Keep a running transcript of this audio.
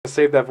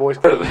save that voice.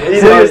 You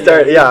need to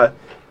start, yeah.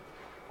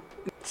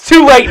 It's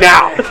too late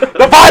now.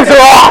 The vibes are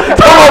off.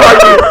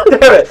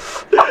 Damn it.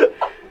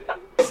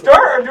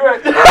 Start or do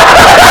it?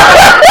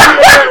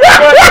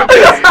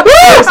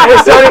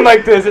 We're starting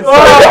like this. It's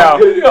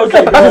starting now.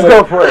 Okay, Let's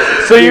go for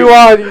it. So you,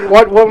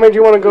 what made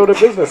you want to go to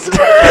business?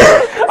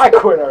 I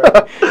quit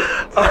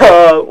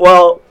already.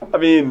 Well, I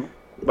mean,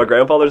 my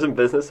grandfather's in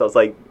business, so I was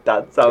like,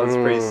 that sounds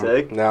pretty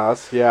sick. No,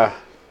 that's, yeah.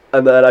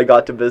 And then I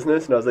got to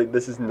business, and I was like,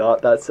 this is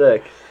not that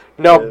sick.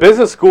 No,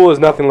 business school is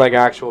nothing like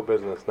actual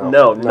business.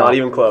 No, not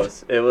even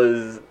close. It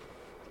was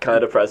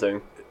kind of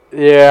depressing.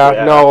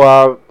 Yeah.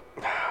 No,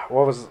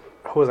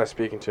 who was I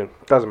speaking to?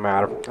 Doesn't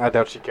matter. I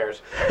doubt she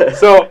cares.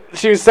 So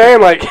she was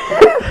saying, like,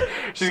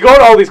 she's going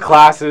to all these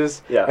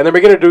classes, and they're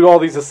going to do all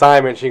these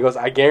assignments. She goes,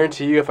 I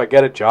guarantee you if I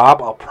get a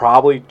job, I'll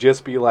probably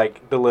just be,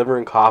 like,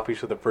 delivering coffees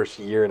for the first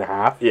year and a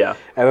half. Yeah.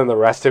 And then the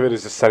rest of it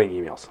is just sending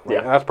emails. Like,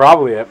 Yeah. That's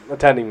probably it.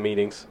 Attending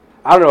meetings.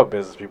 I don't know what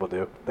business people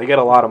do. They get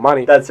a lot of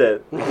money. That's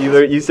it.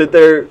 Either you sit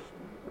there,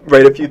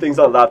 write a few things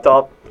on a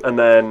laptop, and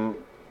then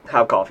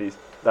have coffees.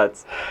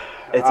 It's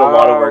a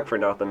lot of work for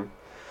nothing.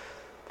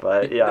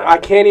 But yeah, I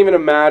can't even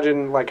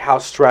imagine like how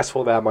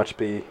stressful that must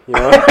be. You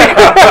know,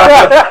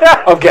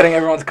 Of getting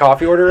everyone's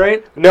coffee order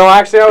right? No,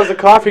 actually, I was a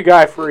coffee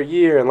guy for a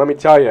year, and let me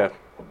tell you,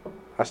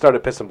 I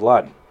started pissing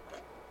blood.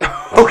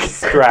 Okay.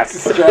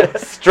 Stress. He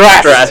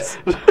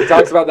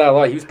talks about that a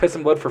lot. He was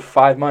pissing blood for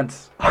 5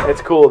 months.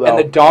 It's cool though. And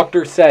the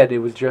doctor said it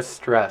was just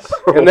stress.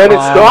 And then it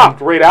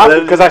stopped right after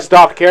because I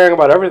stopped caring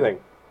about everything.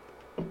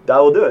 that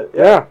will do it.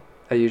 Yeah.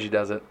 That usually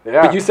does it.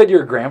 Yeah. But you said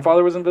your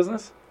grandfather was in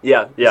business?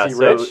 Yeah. Is he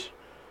rich?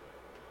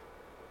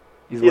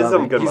 He's He has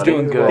some wealthy. good He's money.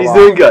 doing good. He's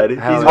doing good.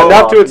 Hell He's yeah.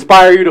 Enough to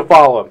inspire you to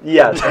follow him.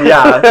 Yeah.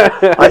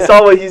 I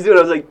saw what he's doing.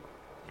 I was like,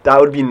 that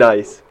would be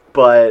nice.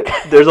 But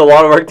there's a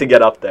lot of work to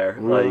get up there.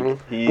 Like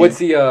What's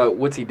he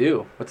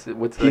do? What's he's his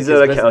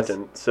an business?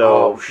 accountant.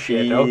 So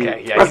shit.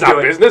 Okay. Yeah. That's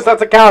not business.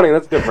 That's accounting.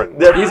 That's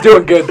different. He's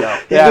doing good though.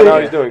 He's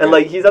doing good. And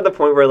like he's at the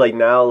point where like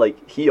now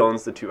like he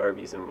owns the 2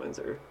 RVs in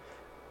Windsor.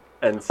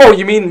 And so, Oh,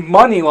 you mean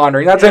money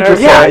laundering? That's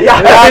interesting.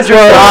 Yeah. That's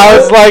what I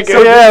was like.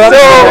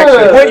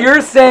 So what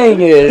you're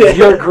saying is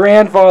your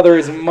grandfather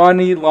is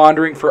money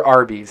laundering for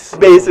Arby's.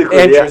 basically,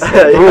 Interesting.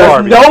 yeah.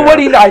 Arby's,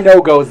 Nobody I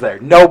know goes there.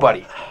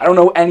 Nobody. I don't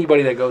know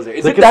anybody that goes there.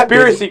 Is The it that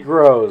conspiracy big?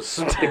 grows.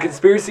 The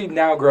conspiracy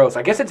now grows.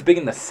 I guess it's big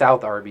in the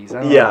South Arby's.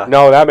 I don't Yeah.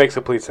 know. No, that makes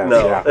complete sense.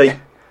 No, Yeah. like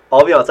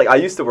I'll be honest. Like I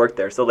used to work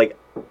there, so like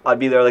I'd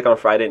be there like on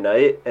Friday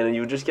night, and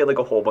you would just get like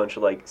a whole bunch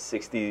of like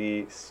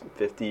 60,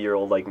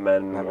 50-year-old like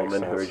men and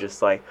women who are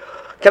just like,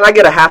 "Can I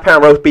get a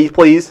half-pound roast beef,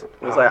 please?"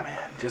 It was like,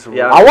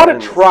 I want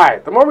to try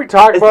it. The more we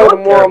talk about it, the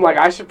not more I'm terrible. like,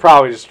 I should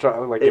probably just try,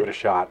 like give it a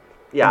shot.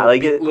 yeah,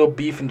 like it, little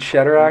beef and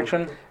cheddar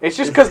action. It's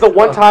just because the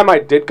one time I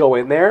did go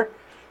in there,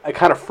 it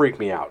kind of freaked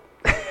me out.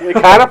 It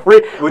kind of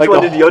freaked. Which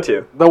one did you go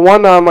to? The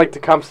one on like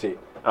Tecumseh.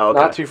 Oh, okay.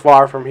 Not too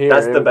far from here.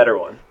 That's the better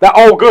one.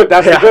 Good.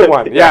 That's the good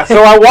one. Yeah.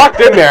 So I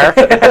walked in there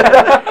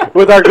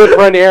with our good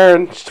friend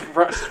Aaron,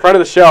 friend of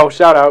the show.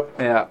 Shout out.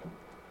 Yeah.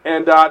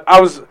 And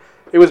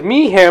it was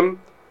me,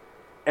 him,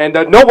 and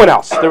no one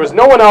else. There was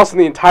no one else in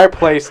the entire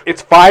place.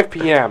 It's 5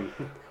 p.m.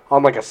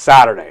 on like a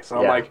Saturday. So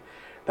I'm like,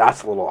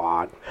 that's a little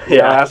odd.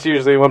 Yeah. That's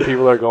usually when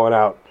people are going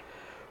out.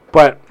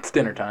 But It's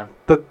dinner time.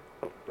 the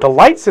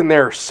lights in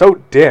there are so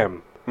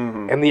dim,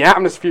 and the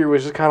atmosphere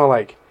was just kind of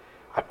like,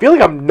 I feel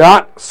like I'm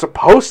not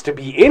supposed to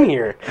be in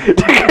here.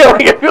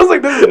 Like, it feels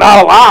like this is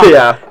not allowed.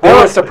 Yeah. They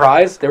were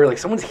surprised. They were like,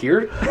 someone's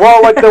here?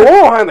 Well, like the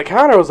woman behind the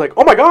counter was like,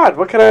 "Oh my God,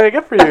 what can I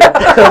get for you?"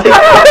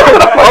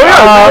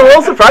 I'm a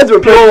little surprised when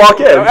people walk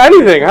in.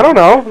 Anything, I don't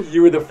know.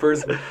 You were the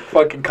first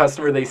fucking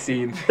customer they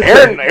seen.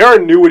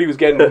 Aaron knew what he was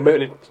getting the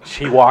minute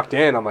she walked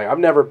in. I'm like, I've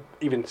never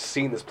even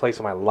seen this place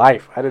in my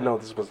life. I didn't know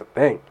this was a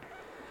thing.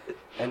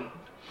 And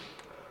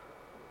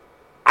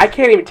I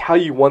can't even tell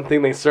you one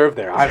thing they serve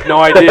there. I have no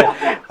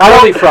idea.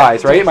 Curly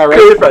fries, right? Am I right?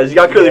 Curly fries. You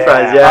got curly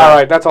fries, yeah. All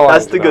right, that's all.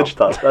 That's I the need to good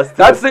know. stuff.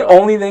 That's the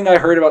only thing I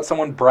heard about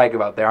someone brag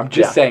about there. I'm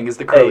just saying is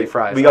the curly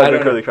fries. We got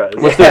good curly fries.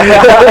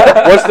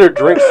 What's their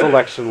drink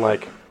selection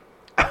like?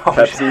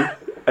 Pepsi.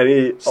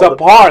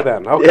 Subpar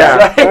then. Okay.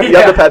 Yeah. You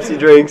got the Pepsi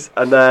drinks,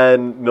 and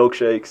then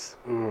milkshakes,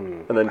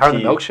 and then How are tea.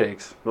 the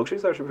milkshakes?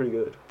 Milkshakes are actually pretty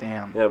good.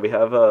 Damn. Yeah, we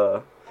have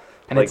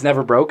And like, it's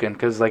never broken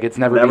because like it's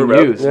never been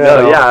broken. used.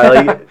 Yeah. No,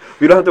 like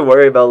we don't have to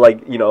worry about like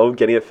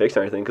getting it fixed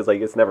or anything because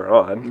like it's never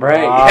on.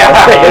 Right.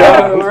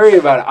 Yeah. Don't worry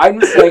about it. I'm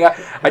just saying.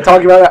 I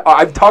talked about it.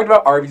 I've talked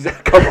about Arby's a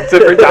couple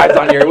different times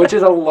on here, which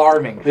is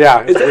alarming.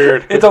 Yeah, it's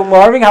weird. It's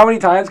alarming how many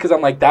times because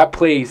I'm like that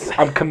place.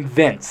 I'm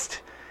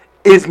convinced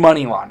is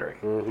money laundering.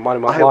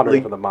 Money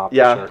laundering for the mob.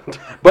 Yeah. For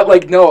sure. But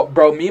like no,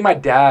 bro. Me and my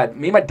dad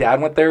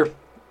went there.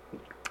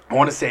 I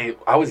want to say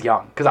I was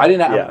young because I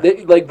didn't have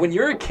like when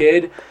you're a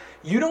kid.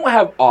 You don't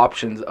have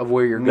options of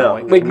where you're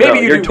going. Like maybe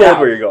you're do told now,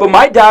 where you're going. But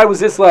my dad was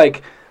just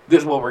like,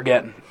 "This is what we're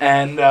getting,"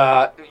 and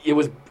it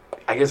was,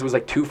 I guess it was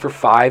like 2 for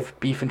 $5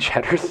 beef and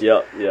cheddars.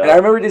 Yeah. And I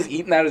remember just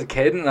eating that as a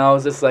kid, and I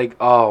was just like,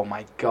 "Oh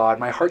my God,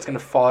 my heart's gonna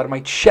fall out of my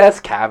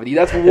chest cavity."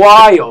 That's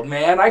wild,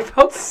 man. I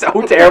felt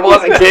so terrible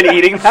as a kid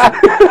eating that.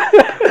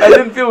 I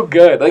didn't feel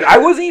good. Like, I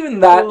wasn't even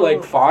that,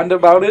 like, fond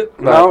about it.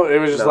 No, it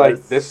was just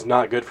like, this is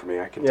not good for me.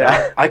 I can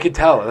tell. I could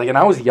tell. Like, and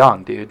I was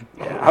young, dude.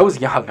 Yeah. I was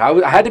young.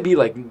 I had to be,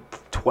 like,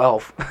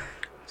 12.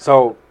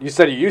 So, you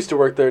said you used to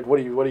work there. What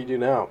do you do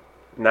now?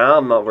 Now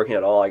I'm not working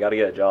at all. I got to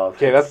get a job.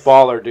 Okay, that's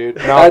baller, dude.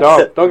 No,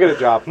 don't get a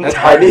job. That's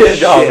hard as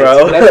shit,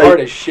 bro. That's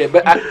hard as shit.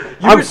 But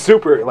I'm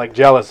super, like,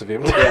 jealous of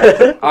you.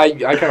 Yeah, I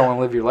kind of want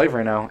to live your life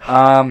right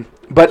now.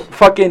 But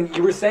fucking,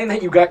 you were saying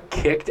that you got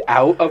kicked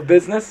out of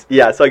business?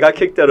 Yeah, so I got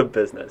kicked out of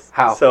business.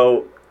 How?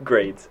 So,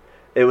 grades.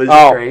 It was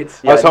grades?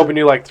 I was hoping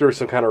you, like, threw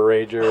some kind of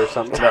rager or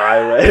something. No,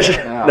 I wish.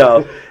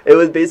 No. It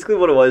was basically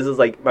what it was,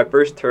 like, my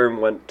first term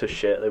went to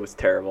shit. It was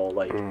terrible.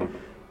 Like,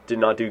 did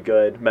not do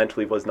good.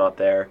 Mentally was not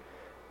there.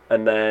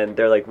 And then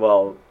they're like,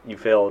 well, you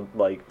failed,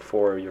 like,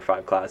 4 of your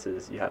 5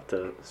 classes. You have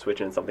to switch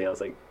in something else.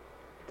 Like,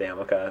 damn,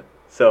 okay.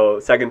 So,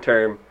 second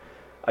term,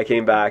 I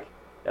came back,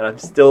 and I'm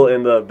still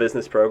in the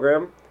business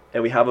program.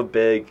 And we have a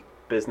big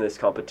business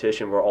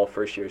competition where all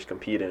first years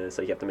compete in. It's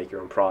like you have to make your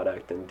own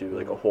product and do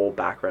like a whole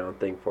background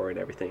thing for it and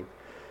everything.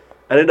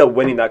 I ended up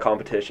winning that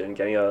competition,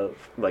 getting a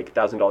like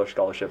 $1,000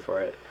 scholarship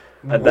for it.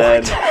 And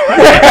then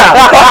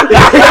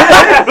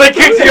they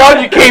kicked you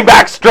out, you came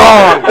back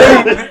strong.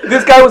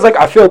 This guy was like,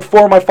 I failed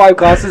 4 of my 5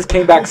 classes,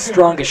 came back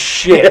strong as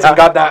shit, and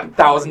got that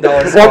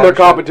 $1,000. Won their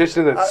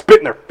competition and spit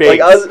in their face.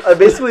 Like I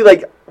basically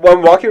like when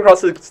I'm walking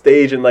across the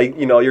stage and like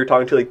you're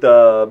talking to like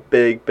the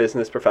big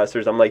business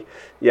professors, I'm like,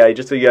 yeah,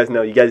 just so you guys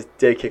know, you guys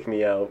did kick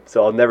me out,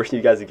 so I'll never see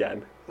you guys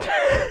again.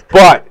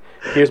 But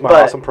here's my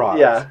awesome product.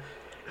 Yeah.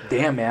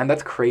 Damn, man,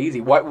 that's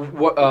crazy. What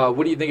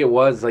do you think it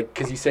was? Like,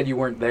 because you said you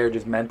weren't there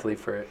just mentally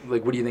for it.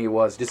 Like, what do you think it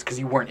was? Just because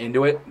you weren't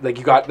into it? Like,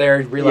 you got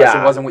there, realized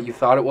it wasn't what you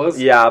thought it was?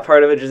 Yeah,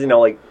 part of it just,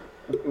 like,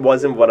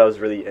 wasn't what I was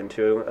really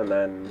into. And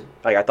then,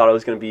 like, I thought it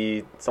was going to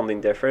be something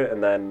different.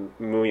 And then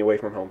moving away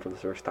from home for the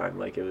first time,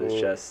 like, it was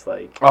just,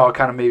 like... Oh, it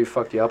kind of maybe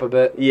fucked you up a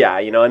bit? Yeah,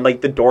 and,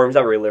 like, the dorms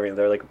that we were living in,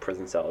 they're like a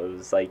prison cell. It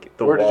was, like...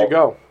 Where did you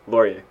go?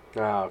 Laurier.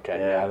 Oh, okay.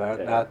 Yeah,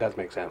 that does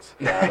make sense.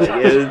 Yeah, like,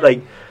 it was,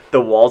 like... The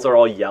walls are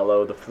all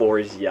yellow. The floor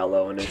is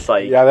yellow, and it's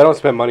like... Yeah, they don't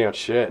spend money on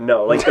shit.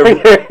 No, like,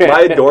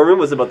 my dorm room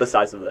was about the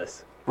size of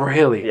this.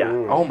 Really? Yeah.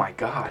 Oh, my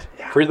God.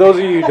 Yeah. For those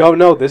of you who don't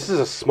know, this is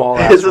a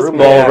small-ass room. It's a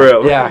small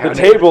room. Yeah. The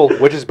table,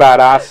 which is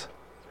badass,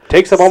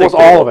 takes up almost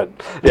all of it.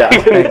 Yeah.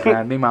 Thanks,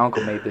 man. Me and my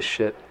uncle made this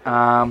shit.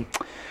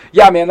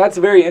 Yeah, man, that's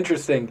very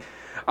interesting.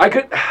 I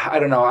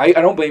don't know. I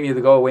don't blame you to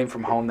go away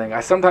from home thing.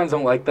 I sometimes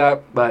don't like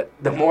that, but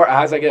the more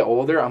as I get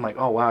older, I'm like,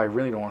 oh, wow, I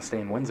really don't want to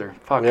stay in Windsor.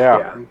 Fuck.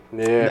 Yeah.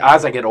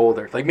 As I get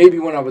older. Like, maybe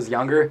when I was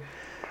younger,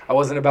 I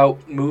wasn't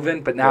about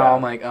moving, but now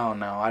I'm like, oh,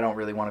 no, I don't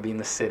really want to be in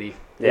the city.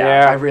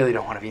 Yeah. I really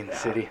don't want to be in the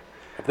city.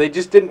 If they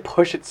just didn't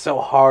push it so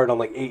hard on,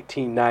 like,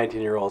 18,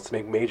 19-year-olds to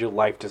make major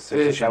life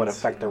decisions that would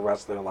affect the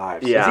rest of their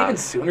lives. Yeah. It's even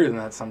sooner than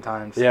that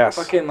sometimes. Yes.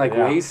 Fucking,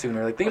 way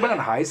sooner. Like, think about it in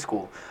high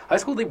school. High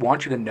school, they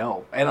want you to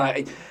know.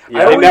 And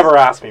they never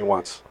asked me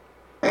once.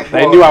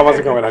 They knew I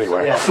wasn't going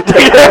anywhere.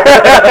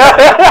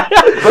 Yeah.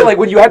 But, like,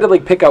 when you had to,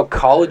 like, pick out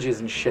colleges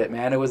and shit,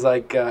 man, it was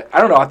like, I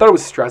don't know, I thought it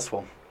was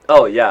stressful.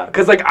 Oh, yeah.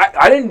 Because, like,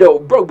 I didn't know,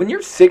 bro, when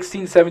you're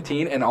 16,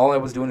 17, and all I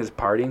was doing is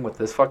partying with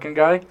this fucking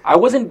guy,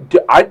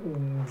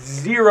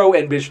 zero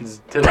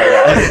ambitions to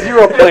that.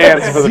 Zero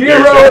plans for the future.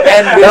 Zero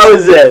ambitions. That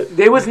was it.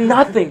 There was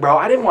nothing, bro.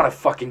 I didn't want to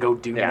fucking go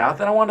do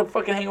nothing. I wanted to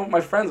fucking hang out with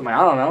my friends. I'm like,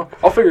 I don't know.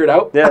 I'll figure it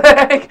out. Yeah.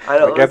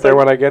 I'll get there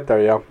when I get there,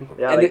 yeah.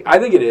 And I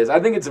think it is. I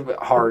think it's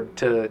hard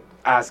to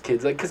ask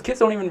kids, like, because kids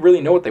don't even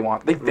really know what they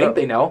want. They think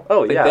they know.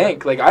 Oh, they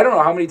think. Like, I don't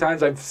know how many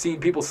times I've seen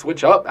people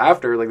switch up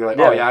after. Like, they're like,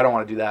 oh, yeah, I don't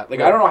want to do that.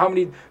 Like, I don't know how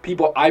many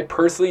people I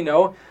personally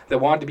know that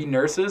wanted to be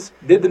nurses,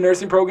 did the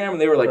nursing program,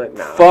 and they were like,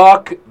 nah.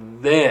 Fuck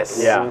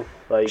this. Yeah.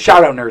 Like,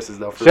 shout out nurses,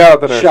 though. Shout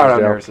out the nurses. Shout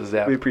out nurses,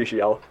 yeah. We appreciate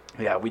y'all.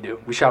 Yeah, we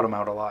do. We shout them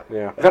out a lot.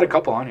 Yeah. I've had a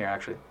couple on here,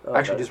 actually. Okay.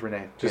 Actually, just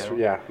Renee. Just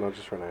Renee.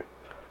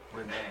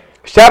 Renee.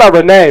 Shout out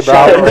Renee, bro.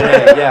 Shout out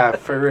Renee, yeah,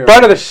 for real.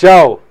 Friend of the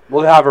show.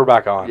 We'll have her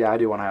back on. Yeah, I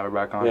do want to have her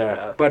back on.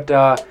 Yeah. But,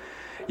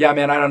 yeah,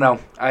 man, I don't know.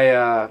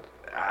 I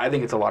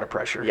think it's a lot of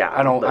pressure. Yeah.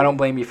 I don't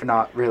blame you for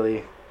not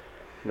really.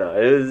 No,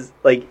 it was,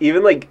 like,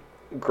 even, like,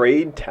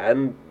 grade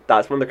 10,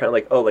 that's when they're kind of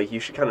like, oh, like,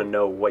 you should kind of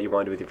know what you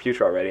want to do with your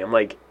future already. I'm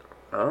like,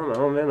 I don't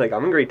know, man. Like,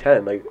 I'm in grade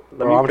 10. Like,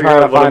 I'm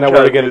trying to find out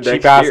where to get a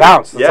cheap-ass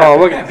house. That's all I'm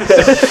looking at.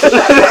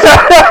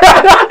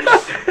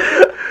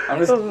 I'm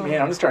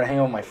just trying to hang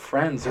out with my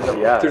friends.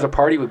 There's a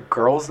party with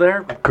girls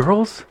there.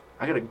 Girls?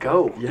 I gotta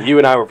go. Yeah. You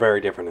and I were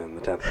very different in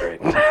the 10th grade.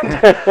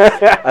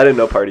 I didn't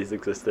know parties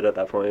existed at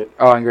that point.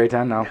 Oh, in grade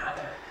 10? No.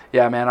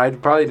 Yeah, man, I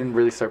probably didn't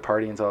really start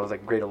partying until I was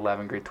like grade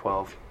 11, grade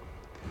 12.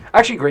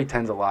 Actually, grade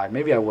 10's a lie.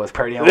 Maybe I was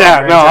partying.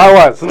 Yeah, no, I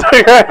was.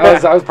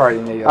 I was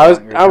partying. Maybe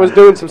I was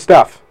doing some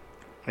stuff.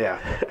 Yeah.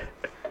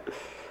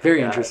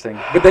 Very interesting.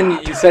 But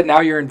then you said now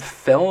you're in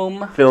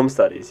film? Film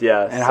studies,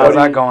 yeah. And how's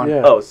that going?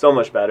 Yeah. Oh, so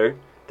much better.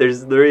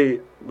 There's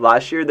literally,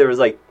 last year there was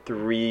like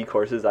 3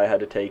 courses I had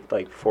to take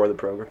like for the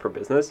program for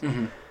business.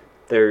 Mm-hmm.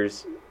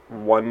 There's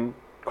 1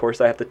 course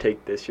I have to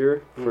take this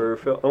year for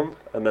film,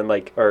 and then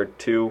like, or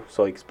 2,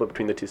 so like split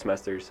between the 2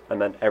 semesters,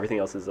 and then everything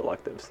else is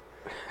electives.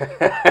 So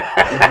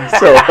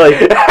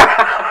like,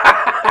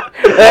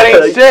 That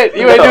ain't shit.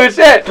 You ain't doing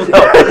shit.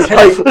 No, it's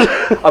like,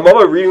 I'm on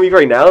my reading week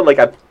right now, and like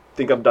I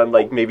think I've done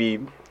like maybe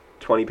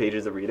 20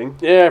 pages of reading.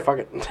 Yeah, fuck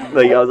it.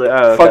 Like I was like,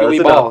 oh, fuck it,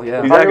 we ball.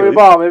 Yeah, fuck it, we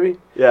ball, baby.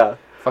 Yeah.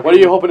 What are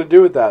you hoping to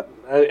do with that?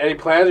 Any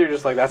plans? Or you're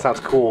just like, that sounds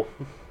cool.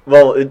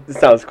 Well, it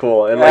sounds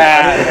cool, and like,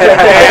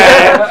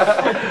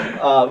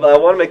 but I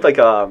want to make like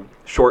a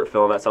short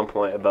film at some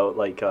point about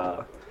like.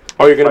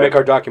 Oh, you're gonna make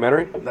our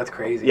documentary? That's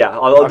crazy. Yeah,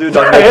 I'll do a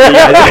documentary.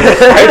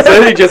 I was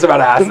literally just about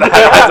to ask that.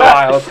 That's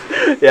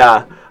wild.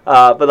 Yeah,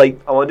 but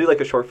like I want to do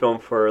like a short film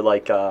for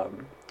like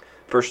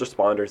first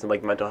responders and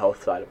like mental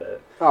health side of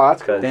it. Oh,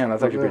 that's good. Damn,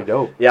 that's actually pretty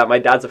dope. Yeah, my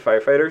dad's a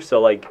firefighter,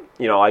 so like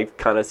I've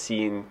kind of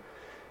seen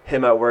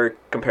him at work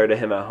compared to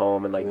him at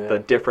home, and like the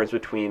difference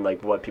between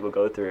like what people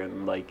go through,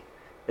 and like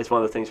it's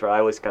one of the things where I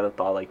always kind of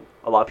thought like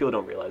a lot of people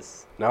don't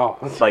realize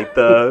like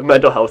the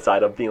mental health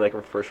side of being like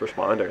a first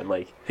responder, and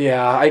like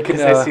I can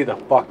they see the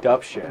fucked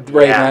up shit.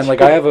 Right, man.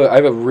 Like I have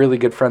a really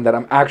good friend that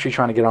I'm actually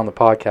trying to get on the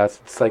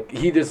podcast. It's like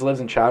he just lives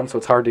in Chatham, so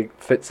it's hard to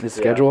fit his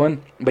schedule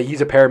in. But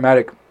he's a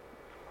paramedic,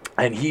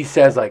 and he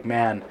says like,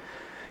 man,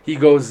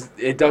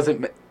 it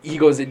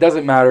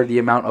doesn't matter the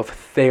amount of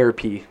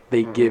therapy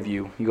they give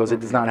you. He goes,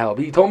 it does not help.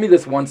 He told me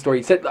this one story.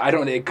 He said,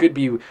 it could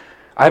be.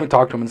 I haven't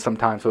talked to him in some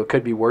time, so it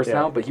could be worse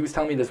now. But he was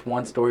telling me this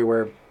one story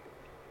where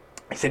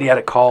he said he had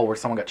a call where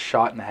someone got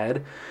shot in the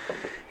head,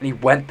 and he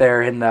went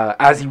there, and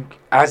as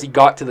he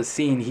got to the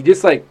scene, he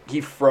just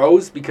he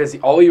froze because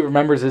all he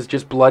remembers is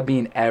just blood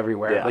being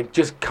everywhere, like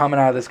just coming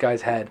out of this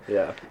guy's head.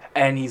 Yeah.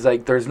 And he's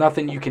like, "There's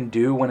nothing you can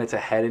do when it's a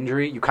head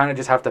injury. You kind of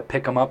just have to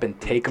pick him up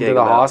and take him to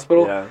the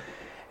hospital." Yeah.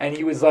 And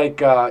he was like,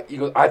 he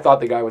goes, I thought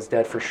the guy was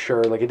dead for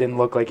sure. Like, it didn't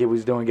look like it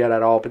was doing good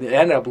at all. But it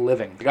ended up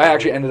living. The guy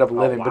actually ended up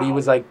living. But he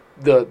was like,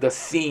 the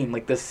scene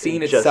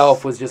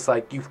itself was just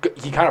like,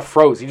 he kind of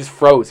froze. He just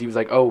froze. He was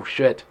like, oh,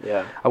 shit.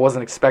 Yeah. I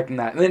wasn't expecting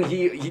that. And then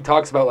he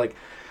talks about, like,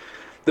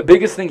 the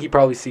biggest thing he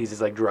probably sees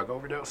is, like, drug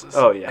overdoses.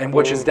 Oh, yeah. And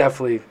which is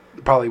definitely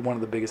probably one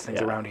of the biggest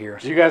things around here.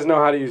 Do you guys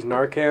know how to use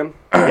Narcan?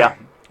 Yeah.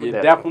 You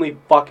definitely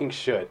fucking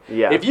should.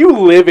 Yeah. If you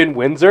live in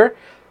Windsor,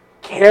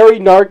 carry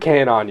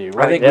Narcan on you.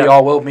 Right? I think we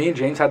all will. Me and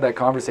James had that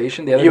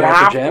conversation the other day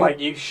at the gym.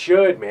 You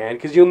should, man,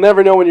 because you'll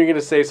never know when you're going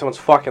to save someone's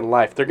fucking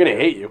life. They're going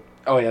to hate you.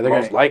 Oh, yeah, they're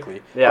most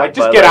likely. Yeah,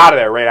 just get out of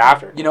there right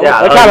after. You know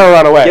what? Kind of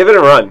run away. Give it a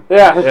run.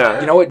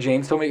 Yeah. You know what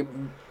James told me?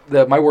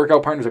 My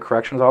workout partner is a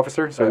corrections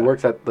officer, so he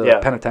works at the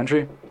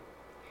penitentiary.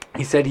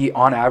 He said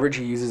on average,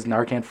 he uses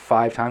Narcan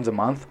 5 times a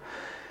month.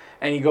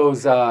 And he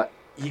goes,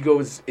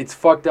 it's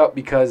fucked up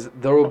because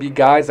there will be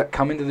guys that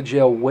come into the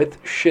jail with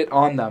shit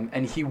on them,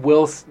 and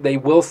they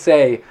will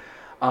say,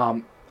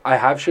 I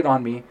have shit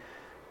on me,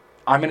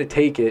 I'm going to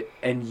take it,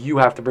 and you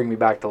have to bring me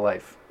back to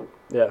life.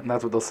 Yeah. And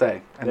that's what they'll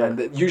say. And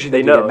then usually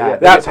they get mad. Yeah.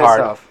 That's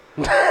hard.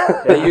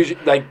 They usually,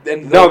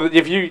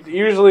 if you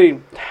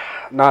usually,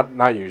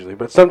 not usually,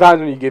 but sometimes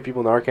when you give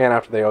people Narcan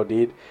after they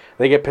OD'd,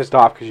 they get pissed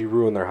off because you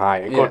ruin their high,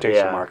 in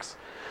quotation marks.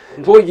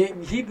 Well,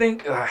 he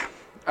think...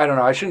 I don't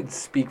know. I shouldn't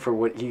speak for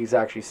what he's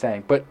actually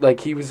saying, but like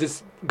he was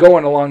just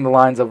going along the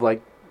lines of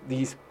like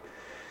these,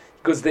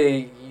 because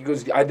he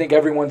goes, I think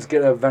everyone's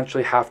gonna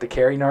eventually have to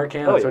carry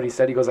Narcan. That's what he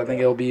said. He goes, I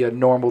think it'll be a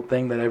normal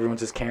thing that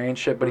everyone's just carrying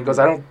shit. But he goes,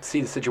 I don't see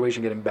the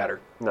situation getting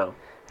better. No,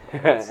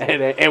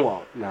 it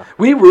won't. No,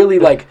 we really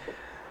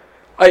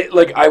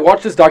I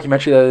watched this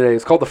documentary the other day.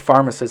 It's called The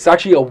Pharmacist. It's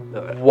actually a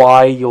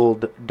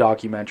wild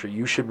documentary.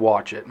 You should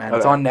watch it, man. Okay.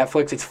 It's on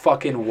Netflix. It's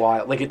fucking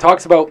wild. Like it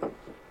talks about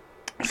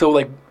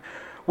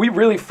we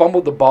really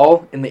fumbled the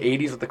ball in the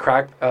 80s with the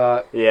crack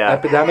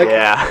epidemic.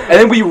 Yeah. And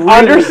then we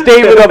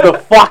understatement of the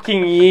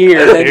fucking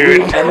year,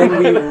 dude.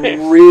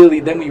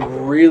 And then we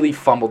really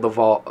fumbled the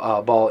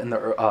ball in the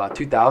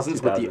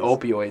 2000s with the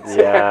opioids.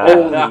 Yeah.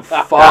 Holy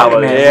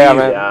fuck, man. Yeah,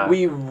 man.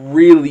 We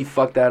really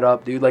fucked that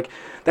up, dude. Like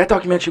that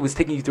documentary was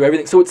taking you through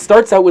everything. So it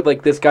starts out with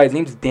like this guy. His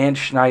name's Dan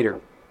Schneider.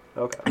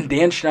 Okay. And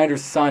Dan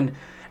Schneider's son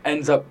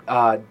ends up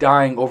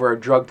dying over a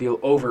drug deal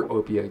over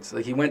opioids.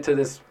 Like he went to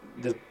this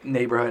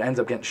neighborhood, ends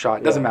up getting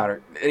shot. Doesn't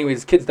matter. Anyways,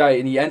 his kids die,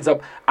 and he ends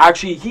up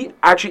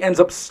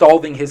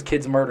solving his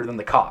kid's murder than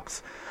the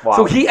cops. Wow.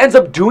 So he ends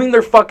up doing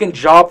their fucking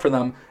job for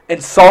them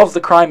and solves the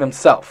crime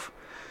himself.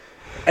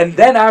 And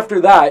then after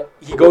that,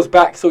 he goes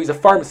back. So he's a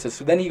pharmacist.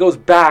 So then he goes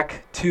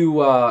back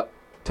to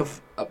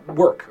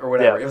work or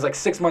whatever. Yeah. It was like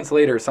 6 months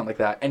later or something like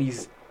that. And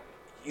he's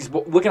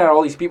looking at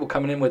all these people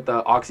coming in with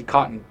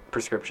OxyContin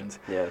prescriptions.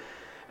 Yeah.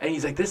 And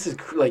he's like, this is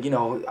like, I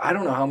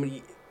don't know how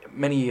many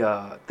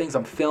things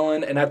I'm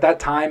filling, and at that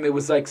time it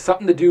was like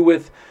something to do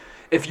with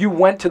if you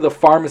went to the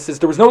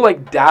pharmacist, there was no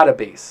like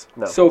database.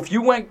 No. So if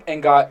you went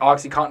and got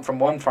OxyContin from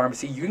one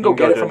pharmacy, you can go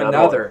get it from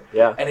another.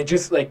 Yeah. And it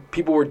just like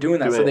people were doing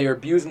that, so they were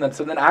abusing them.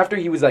 So then after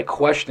he was like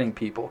questioning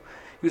people,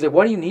 he was like,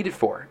 "What do you need it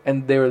for?"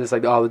 And they were just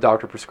like, "Oh, the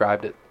doctor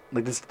prescribed it.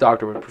 Like this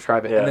doctor would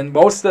prescribe it." Yeah. And then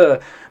most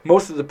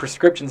of the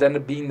prescriptions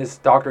ended up being this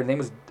doctor.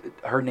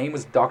 Her name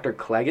was Dr.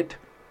 Cleggett,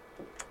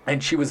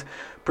 and she was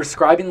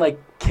prescribing like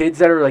kids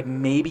that are like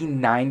maybe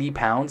 90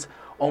 pounds,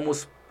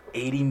 almost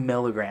 80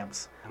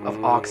 milligrams of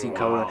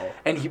oxycodone. Wow.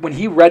 And when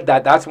he read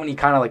that, that's when he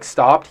kind of like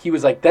stopped. He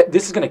was like,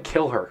 "This is gonna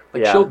kill her.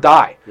 Like she'll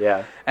die."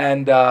 Yeah.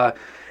 And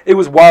It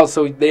was wild.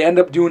 So they end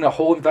up doing a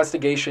whole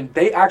investigation.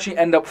 They actually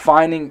end up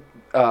finding,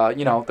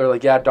 you know, they're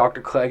like, yeah,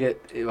 Dr.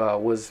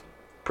 Cleggett was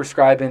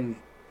prescribing,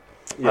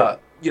 you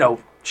know,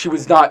 she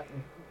was not.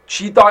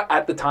 She thought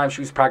at the time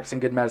she was practicing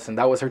good medicine.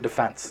 That was her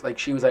defense. Like,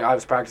 she was like, I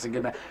was practicing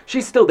good medicine. She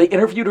still, they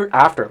interviewed her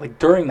after, like,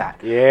 during that.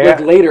 Yeah.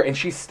 Like, later, and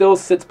she still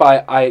sits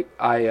by, I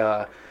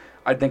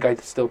think I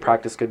still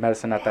practiced good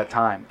medicine at that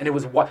time. And it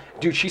was,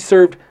 dude, she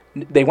served,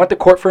 they went to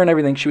court for her and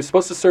everything. She was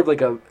supposed to serve,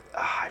 like,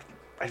 I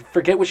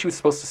forget what she was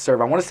supposed to serve.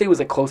 I want to say it was,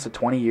 like, close to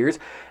 20 years.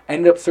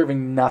 Ended up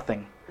serving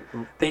nothing.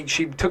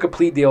 She took a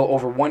plea deal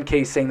over one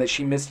case saying that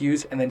she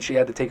misused, and then she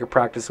had to take her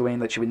practice away and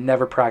that she would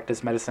never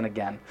practice medicine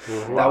again.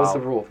 Mm-hmm. That was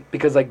the rule.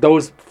 Because, like,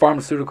 those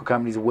pharmaceutical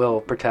companies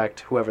will protect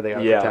whoever they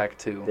are to protect,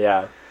 too.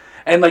 Yeah.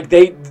 And, like,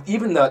 they,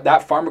 even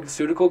that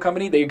pharmaceutical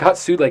company, they got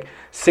sued, like,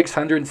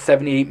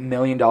 $678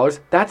 million.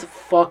 That's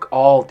fuck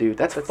all, dude.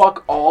 That's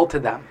fuck all to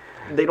them.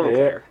 They don't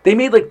care. They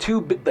made like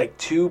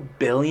 $2.2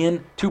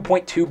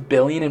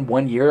 billion in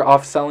 1 year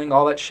off selling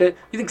all that shit.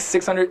 You think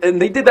 600?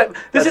 And they did that.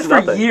 This is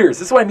for years.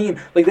 This is what I mean.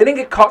 Like, they didn't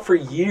get caught for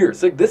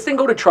years. Like, this didn't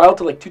go to trial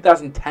till like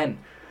 2010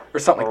 or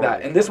something like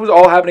that. And this was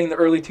all happening in the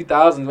early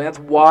 2000s. Man, that's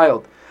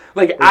wild.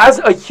 Like, as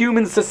a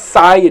human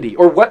society,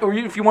 or what, or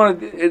if you want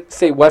to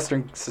say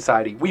Western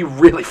society, we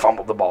really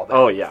fumbled the ball.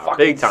 Oh yeah,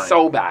 big time.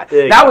 So bad.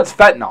 Now it's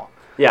fentanyl.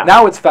 Yeah.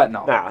 Now it's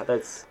fentanyl. Nah,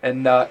 that's.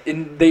 And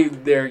they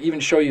even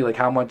show you like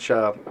how much.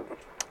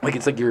 Like,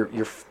 it's like your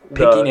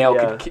pinky nail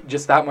could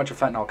just that much of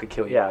fentanyl could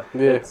kill you. Yeah.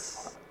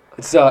 It's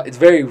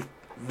very,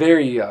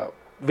 very,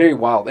 very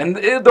wild, and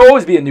there'll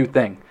always be a new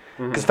thing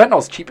because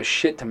fentanyl's cheap as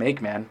shit to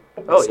make, man.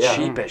 It's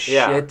cheap as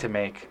shit to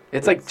make.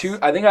 It's like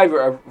I think I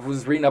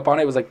was reading up on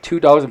it. It was like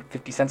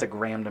 $2.50 a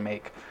gram to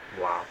make.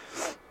 Wow.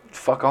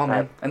 Fuck all,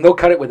 man. And they'll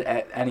cut it with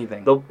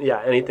anything.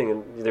 Anything,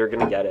 and they're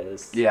gonna get it.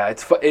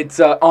 It's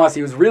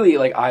honestly, it was really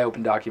like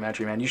eye-opening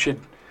documentary, man. You should.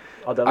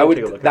 I would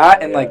take a look that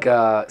at and like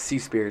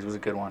Seaspiracy was a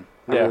good one.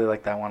 I really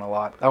liked that one a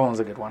lot. That one was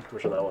a good one.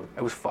 Which one? That one?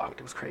 It was fucked.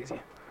 It was crazy.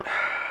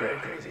 Very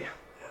crazy.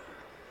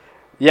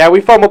 Yeah,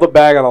 we fumbled the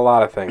bag on a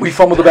lot of things. We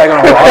fumbled the bag on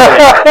a lot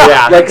of things.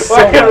 Yeah. Like, so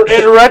much.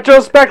 In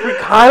retrospect, we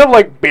kind of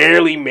like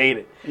barely made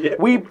it. Yeah.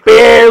 We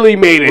barely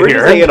made it. We're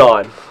just hanging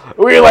on.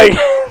 We're like,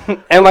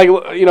 and like,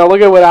 you know,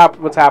 look at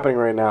what's happening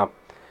right now,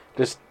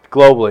 just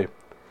globally.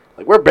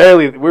 Like, we're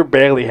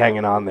barely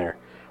hanging on there.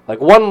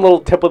 Like, one little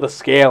tip of the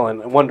scale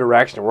in one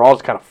direction, we're all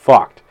just kind of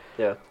fucked.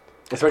 Yeah.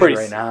 Especially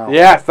right now.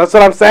 Yes, that's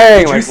what I'm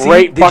saying.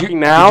 Like,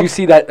 now. Did you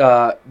see that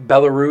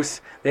Belarus?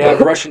 They have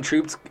Russian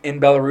troops in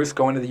Belarus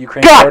going to the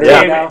Ukraine God border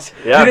damn right now.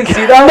 Yeah. You didn't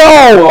see that?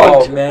 No!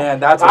 Oh, man,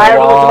 that's I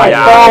haven't looked at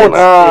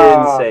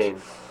my phone. It's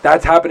insane.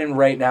 That's happening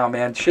right now,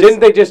 man. Didn't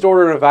they just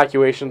order an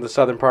evacuation of the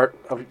southern part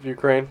of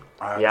Ukraine?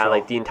 Yeah,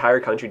 like the entire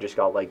country just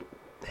got like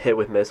hit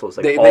with missiles.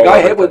 Like, they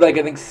got hit with like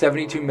I think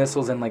 72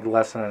 missiles in like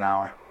less than an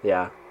hour.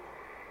 Yeah.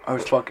 I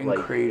was fucking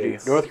crazy.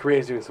 North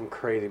Korea's doing some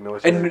crazy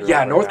military.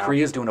 And North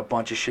Korea's doing a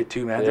bunch of shit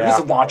too, man. They're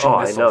just launching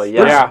missiles. I know.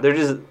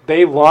 Yeah.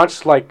 They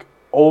launched like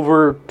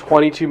over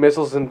 22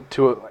 missiles in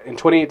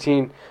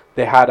 2018.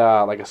 They had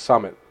like a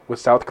summit with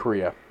South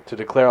Korea to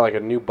declare like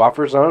a new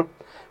buffer zone,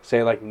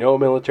 saying like no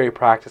military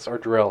practice or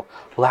drill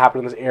will happen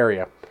in this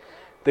area.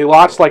 They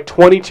launched like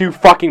 22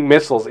 fucking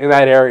missiles in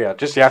that area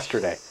just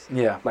yesterday.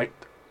 Yeah. Like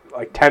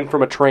 10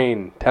 from a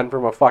train, 10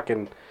 from a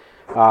fucking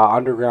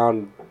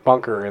underground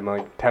bunker, and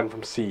like 10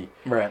 from sea.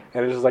 Right.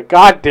 And it's just like,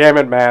 God damn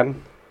it,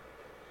 man.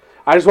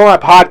 I just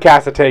want my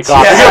podcast to take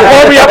off. You're going to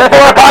blow me up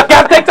before my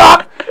podcast takes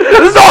off?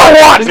 This is all I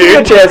want, dude.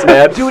 Good chance,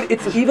 man. Dude,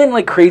 it's even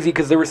like crazy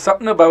because there was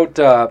something about,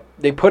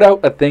 they put out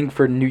a thing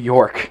for New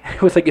York.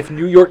 It was like if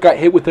New York got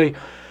hit with a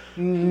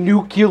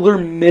nuclear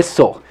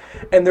missile.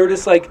 And they're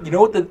just like, you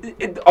know what,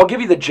 I'll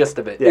give you the gist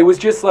of it. Yeah. It was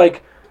just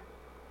like,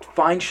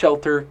 find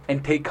shelter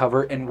and take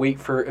cover and wait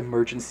for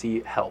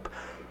emergency help.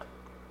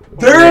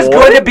 There is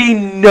going to be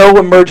no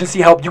emergency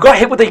help. You got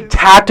hit with a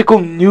tactical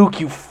nuke,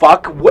 you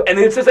fuck. And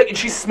it's just like, and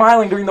she's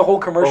smiling during the whole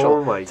commercial.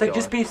 Oh my God. It's like,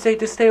 just be safe,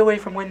 just stay away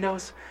from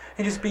windows,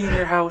 and just be in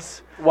your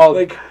house. Well,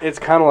 like, it's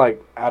kind of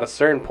like, at a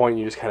certain point,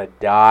 you just kind of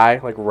die,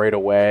 like, right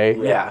away.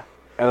 Yeah.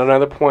 And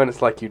another point,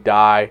 it's like you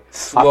die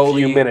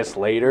slowly, a few minutes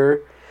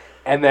later.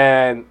 And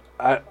then,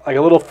 like,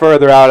 a little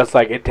further out, it's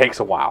like, it takes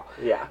a while.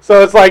 Yeah.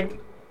 So it's like,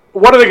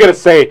 what are they going to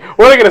say?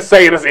 What are they going to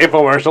say in this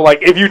infomercial?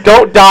 Like, if you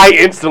don't die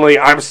instantly,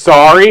 I'm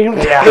sorry?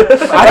 Yeah.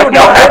 I don't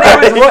know.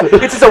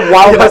 It's just a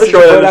wild message to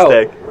put out.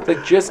 It's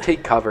like, just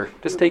take cover.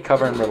 Just take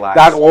cover and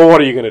relax.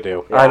 What are you going to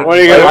do? Yeah. What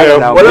are you going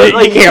to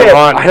do? You can't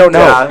run. I don't know.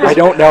 Yeah. I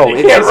don't know.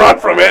 You can't run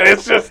from it.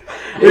 It's just,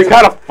 it's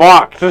kind of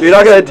fucked. You're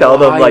not going to tell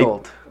them, like,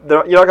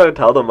 you're not going to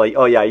tell them, like,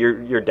 oh, yeah,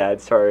 you're dead,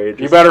 sorry.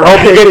 You better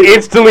hope you get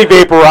instantly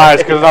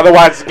vaporized, because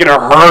otherwise it's going to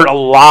hurt a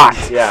lot.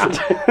 Yeah.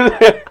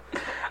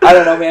 I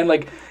don't know, man.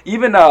 Like,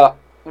 even,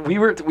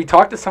 we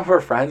talked to some of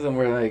our friends and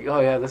we're like, oh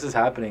yeah, this is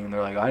happening, and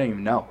they're like, I don't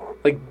even know.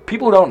 Like,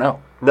 people don't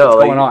know what's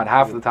going on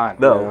half of the time.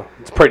 No, yeah.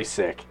 It's pretty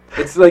sick.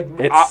 It's like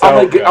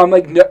I'm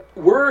like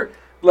we're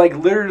like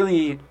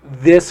literally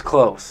this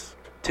close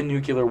to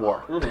nuclear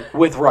war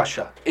with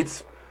Russia.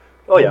 It's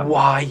Oh yeah.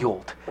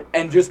 Wild.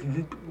 And just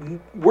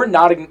we're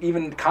not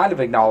even kind of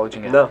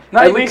acknowledging it. No.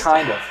 Not At even least-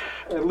 kind of.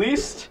 At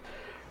least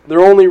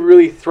they're only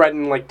really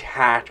threatening like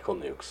tactical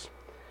nukes.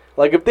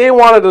 Like if they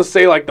wanted to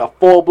say like the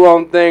full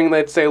blown thing,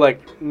 they'd say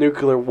like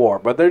nuclear war.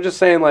 But they're just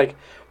saying like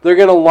they're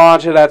gonna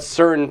launch it at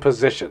certain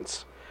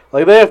positions.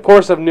 Like they of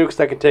course have nukes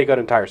that can take out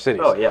entire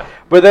cities. Oh yeah.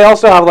 But they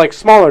also have like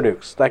smaller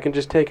nukes that can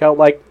just take out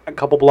like a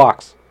couple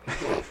blocks.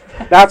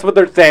 That's what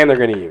they're saying they're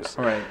gonna use.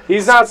 Right.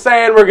 He's not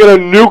saying we're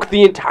gonna nuke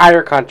the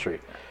entire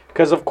country.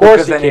 Because of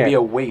course Because then it'd be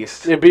a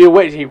waste. It'd be a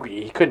waste.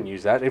 He couldn't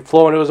use that. It'd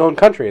flow into his own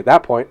country at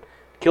that point.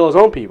 Kill his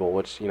own people,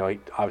 which, he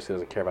obviously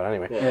doesn't care about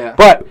anyway. Yeah.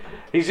 But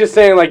he's just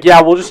saying, like,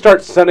 yeah, we'll just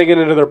start sending it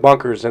into their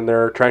bunkers and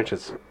their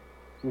trenches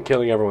and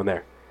killing everyone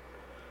there.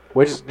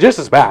 Which is just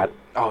as bad.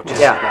 Oh,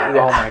 just Yeah.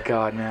 oh my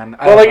God, man.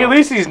 But, like, at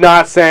least he's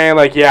not saying,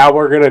 like, yeah,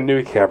 we're going to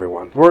nuke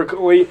everyone.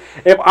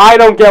 If I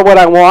don't get what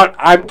I want,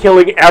 I'm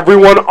killing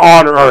everyone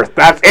on Earth.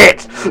 That's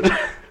it.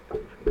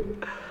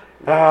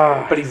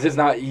 But he's just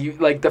not,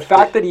 like, the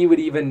fact that he would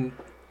even,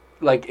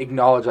 like,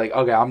 acknowledge, like,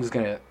 okay, I'm just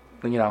going to,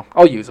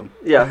 I'll use them.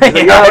 Yeah.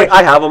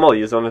 I have them. I'll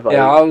use them if I.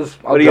 Yeah, I'll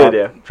what are you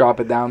gonna do? Drop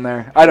it down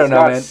there. I don't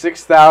know, man.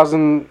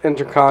 6,000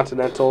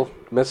 intercontinental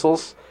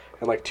missiles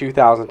and, like,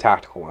 2,000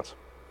 tactical ones.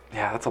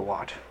 Yeah, that's a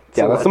lot.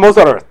 That's the most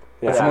on Earth.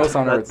 That's Yeah. the most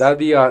on Earth. That'd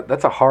be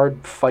that's a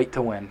hard fight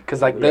to win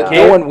because like Yeah.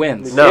 no one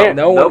wins. No,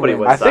 no one nobody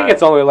wins. wins. I think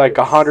it's only like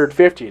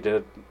 150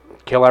 to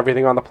kill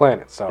everything on the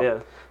planet. So Yeah.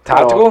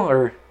 Tactical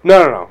or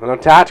no.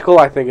 Tactical,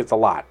 I think it's a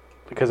lot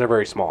because they're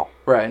very small.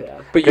 right? Yeah.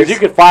 But Because you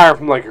could fire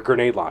from like a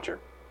grenade launcher.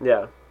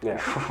 Yeah. Yeah,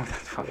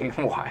 that's fucking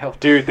wild.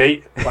 dude.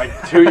 They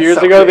like 2 years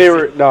So ago. They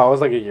crazy. were no, it was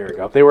like a year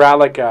ago. They were at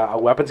like a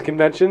weapons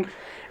convention,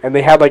 and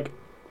they had like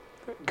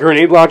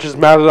grenade launchers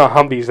mounted on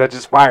Humvees that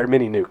just fired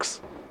mini nukes.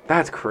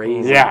 That's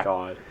crazy. Yeah. Oh,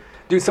 God.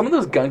 Dude, some of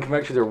those gun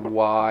conventions are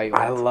wild.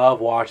 I love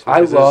watching.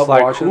 I this. love It's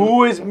like, watching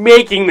who is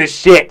making this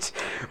shit?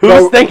 Who's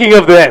Bro- thinking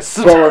of this?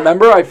 Bro,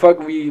 remember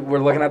we were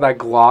looking at that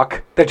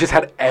Glock that just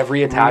had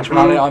every attachment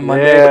on it on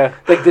Monday? Yeah.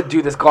 Like,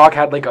 dude, this Glock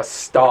had like a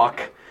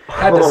stock.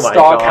 Had the Oh my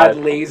stock, God. had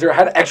laser,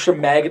 had extra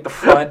mag at the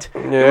front.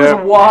 It Yeah.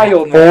 was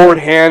wild, man. Forward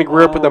hand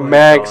grip with Oh the my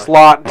mag God.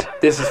 slot.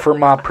 This is for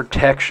my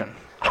protection.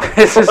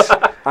 This is...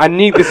 I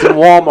need this in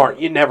Walmart.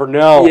 You never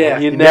know. Yeah.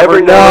 You You never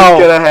what's know.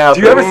 gonna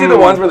happen. Do you ever see the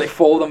ones where they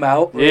fold them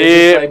out? Where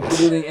it's Yeah.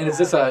 just like, and it's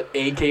just a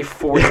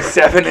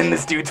AK-47 in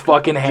this dude's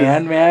fucking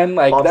hand, man.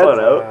 Like Pops that's one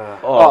out.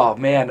 oh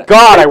man,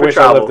 God, I Paper wish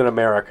I travel. lived in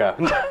America.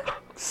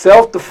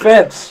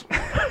 self-defense.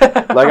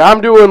 Like I'm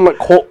doing like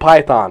Colt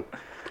Python.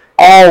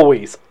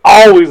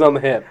 Always on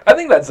the hip. I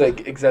think that's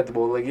like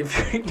acceptable. Like if,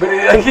 but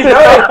like, you know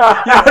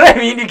what I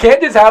mean. You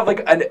can't just have like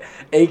an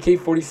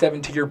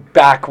AK-47 to your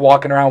back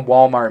walking around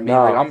Walmart and being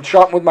No. like, "I'm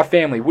shopping with my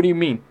family." What do you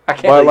mean? I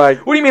can't. But,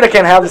 like- what do you mean I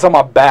can't have this on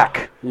my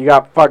back? You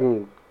got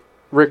fucking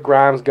Rick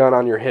Grimes gun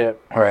on your hip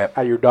All right.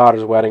 at your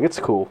daughter's wedding. It's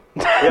cool.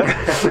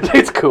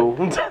 It's cool.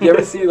 You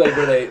ever see like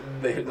where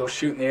they'll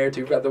shoot in the air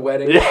too at the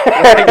wedding?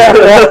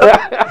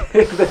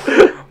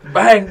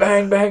 Bang,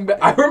 bang, bang, bang.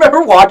 I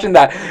remember watching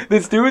that.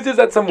 This dude was just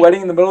at some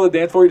wedding in the middle of the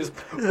dance floor. He just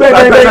bang,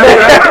 bang, bang,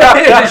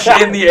 bang, just shit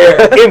in the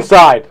air.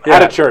 Inside at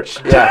Yeah. a church.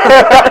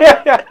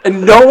 Yeah.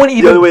 And no one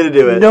even other way to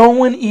do it. No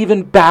one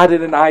even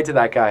batted an eye to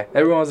that guy.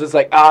 Everyone was just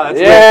like, that's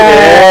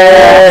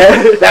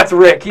Yeah. Rick. That's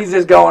Rick. He's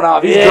just going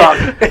off. He's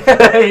Yeah.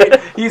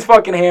 drunk. He's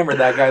fucking hammered,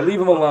 that guy. Leave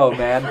him alone,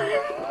 man.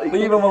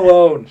 Leave him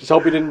alone. Just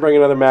hope he didn't bring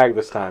another mag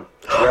this time.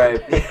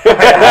 Right.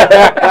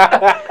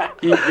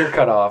 You're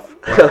cut off.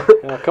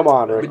 Yeah, come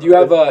on, Rick. But do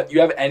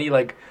you have any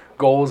like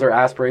goals or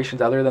aspirations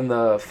other than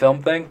the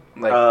film thing?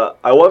 Like,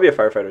 I want to be a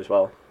firefighter as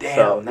well. damn,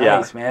 So,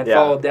 nice, man. Yeah.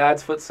 Follow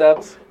dad's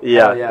footsteps.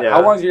 Yeah, Hell yeah.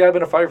 How long has your dad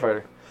been a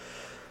firefighter?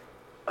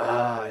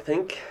 I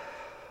think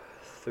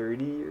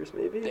 30 years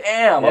maybe.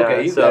 Damn. Yeah,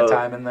 Okay, he's so- got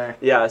time in there.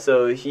 Yeah,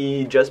 so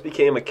he just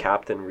became a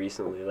captain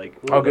recently, like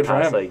Oh, in the good for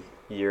past, him. like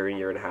year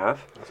and a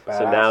half. That's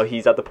So badass. now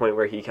he's at the point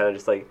where he kind of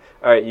just like,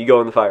 all right, you go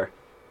in the fire.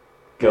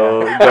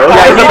 Go, Yeah. go.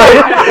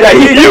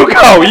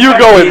 You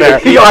go in there.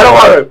 I don't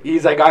want to.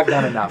 He's like, I've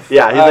done enough.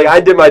 Yeah, he's like, I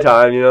did my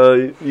time. You know,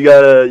 you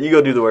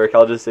go do the work.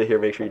 I'll just sit here,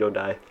 make sure you don't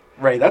die.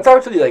 Right. That's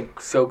actually like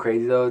so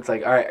crazy though. It's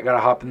like, all right, I gotta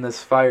hop in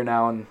this fire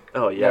now and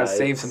Oh you yeah, gotta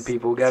save some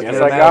people. Gotta Yes,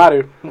 get I 'em got out.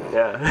 to.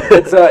 Yeah,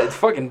 It's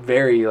fucking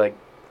very like,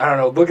 I don't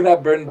know. Look at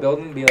that burning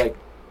building and be like,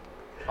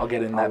 I'll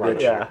get in that I'll run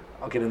bitch. yeah.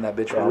 I'll get in that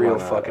bitch Yeah, I'll real run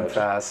that fucking bitch.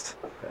 fast.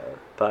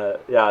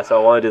 But yeah,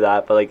 so I want to do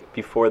that. But like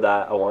before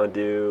that, I want to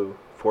do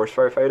forest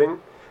firefighting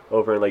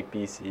over in like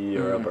BC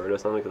or Alberta or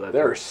something. Cause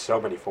There are so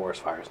many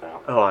forest fires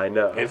now. Oh, I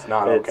know. It's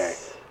not okay.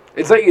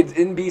 It's like it's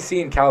in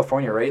BC and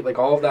California, right? Like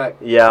all of that.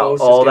 Yeah,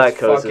 coast all just that gets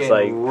coast is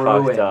like fucking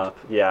fucked ruined. up.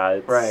 Yeah,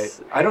 it's, Right.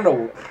 I don't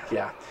know.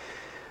 Yeah.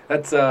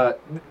 That's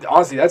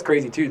honestly that's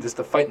crazy too. Just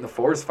to fight in the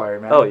forest fire,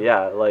 man. Oh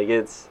yeah, like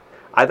it's.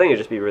 I think it'd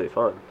just be really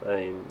fun. I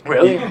mean,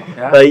 Really? you-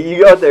 Yeah. Like you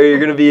go out there, you're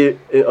gonna be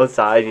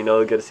outside. You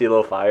know, get to see a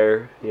little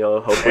fire. You know,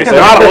 hopefully. It's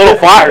not a little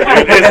fire,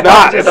 dude. It's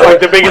not. It's like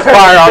the biggest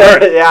fire on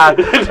earth. Yeah,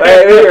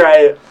 right, you're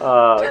right.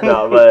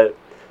 No, but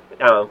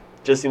I don't know.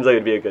 Just seems like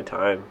it'd be a good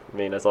time. I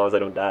mean, as long as I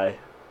don't die.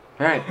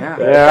 Right, yeah.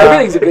 Yeah.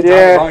 Everything's a good time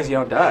as long as you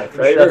don't die. For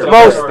Right, sure.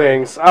 Most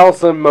things.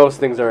 Also, most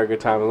things are a good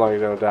time as long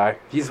as you don't die.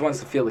 He just wants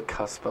to feel the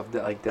cusp of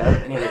death.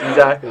 And you're like,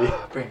 Exactly.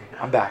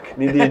 I'm back.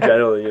 Need the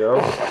adrenaline, you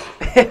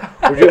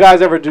know? Would you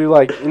guys ever do,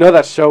 like, you know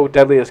that show,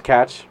 Deadliest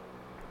Catch?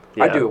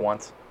 Yeah. I'd do it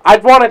once.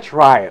 I'd want to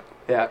try it.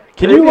 Yeah.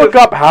 Can you look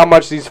up how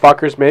much these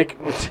fuckers make?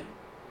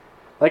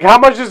 Like, how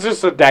much is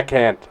just a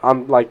deckhand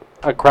on, like,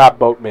 a crab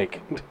boat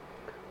make?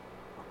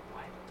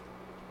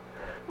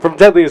 From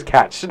Deadliest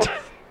Catch.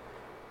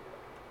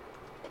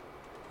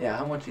 Yeah,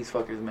 how much these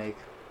fuckers make?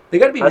 They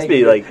gotta be. Has to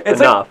be like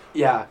it's enough. Like,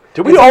 yeah.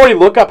 Did we already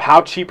look up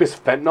how cheap is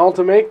fentanyl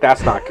to make?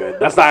 That's not good.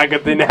 That's not a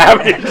good thing to have.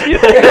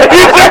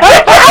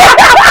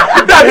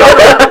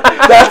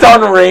 That's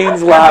on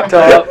Rain's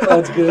laptop.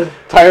 That's good.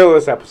 Title of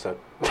this episode.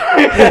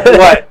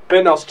 What?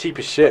 Fentanyl's cheap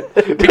as shit.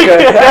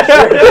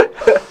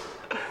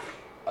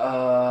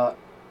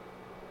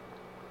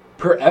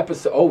 Per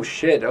episode. Oh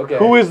shit. Okay.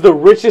 Who is the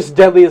richest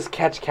Deadliest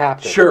Catch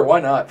captain? Sure. Why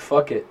not?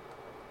 Fuck it.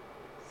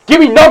 Give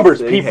me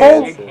numbers, Big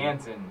people. Hansen.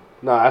 Hansen.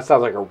 No, that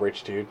sounds like a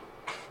rich dude.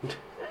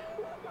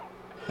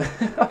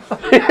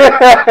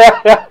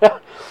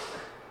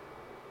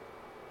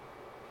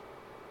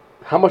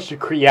 How much you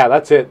create? Yeah,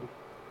 that's it.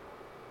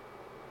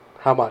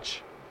 How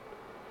much?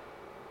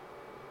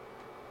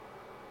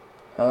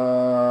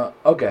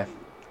 Okay.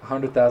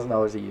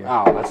 $100,000 a year.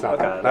 Oh, that's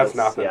nothing. Okay, that's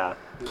nothing. Yeah.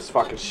 It's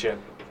fucking shit.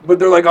 But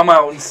they're like, I'm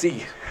out in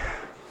sea.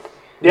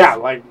 Yeah,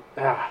 like.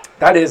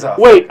 That is a.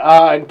 Wait,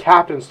 and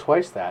captain's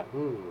twice that.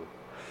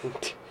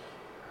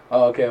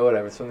 Oh, okay,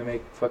 whatever. So they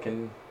make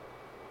fucking.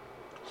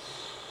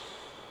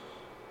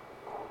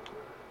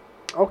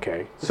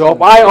 Okay. So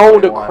if I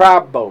owned a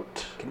crab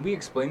boat. Can we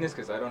explain this?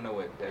 Because I don't know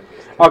what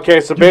Deadliest Catch is.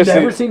 Okay, so You've basically.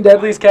 never seen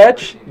Deadliest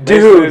Catch?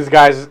 Dude, this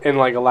guy's in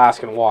like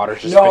Alaskan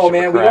waters. Just No, fishing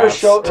man, for we gotta crabs.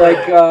 show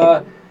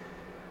like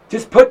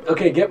just put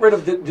get rid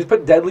of just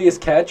put Deadliest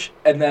Catch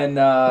and then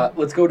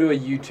let's go to a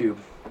YouTube.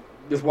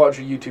 Just watch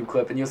a YouTube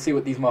clip and you'll see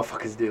what these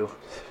motherfuckers do.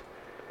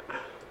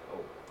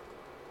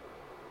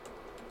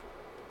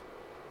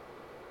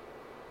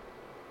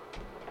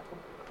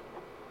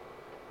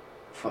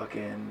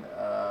 Fucking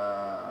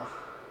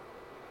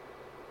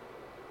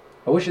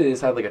I wish they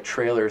just had like a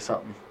trailer or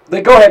something.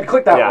 Like, go ahead,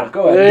 click that Yeah. one.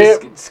 Go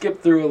ahead, Yeah. just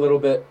skip through a little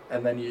bit,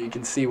 and then you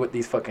can see what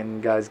these fucking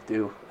guys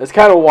do. It's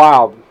kind of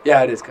wild.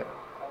 Yeah, it is good.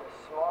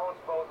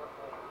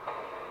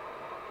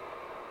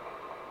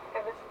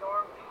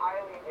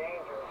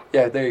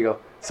 Yeah, there you go.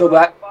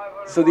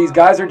 So these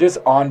guys are just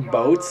on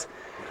boats,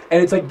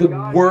 and it's like the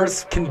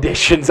worst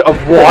conditions of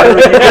water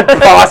you could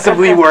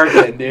possibly work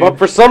in, dude. But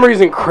for some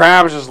reason,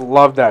 crabs just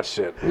love that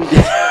shit.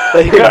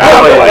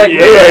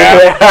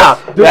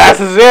 This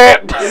is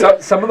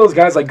it. Some of those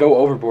guys like go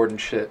overboard and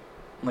shit.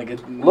 Like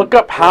Look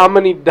up how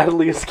many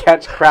Deadliest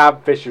Catch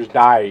crab fishers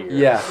die a year.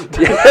 Yeah.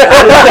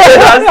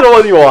 That's the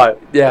one you want.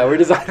 Yeah, we're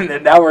just on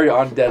it. Now we're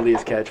on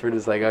Deadliest Catch. We're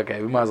just like,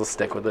 okay, we might as well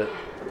stick with it.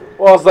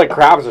 Well, it's like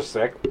crabs are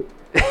sick.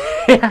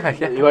 Yeah.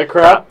 You like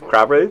crab?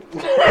 Crab raid? We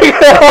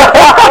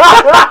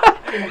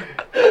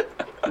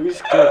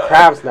just kill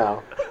crabs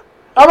now.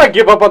 I might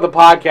give up on the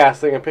podcast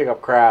thing and pick up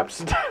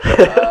crabs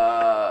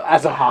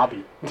as a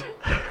hobby.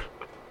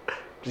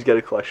 Just get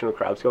a collection of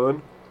crabs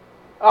going.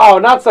 Oh,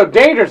 not so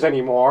dangerous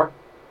anymore.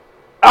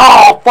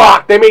 Oh,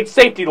 fuck. They made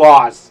safety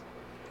laws.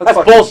 That's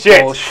fucking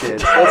bullshit.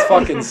 That's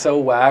fucking so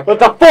whack. What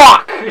the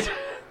fuck?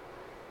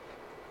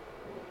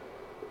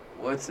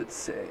 What's it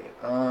say?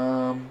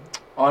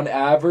 On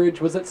average,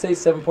 what's it say?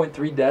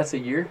 7.3 deaths a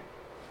year?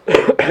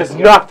 It's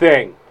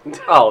nothing.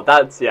 Oh,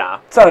 that's, yeah.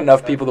 It's not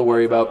enough people to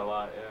worry A about.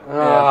 lot,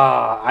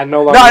 yeah. I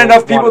no longer Not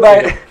enough people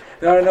wanna take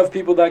not enough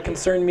people that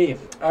concern me.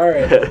 All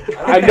right.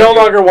 I no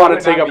longer want to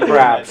would take not up be doing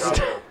that crabs. job,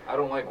 though. I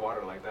don't like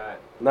water like that.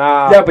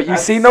 Nah. Yeah, but you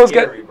That's seen those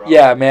guys? scary, bro.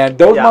 Yeah, man.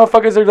 Those Yeah.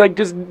 motherfuckers are like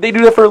just they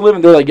do that for a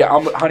living. They're like, yeah,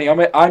 honey,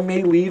 I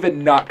may leave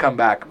and not come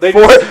back They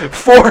for just-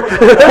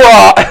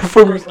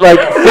 for like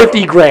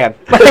 50 grand.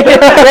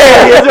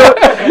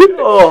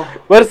 Oh.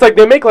 But it's like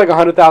they make like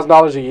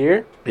 $100,000 a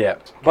year. Yeah.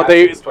 But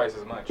they It's twice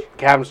as much.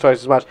 cabins twice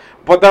as much.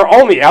 But they're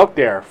only out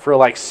there for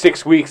like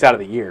 6 weeks out of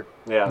the year.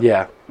 Yeah.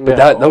 Yeah. But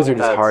Yeah. those are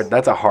just That's hard.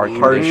 That's a hard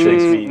hard condition.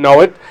 6 weeks.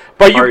 No,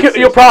 but Hard you'll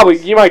 6 probably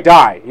weeks. you might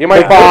die. You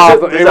might Yeah. fall.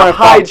 There's you a might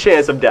high fall.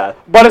 chance of death.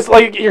 But it's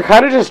like you're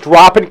kind of just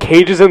dropping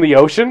cages in the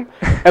ocean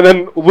and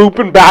then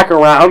looping back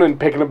around and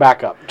picking them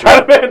back up.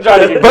 Trying to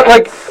get But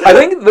like, I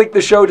think like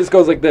the show just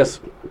goes like this.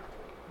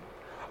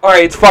 All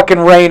right, it's fucking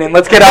raining.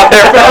 Let's get out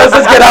there, fellas.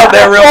 Let's get out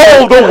there real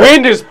Oh, quick. the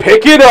wind is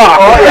picking up.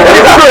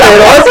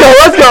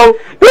 Let's go.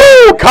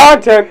 Woo,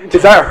 content.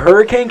 Is that a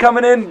hurricane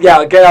coming in?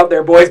 Yeah, get out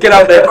there, boys. Get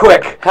out there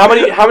quick. How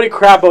many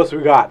crab boats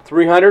we got?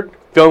 300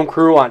 film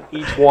crew on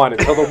each one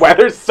until the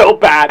weather's so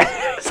bad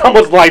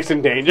someone's life's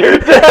in danger.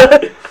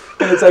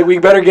 It's like, we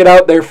better get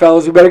out there,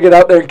 fellas. We better get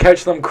out there and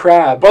catch some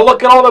crab. But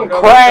look at all them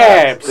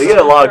crabs. They get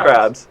a lot of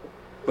crabs.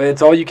 But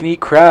it's all you can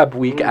eat crab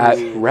week at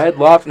Red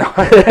Lobster.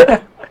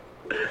 No.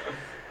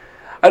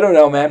 I don't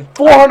know, man.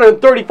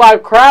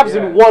 435 crabs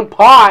in one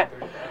pot.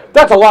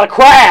 That's a lot of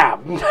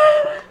crab.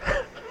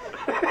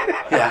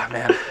 Yeah,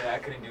 man. Yeah, I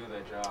couldn't do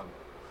that job.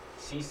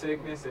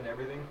 seasickness and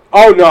everything.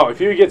 Oh no!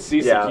 If you get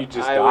seasick, Yeah. you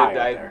just I die. would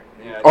die. There.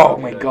 Yeah, Oh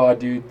my god,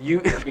 dude!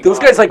 Those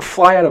guys like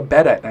fly out of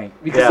bed at night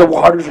because the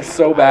waters are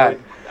so bad.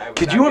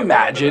 Could you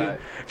imagine?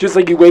 Just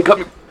like you wake up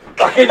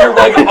and you're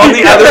like on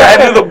the other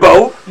end of the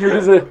boat. You're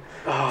just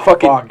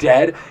fucking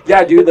dead.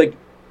 Yeah, dude. Like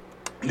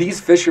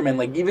these fishermen,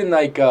 like even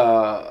like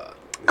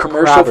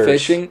commercial Crabbers.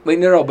 fishing. Like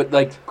no, but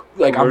like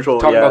I'm Commercial,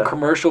 talking yeah. about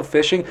commercial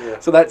fishing. Yeah.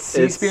 So that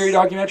Seaspiracy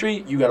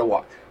documentary, you gotta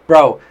watch,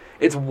 bro.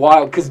 It's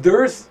wild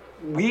because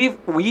we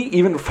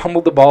even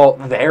fumbled the ball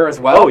there as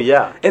well. Oh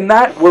yeah. In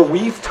that where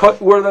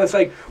where that's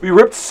like we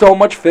ripped so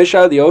much fish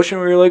out of the ocean,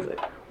 we were like,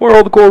 where are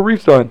all the coral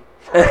reefs done?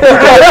 What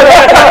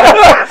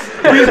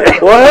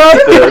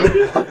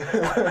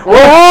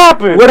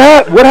happened?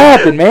 What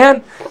happened,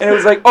 man? And it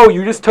was like, oh,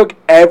 you just took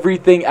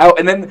everything out,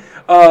 and then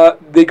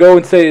they go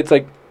and say it's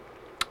like,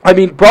 I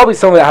mean, probably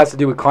some of that has to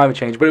do with climate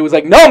change, but it was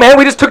like, no, man,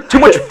 we just took too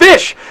much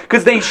fish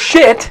because they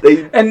shit,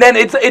 and then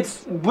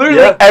it's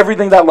literally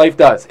everything that life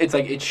does. It's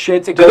like it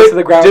shits, it goes to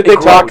the ground. Did they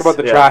talk grows. about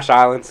the trash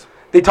islands?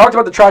 They talked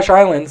about the trash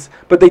islands,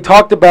 but they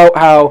talked about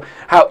how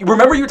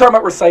remember you were talking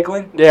about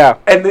recycling? Yeah.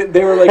 And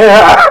they were like,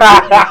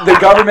 the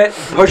government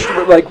pushed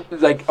like,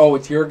 oh,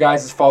 it's your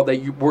guys' fault that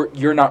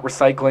you're not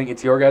recycling.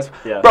 It's your guys.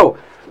 Yeah. Bro,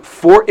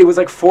 it was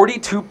like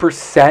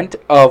 42%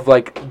 of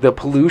like the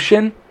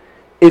pollution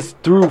is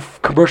through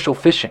commercial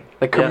fishing,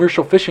 like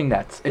commercial fishing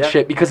nets and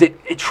shit, because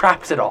it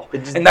traps it all,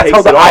 and that's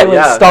how the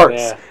island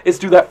starts. Yeah. It's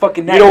through that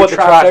fucking net. You know what the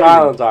traps trash everything.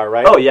 islands are,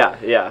 right? Oh yeah,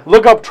 yeah.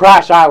 Look up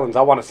trash islands.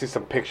 I want to see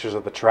some pictures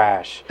of the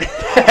trash.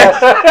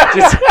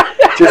 just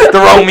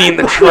throw me in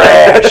the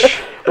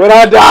trash. When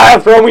I die,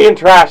 throw me in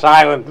trash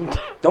island.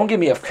 Don't give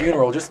me a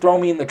funeral. Just throw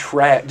me in the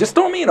trash. Just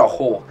throw me in a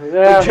hole.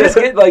 Yeah. Like, just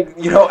get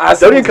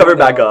don't even cover it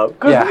back up.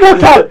 Cause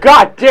look how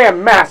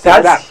goddamn massive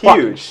That's that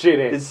fucking huge. shit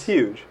is. It's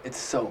huge. It's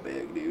so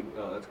big, dude.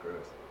 Oh, that's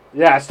gross.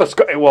 Yeah, it's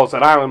it's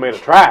an island made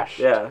of trash.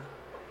 Yeah.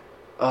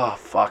 Oh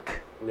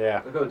fuck.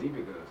 Yeah. Look how deep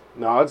it goes.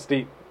 No, it's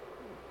deep.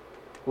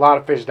 A lot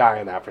of fish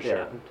die in that for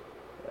sure.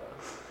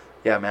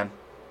 Yeah, man.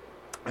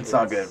 It's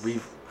not good.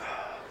 We've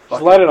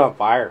Just let it on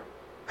fire.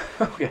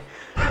 okay.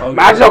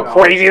 Imagine how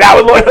crazy that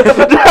would look.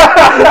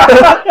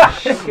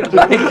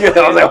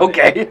 I was like,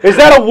 okay. Is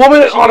that a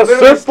woman on a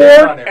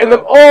surfboard? And then,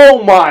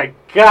 oh my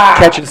god.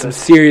 Catching some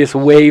serious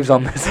waves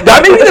on this.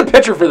 That made me the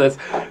picture for this.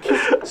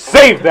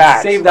 Save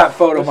that. Save that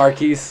photo,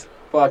 Marquise.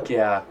 Fuck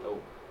yeah.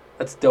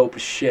 That's dope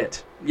as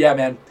shit. Yeah,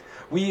 man.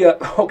 We,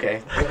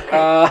 okay.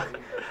 No,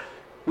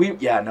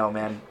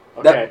 man.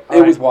 Okay,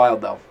 It was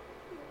wild, though.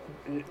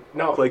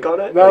 No. Click on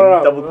it?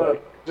 No. Double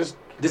click. Just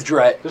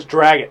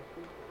drag it.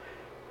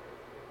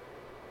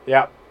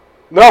 Yeah.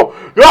 No.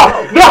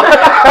 No.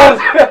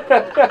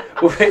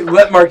 Wait,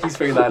 let Marquise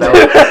figure that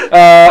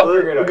out.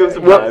 We'll give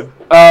some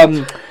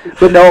time.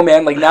 But no,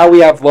 man. Like now we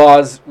have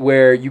laws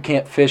where you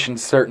can't fish in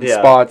certain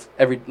spots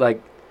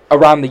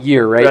around the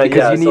year, right?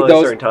 Because you need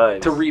those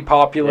to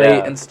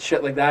repopulate and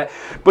shit like that.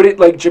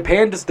 But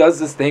Japan just does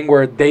this thing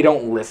where they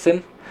don't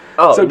listen.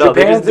 Oh, so no,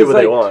 they just do what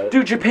they want.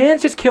 Dude,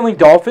 Japan's just killing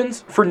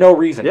dolphins for no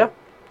reason. Yeah,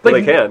 like,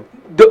 they can.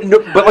 But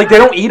they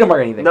don't eat them or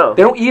anything. No,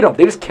 they don't eat them.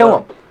 They just kill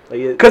them.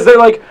 Because they're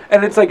like,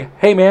 and it's like,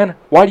 hey man,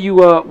 why do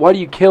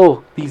you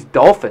kill these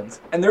dolphins?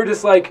 And they're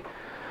just like,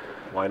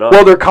 why not?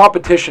 Well, they're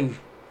competition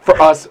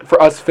for us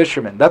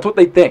fishermen. That's what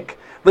they think.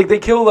 Like they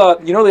kill, how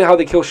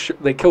they kill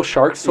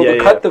sharks. So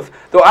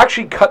they'll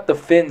actually cut the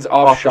fins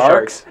off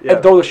sharks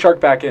and throw the shark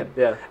back in.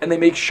 Yeah. And they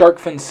make shark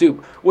fin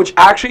soup, which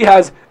actually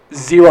has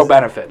zero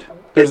benefit.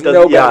 There's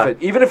no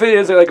benefit, even if it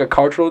is like a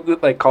cultural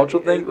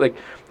thing. Like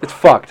it's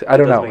fucked. I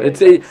don't know. It's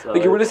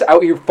like you were just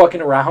out here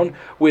fucking around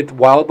with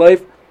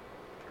wildlife.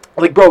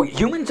 Like, bro,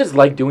 humans just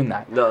like doing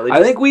that. No,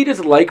 I think we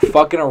just like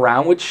fucking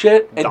around with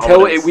shit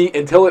until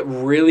it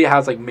really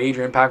has like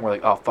major impact. We're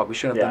like, oh fuck, we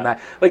shouldn't have done that.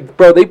 Like,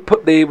 bro,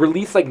 they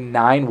released like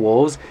 9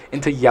 wolves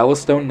into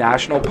Yellowstone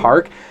National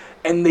Park,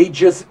 and they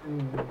just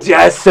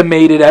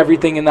decimated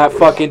everything in that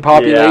fucking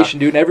population,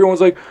 dude. And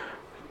everyone's like,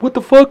 what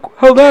the fuck?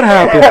 How'd that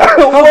happen?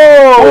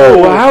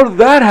 How did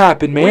that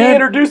happen, man? We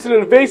introduced an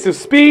invasive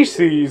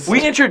species.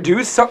 We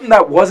introduced something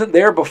that wasn't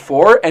there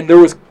before, and there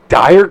was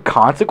dire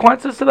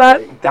consequences to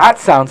that? That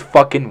sounds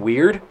fucking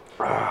weird.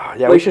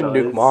 We should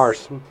nuke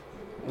Mars.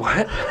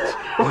 What?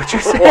 What'd you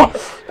say?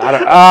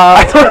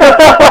 I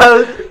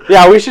don't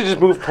Yeah, we should just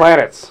move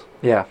planets.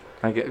 Yeah,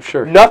 I get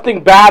sure.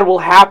 Nothing bad will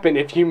happen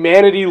if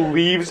humanity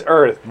leaves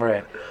Earth.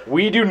 Right.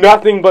 We do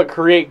nothing but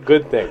create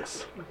good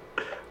things.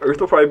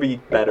 Earth will probably be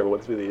better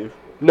once we leave.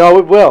 No,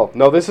 it will.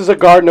 No, this is a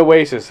garden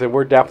oasis, and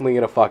we're definitely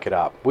gonna fuck it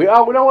up. We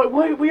already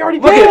did. We already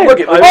did.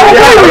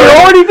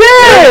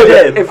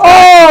 If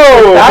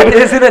that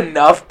isn't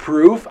enough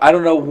proof, I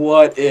don't know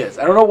what is.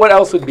 I don't know what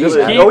else would be. Just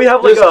keep going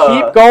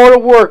to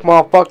work,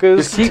 motherfuckers.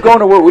 Just keep going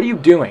to work. What are you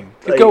doing?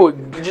 Just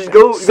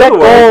go set to goals.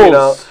 Work, you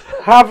know?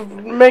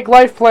 Make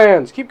life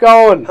plans. Keep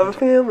going. Have a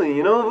family,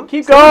 you know.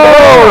 Keep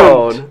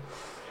going.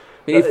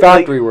 We need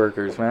factory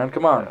workers, man.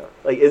 Come on.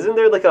 Like, isn't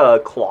there like a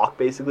clock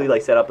basically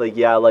like set up?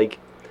 Like,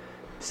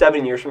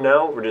 7 years from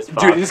now, we're just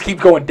fucked. Dude, it just keep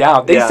going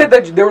down. They said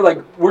that they were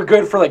like, we're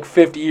good for like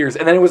 50 years.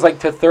 And then it was like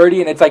to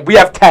 30, and it's like, we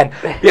have 10.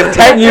 We have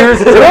 10 years.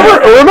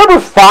 remember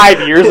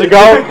 5 years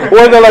ago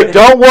when they're like,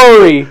 don't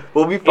worry.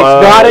 We'll be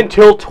fine. It's not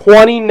until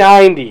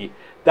 2090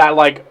 that,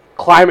 like,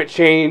 climate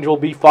change will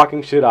be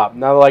fucking shit up.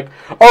 Now they're like,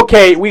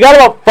 okay, we got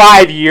about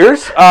 5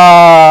 years.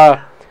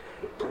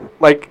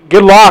 Like,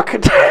 good luck.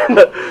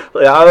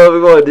 Like, I don't know what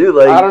we're going to do.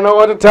 Like, I don't know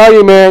what to tell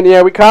you, man.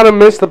 Yeah, we kind of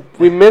missed the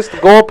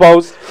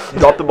goalpost.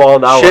 Dropped the ball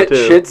on that one,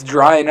 too. Shit's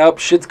drying up.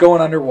 Shit's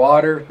going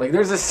underwater. Like,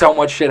 there's just so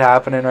much shit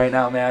happening right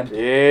now, man.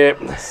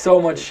 Yep.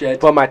 So much shit.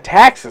 But my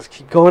taxes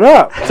keep going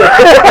up. My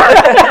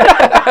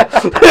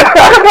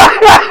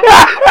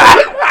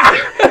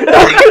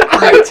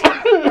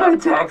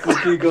taxes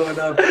keep going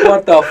up.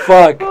 What the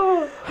fuck?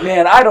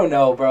 Man, I don't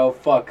know, bro.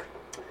 Fuck.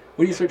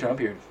 What are you searching up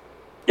here?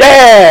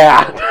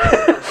 Yeah! A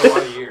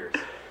lot of years.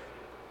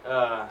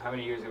 How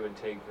many years it would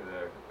take for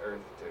the Earth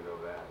to go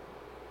back?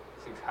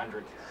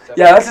 600.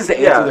 Yeah, that's just the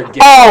answer they're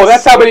giving. Oh,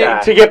 that's how many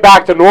to get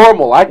back to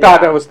normal. I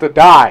thought that was to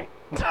die.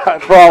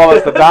 For all of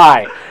us to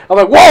die. I'm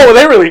like, whoa,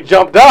 they really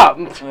jumped up.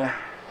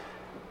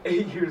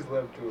 8 years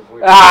left to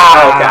avoid.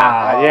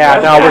 Yeah,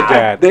 no, we're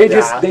dead.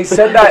 They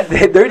said that.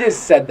 They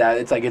just said that.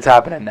 It's like, it's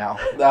happening now.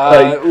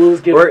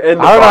 We're in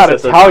the I don't know how to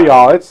process of tell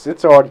y'all. It's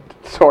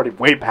already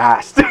way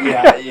past.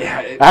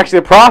 Yeah. Actually,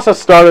 the process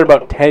started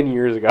about 10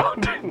 years ago.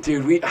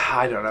 Dude,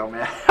 I don't know,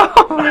 man.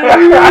 We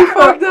really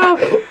fucked up.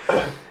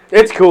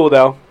 It's cool,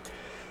 though.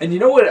 And you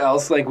know what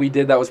else, like, we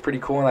did that was pretty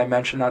cool, and I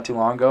mentioned not too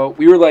long ago?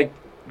 We were like,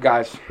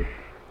 guys,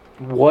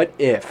 what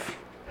if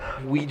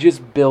we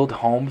just build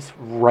homes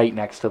right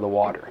next to the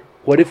water?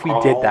 What if we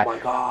did that? Oh my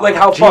God. Like,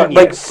 how far?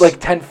 Genius. Like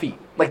 10 feet.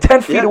 Like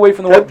 10 feet away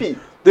from the water. 10 feet.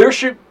 There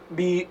should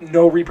be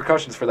no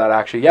repercussions for that,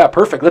 actually. Yeah,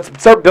 perfect. Let's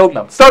start building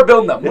them.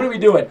 What are we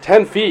doing?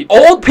 10 feet.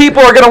 Old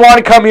people are going to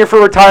want to come here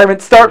for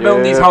retirement. Start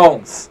building these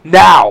homes.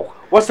 Now.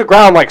 What's the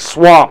ground like?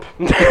 Swamp.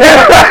 Bro,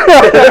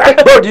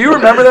 do you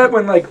remember that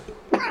when, like,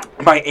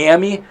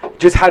 Miami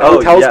just had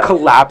hotels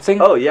collapsing?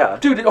 Oh, yeah.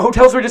 Dude,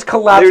 hotels were just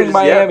collapsing in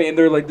Miami, and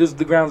they're like,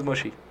 the ground's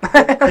mushy.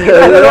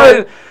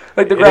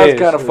 Like, the ground's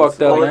kind of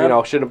fucked up, man. You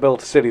know, shouldn't have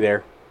built a city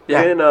there.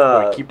 Yeah.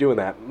 And, keep doing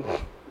that.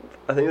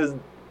 I think it was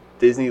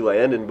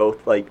Disneyland in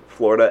both, like,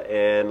 Florida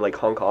and, like,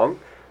 Hong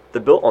Kong.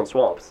 They're built on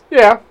swamps.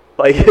 Yeah.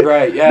 Like,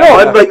 right, yeah. No,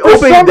 and, like,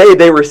 opening day,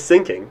 they were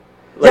sinking.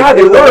 Like, yeah,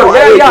 they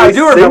were. Yeah, I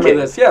do remember sinking.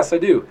 this. Yes, I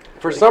do.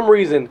 For some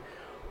reason,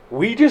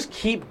 we just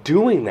keep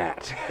doing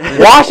that.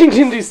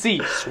 Washington,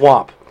 D.C.,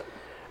 swamp.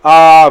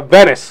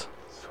 Venice,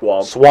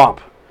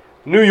 swamp.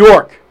 New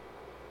York,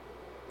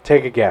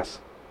 take a guess.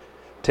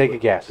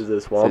 Is it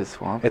a swamp?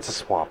 It's a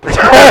swamp. Is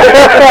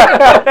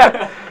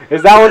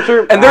that one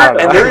true? And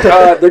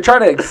they're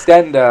trying to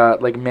extend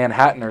like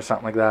Manhattan or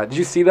something like that. Did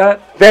you see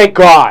that? Thank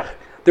God.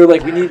 They're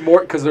like, we need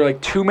more because they're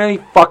like, too many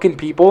fucking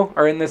people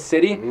are in this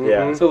city.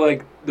 Yeah. So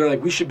like, they're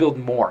like, we should build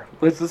more.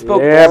 Let's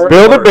build more. Yeah,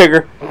 build it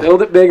bigger.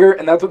 Build it bigger,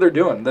 and that's what they're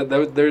doing.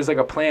 There's like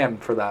a plan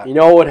for that. You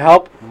know what would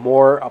help?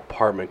 More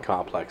apartment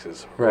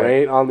complexes.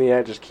 Right on the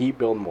edge. Just keep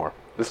building more.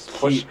 Just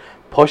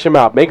push them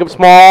out. Make them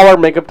smaller.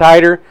 Make them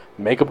tighter.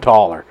 Make them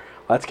taller.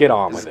 Let's get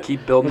on with it.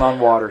 Keep building on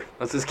water.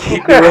 Let's just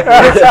keep doing it.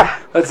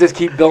 Let's just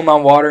keep building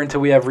on water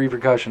until we have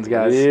repercussions,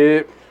 guys.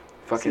 Yep.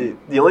 See,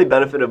 the only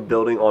benefit of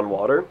building on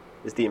water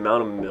is the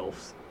amount of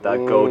MILFs that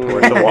go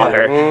towards the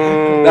water.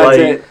 That's like,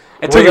 it.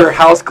 Until your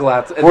house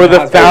collapses. Were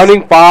the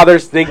founding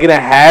fathers thinking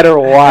ahead or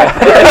what?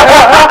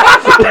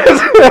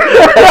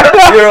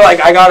 You're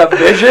like, I got a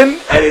vision,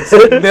 and it's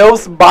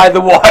MILFs by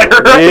the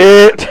water.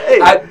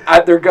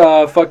 At their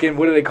fucking,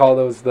 what do they call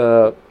those?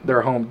 Their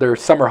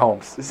summer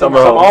homes.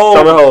 Summer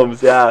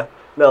homes, yeah.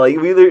 No, like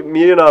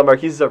me and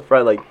Marquise, our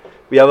friend, like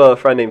we have a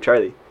friend named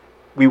Charlie.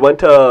 We went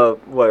to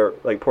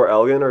Port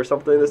Elgin or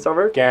something this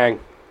summer. Gang.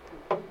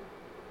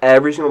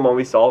 Every single one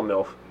we saw,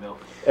 MILF.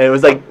 And it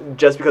was like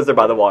just because they're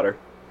by the water.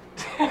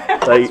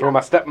 That's where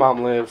my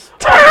stepmom lives.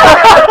 Fucked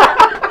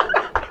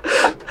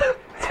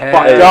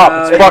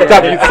up. It's fucked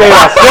up. You'd say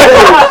that.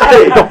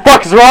 What the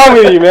fuck's wrong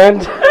with you,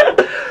 man?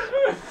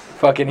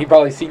 Fucking, he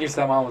probably seen your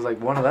stepmom and was like,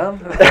 one of them?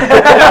 Beat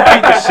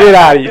the shit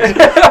out of you.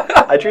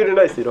 I treat her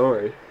nicely, don't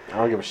worry. I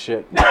don't give a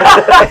shit.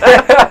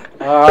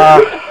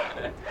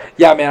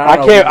 Yeah, man,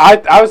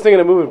 I was thinking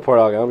of moving to Port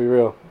Elgin, I'll be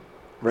real.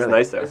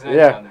 Really? It's nice there.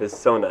 Yeah. It's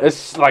so nice.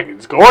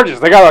 It's gorgeous.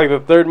 They got like the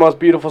third most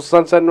beautiful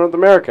sunset in North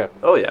America.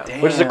 Oh, yeah. Damn.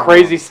 Which is a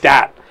crazy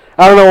stat.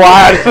 I don't know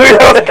why.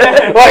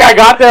 I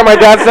got there, my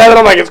dad said it,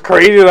 I'm like, it's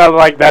crazy. And I'm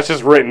like, that's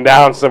just written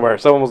down somewhere.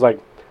 Someone was like,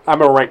 I'm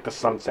going to rank the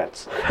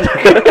sunsets.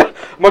 I'm going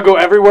to go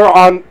everywhere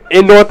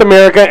in North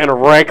America and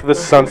rank the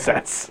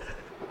sunsets.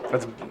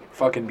 That's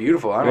fucking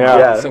beautiful. I don't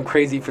know. Some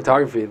crazy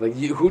photography. Like,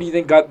 who do you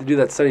think got to do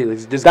that study? Like,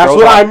 just that's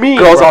what I mean.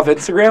 Girls off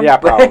Instagram? Yeah,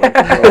 probably.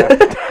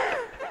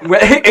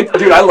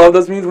 Dude, I love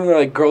those memes when they're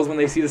like girls when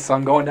they see the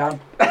sun going down.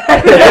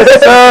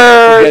 Yes,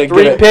 sir.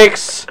 3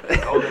 pics.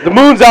 The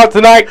moon's out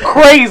tonight.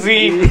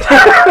 Crazy. And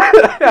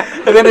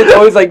then it's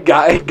always like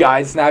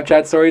guys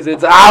Snapchat stories.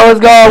 It's I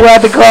was going at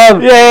the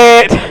club.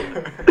 Yeah.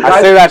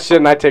 I say that shit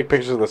and I take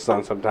pictures of the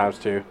sun sometimes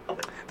too.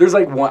 There's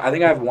like one. I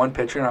think I have one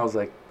picture and I was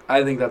like,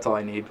 I think that's all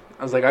I need.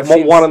 I was like, I've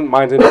seen one of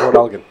mine's in Port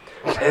Elgin.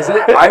 Is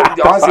it?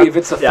 Honestly, if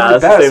it's the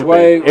third that's the best, same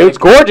way thing. It's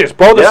gorgeous,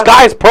 bro. The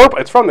sky is purple.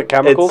 It's from the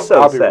chemicals. It's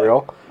so I'll be sad.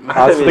 real.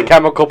 It's the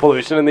chemical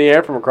pollution in the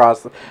air from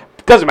across.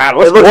 Doesn't matter.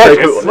 It It looks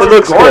gorgeous. cool. It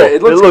looks cool.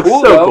 It looks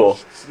cool, so though. cool.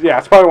 Yeah,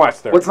 it's probably why it's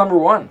third. What's number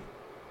one?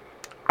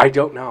 I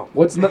don't know.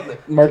 What's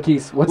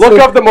Marquise? Look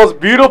up the most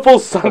beautiful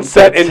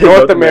sunset in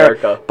North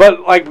America.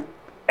 But like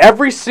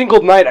every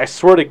single night, I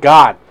swear to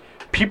God,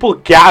 people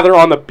gather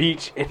on the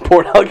beach in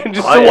Port Elgin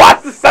just to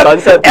watch the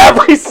sunset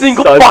every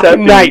single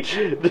fucking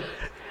night.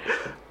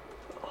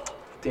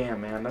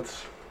 Damn, man,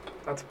 that's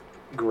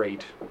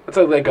great. That's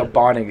like a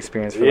bonding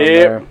experience for them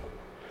there.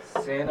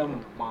 Santa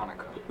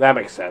Monica. That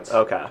makes sense.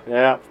 Okay.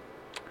 Yeah.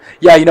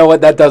 Yeah, you know what?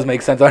 That does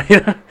make sense.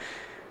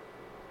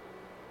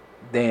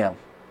 Damn,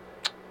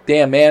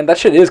 man, that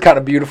shit is kind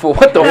of beautiful.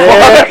 What the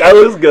fuck? That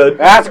was good.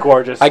 That's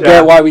gorgeous. I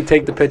get why we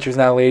take the pictures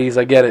now, ladies.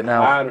 I get it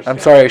now. I understand.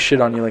 I'm sorry I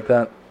shit on you like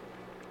that.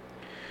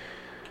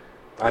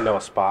 I know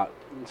a spot.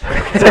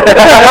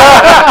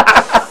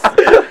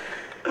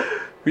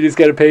 We just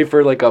got to pay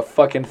for like a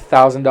fucking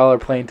 $1,000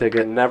 plane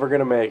ticket. Never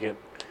gonna make it.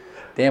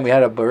 Damn, we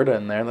had Alberta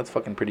in there. That's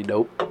fucking pretty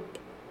dope.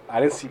 I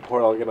didn't see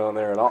Port Elgin on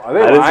there at all. Are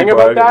they I didn't lying see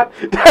about Port that?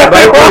 Are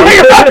they lying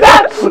about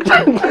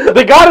that?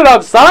 They got it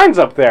on signs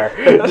up there.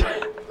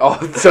 Oh,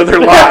 so they're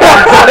lying.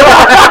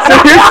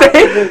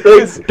 So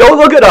you're saying? Don't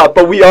look it up,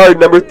 but we are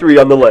number 3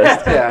 on the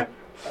list. Yeah.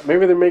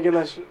 Maybe they're making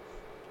that shit.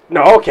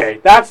 No, okay.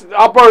 That's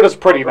Alberta's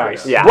pretty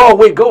nice. Yeah. Whoa,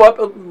 wait, go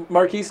up,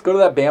 Marquise. Go to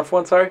that Banff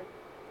one, sorry.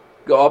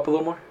 Go up a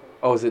little more.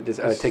 Oh, is it just,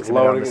 it takes a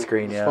minute on the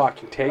screen, yeah.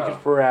 Fucking take it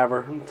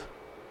forever.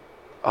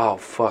 Oh,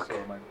 fuck.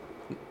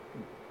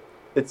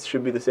 It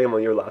should be the same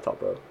on your laptop,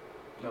 bro.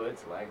 No,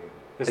 it's lagging.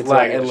 It's It's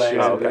lagging. lagging,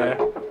 Shit, okay.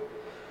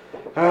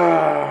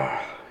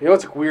 You know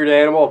what's a weird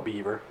animal? A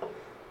beaver.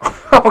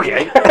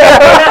 Okay. Look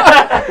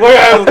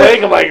at his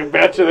lake. I'm like, I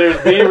bet you there's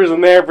beavers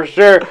in there for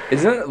sure.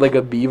 Isn't it like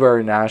a beaver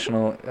a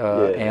national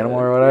animal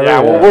or whatever?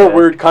 Yeah, well, we're a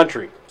weird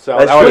country. So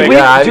That's that would true. make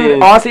I Dude,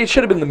 mean- honestly, it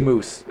should have been the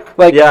moose.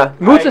 Like, Yeah.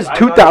 moose is I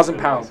thought it was 2,000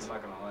 the pounds. moose, I'm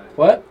not gonna lie.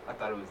 What? I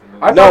thought it was the moose.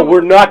 I No, thought-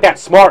 we're not that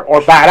smart or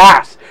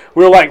badass.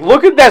 We're like,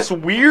 look at this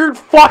weird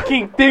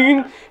fucking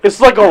thing. It's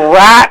like a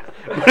rat,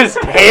 but his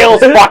tail's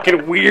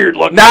fucking weird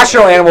looking.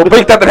 National animal.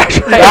 Make that the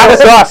national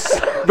That's animal. us.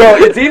 Bro,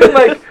 it's even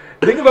like,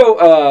 think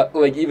about,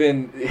 like,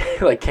 even,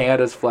 like,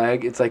 Canada's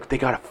flag. It's like, they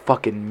got a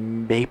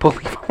fucking maple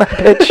leaf on that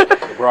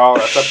bitch. Bro,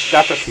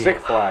 that's a sick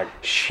flag.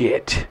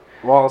 Shit.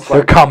 Well, it's They're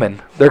like, coming.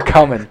 They're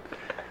coming.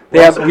 They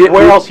have,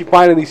 where else you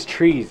finding these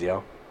trees,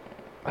 yo?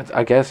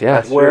 I guess,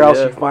 yeah. Where Sure, else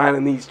yeah. you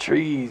finding these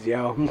trees,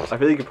 yo? I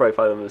feel you could probably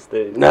find them in the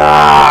States.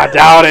 Nah,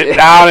 doubt it.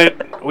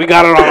 We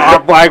got it on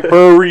our flag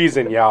for a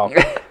reason, yo.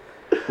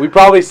 We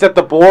probably set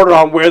the border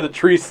on where the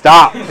trees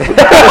stop.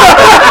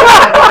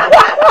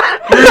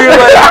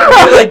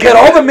 You're like, get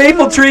all the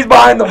maple trees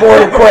behind the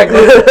border quick.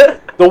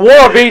 The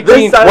War of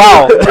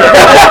 1812.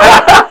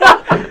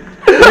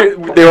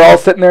 They were all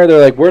sitting there. They're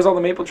like, where's all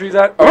the maple trees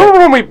at? Remember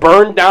when we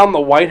burned down the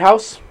White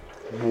House?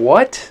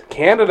 What?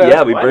 Canada.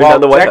 Yeah, we burned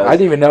down the White House. I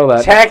didn't even know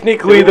that.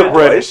 Technically Didn't the we do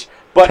it British.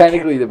 But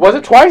Technically the was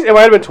it twice? It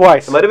might have been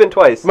twice. It might have been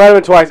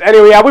twice.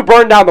 Anyway, yeah, we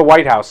burned down the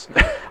White House.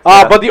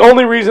 But the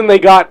only reason they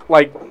got,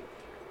 like,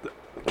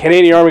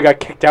 Canadian Army got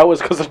kicked out was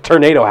because a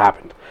tornado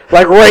happened.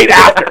 Like, right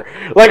after.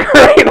 Like,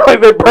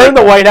 they burned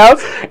the White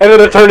House, and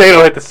then a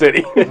tornado hit the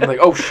city. I'm like,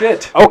 oh,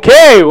 shit.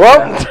 Okay,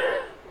 well.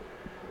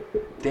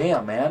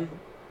 Damn, man.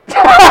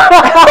 Holy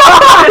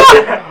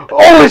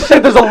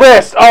shit, there's a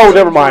list. Oh,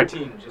 never mind.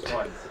 14, just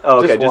once.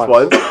 Oh, okay, just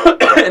once. one.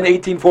 In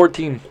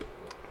 1814.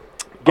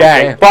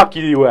 Gang, Okay. fuck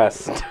you,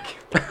 U.S.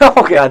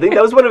 Okay. Yeah, I think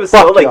that was when it was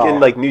Fuck still like y'all. in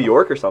like New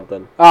York or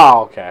something.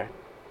 Oh, okay.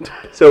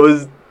 So it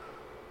was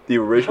the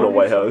original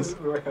White House.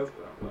 The White House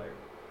put on fire.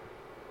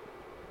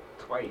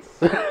 Twice.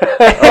 Oh,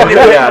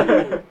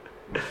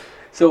 yeah.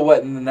 So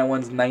what, and that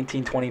one's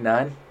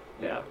 1929?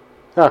 Yeah.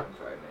 Huh. That's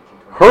right,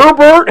 1920.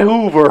 Herbert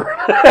Hoover.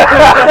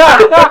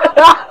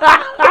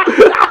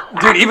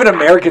 Dude, even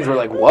Americans were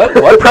like, what?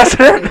 What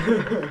precedent?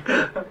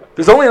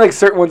 There's only like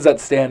certain ones that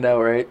stand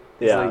out, right?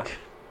 It's Yeah. like,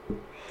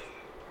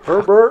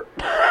 Herbert.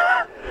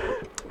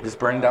 just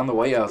burning down the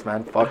White House,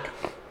 man. Fuck.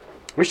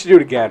 We should do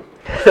it again.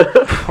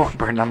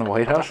 Burn down the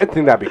White House? I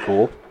think that'd be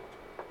cool.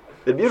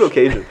 It'd be an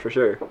occasion for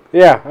sure.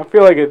 Yeah, I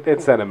feel like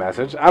it sent a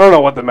message. I don't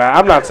know what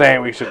I'm not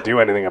saying we should do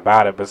anything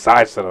about it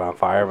besides set it on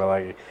fire, but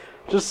like,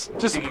 just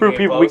to You prove came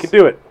people we close. can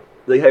do it.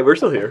 Like, hey, we're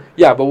still here.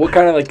 Yeah, but what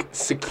kind of like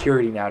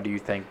security now do you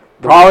think?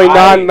 Probably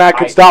none that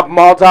could stop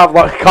Molotov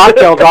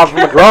cocktail drops from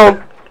a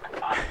drone.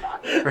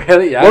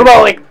 Really? Yeah. What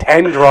about like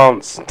 10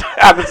 drones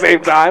at the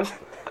same time?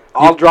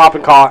 All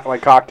dropping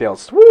like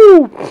cocktails.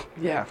 Woo!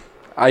 Yeah.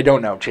 I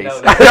don't know, Chase.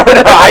 No,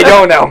 I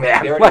don't know,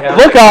 man. They already have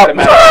Look up.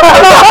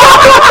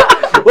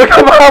 Look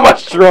up how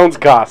much drones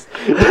cost.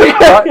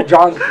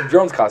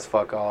 Drones cost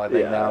fuck all, I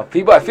think, Yeah. now.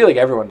 People, I feel like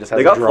everyone just has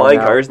They a got drone flying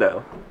now. cars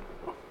now.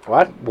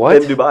 What? What?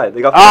 In Dubai.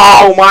 They got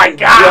Oh my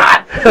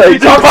God!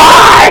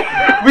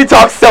 Dubai! We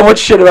talk so much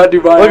shit about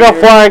Dubai. Look up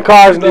here. flying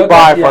cars in Look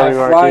Dubai, up- yeah, funny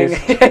flying.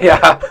 Marquis.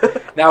 Yeah.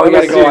 Now we Let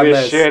gotta me go see on this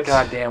this. shit.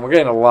 God damn, we're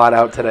getting a lot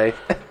out today.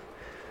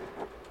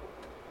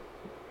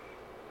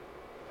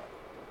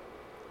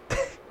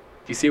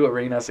 you see what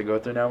Rain has to go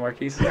through now,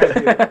 Marquise? I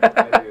do.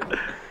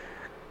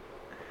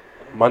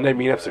 Monday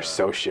meetups are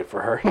so shit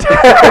for her.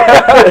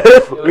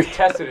 It was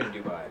tested in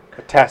Dubai.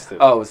 Tested.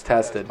 Oh, it was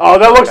tested. Oh,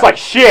 that looks like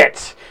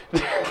shit.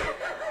 That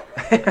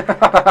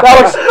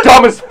looks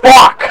dumb as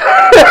fuck.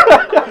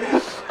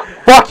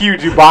 Fuck you,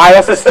 Dubai.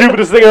 That's the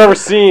stupidest thing I've ever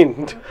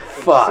seen.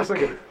 Fuck. It's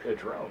just like a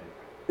drone.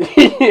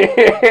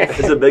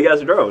 It's a big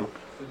ass drone.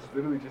 It's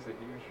literally just a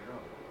huge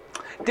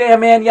drone. Damn,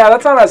 man. Yeah,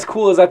 that's not as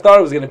cool as I thought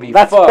it was gonna be.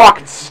 That's Fuck.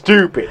 fucking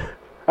stupid.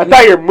 I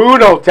thought your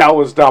moon hotel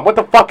was dumb. What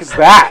the fuck is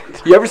that?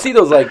 You ever see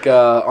those like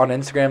on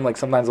Instagram? Like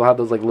sometimes they'll have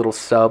those like little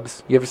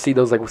subs. You ever see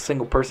those like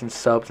single person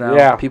subs now?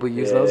 Yeah. People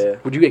use Yeah. those.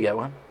 Would you get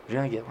one? Would you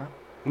gonna get one?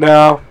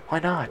 No, Why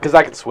not? because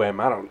I can swim.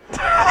 I don't.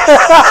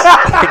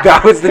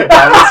 That was the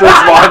dumbest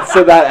response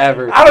to that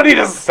ever. I don't need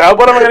a sub.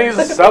 What am I gonna use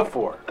a sub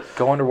for?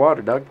 Go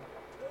underwater, Doug.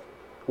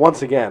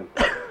 Once again,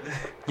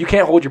 You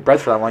can't hold your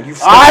breath for that long.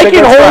 You've I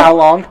can for hold- how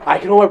long? I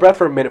can hold my breath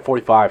for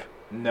 1:45.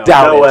 No.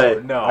 Doubt No it.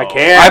 way. No. I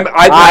can.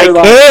 I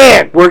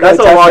can. We're That's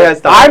a gonna long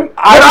test ass it. time.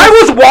 I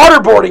was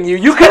waterboarding you.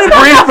 You couldn't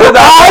breathe for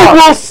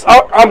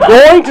that. I'm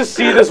going to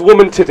see this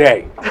woman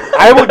today.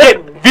 I will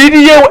get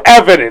video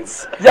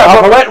evidence.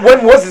 Yeah, but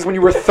when was this? When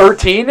you were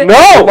 13? No,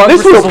 Your lungs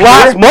this were was still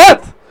last pure?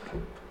 month.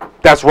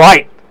 That's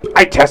right.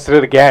 I tested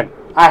it again.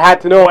 I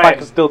had to know if I When?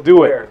 could still do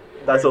it. Where?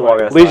 That's a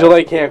long ass Leisure time.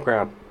 Lake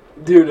Campground.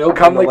 Dude, it'll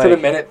come On the like to the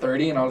lake. minute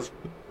 30, and I was.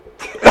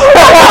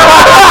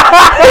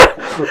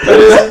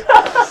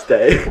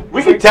 Stay.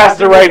 We can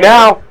test it right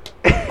now.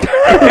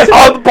 It's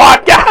on the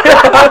podcast.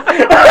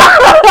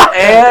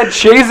 And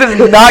Chase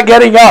is not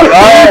getting up.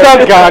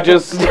 He's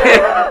unconscious.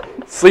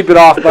 Sleep it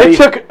off, buddy. It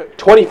took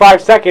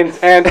 25 seconds,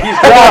 and he's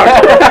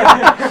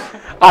gone.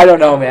 I don't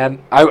know,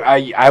 man.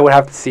 I would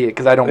have to see it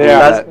because I don't believe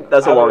Yeah. that.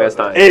 That's a long ass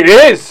time. It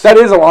is. That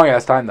is a long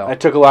ass time, though. I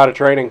took a lot of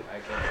training. I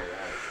can't do that.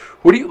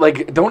 What do you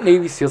like? Don't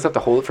Navy SEALs have to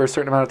hold it for a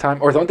certain amount of time,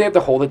 or don't they have to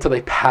hold it till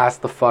they pass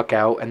the fuck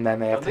out and then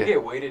they have Don't they to?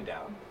 get weighted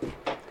down? Don't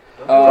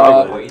they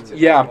Probably. get weights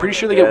Yeah, I'm pretty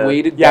sure they Yeah. get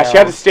weighted. Yeah, down. she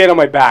had to stand on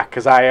my back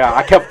because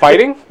I kept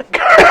fighting.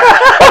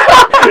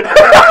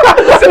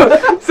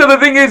 So the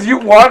thing is, you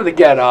wanted to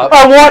get up.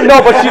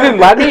 No, but she didn't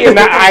let me, and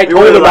I You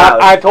told her weren't not.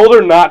 allowed. I told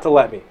her not to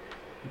let me.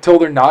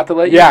 Told her not to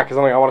let you. Yeah, because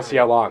I'm like, I want to see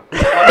how long. And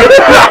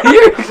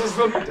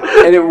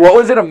what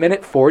was it? A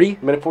minute 40?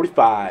 Minute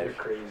 45.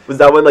 Crazy. Was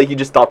that when like you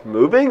just stopped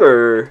moving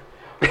or?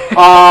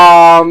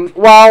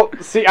 Well,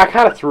 see, I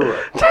kind of threw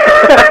her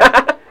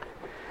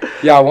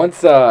Yeah.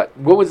 Once.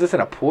 What was this in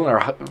a pool or?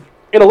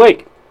 in a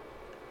lake.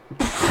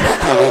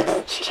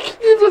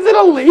 This was in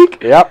a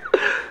lake. Yep.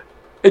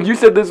 And you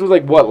said this was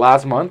like what,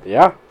 last month?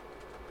 Yeah.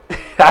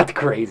 That's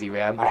crazy,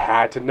 man. I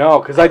had to know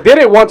because I did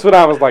it once when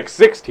I was like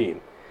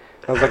 16.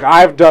 I was like,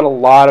 I've done a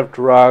lot of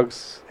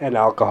drugs and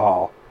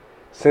alcohol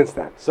since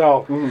then.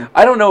 So,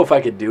 I don't know if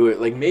I could do it.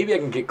 Like maybe I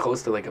can get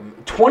close to like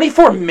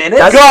 24 minutes.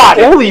 That's God,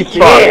 holy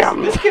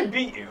damn. This can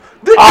beat you.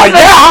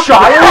 yeah.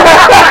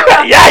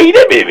 Child? Yeah, he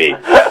did beat me.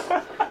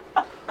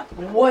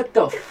 What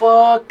the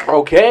fuck?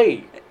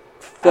 Okay.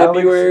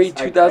 February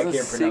Alex is- I can't pronounce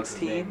his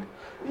 2016. name.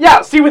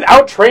 Yeah, see,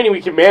 without training,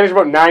 we can manage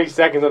about 90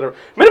 seconds under.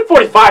 Minute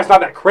 45 is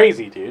not that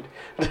crazy, dude.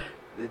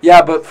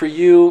 Yeah, but for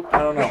you, I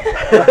don't know.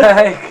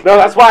 No,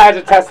 that's why I had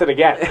to test it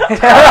again.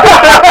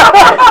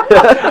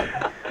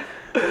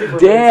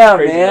 Damn,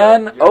 Crazy,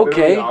 man. though. You're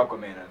Okay. literally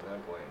Aquaman at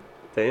that point.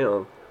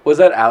 Damn. Was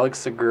that Alex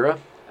Segura?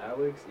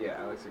 Alex? Yeah,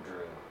 Alex Segura.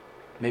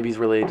 Maybe he's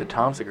related to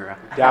Tom Segura.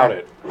 Doubt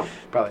it.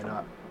 Probably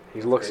not.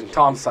 He looks.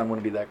 Tom's son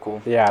wouldn't be that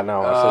cool. Yeah,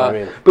 no, that's what I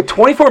mean. But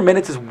 24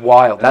 minutes is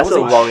wild. That's That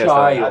a was long a ass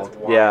time. child. That's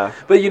wild. Yeah.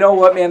 But you know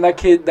what, man? That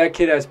kid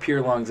has pure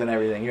lungs and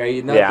everything,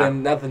 right? Yeah.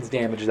 Nothing's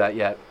damaged that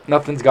yet.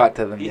 Nothing's got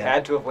to them He yet.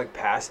 had to have like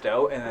passed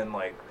out and then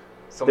like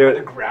someone There-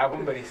 had to grab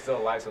him, but he's still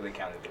alive, so they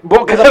counted it.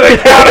 Well, because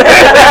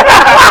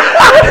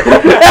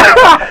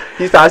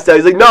He's passed out.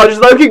 He's like, no,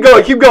 just let him keep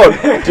going. Keep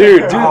going.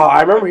 Dude,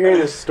 I remember hearing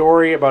this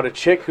story about a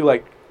chick who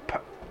like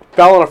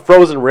fell in a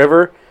frozen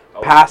river,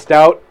 passed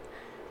out.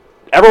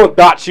 Everyone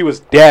thought she was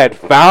dead.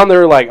 Found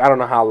her like I don't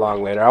know how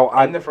long later.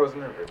 In the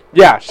frozen river.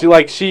 Yeah,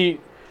 she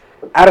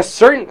at a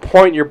certain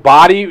point your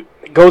body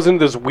goes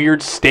into this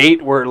weird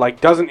state where it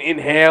like doesn't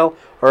inhale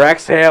or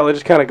exhale. It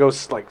just kind of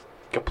goes like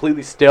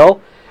completely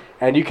still,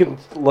 and you can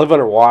live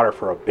underwater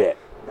for a bit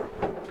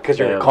because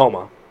you're in a Damn.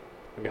 coma.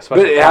 Like, but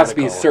it has to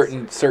be a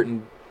especially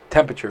certain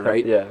temperature,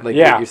 right? Yeah. Like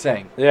Yeah. what you're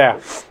saying. Yeah,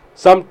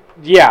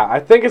 I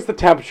think it's the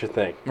temperature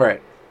thing.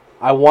 Right.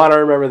 I want to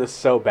remember this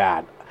so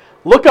bad.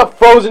 Look up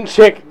frozen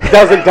chick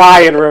doesn't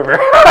die in river.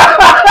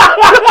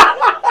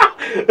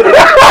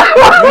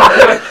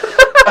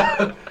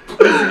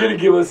 This is gonna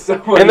give us so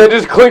much. And then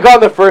just click on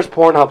the first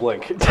Pornhub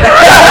link.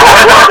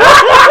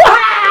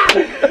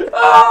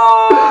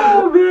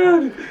 Oh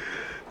man.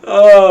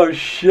 Oh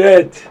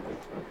shit.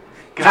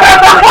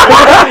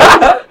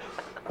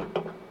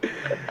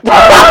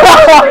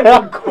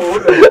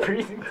 Cold and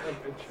freezing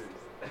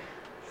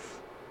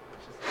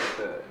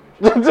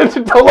temperatures.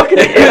 Don't look at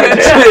the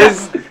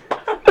images.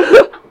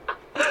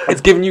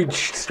 It's giving you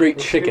straight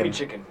It's gonna be chicken.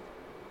 chicken.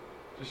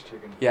 Just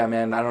chicken. Yeah,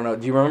 man. I don't know.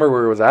 Do you remember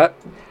where it was at?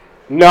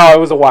 No, it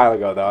was a while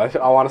ago though.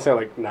 I want to say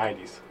like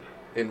 90s.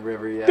 In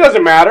river, yeah.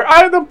 Doesn't matter.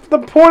 The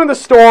point of the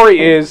story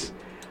is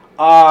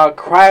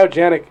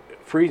cryogenic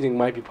freezing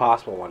might be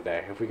possible one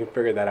day if we can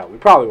figure that out. We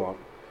probably won't.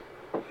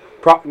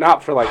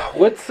 Not for like...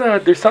 What's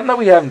there's something that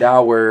we have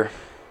now where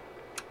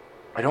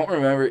I don't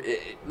remember.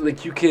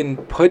 Like you can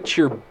put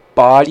your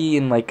body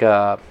in like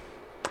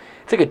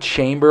it's like a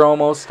chamber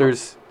almost.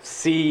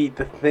 See,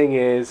 the thing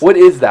is... What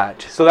is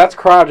that? So that's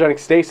cryogenic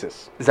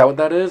stasis. Is that what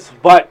that is?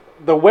 But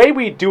the way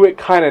we do it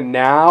kind of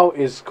now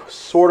is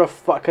sort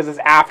of... Because it's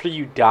after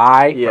you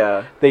die.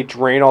 Yeah. They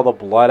drain all the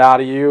blood out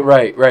of you.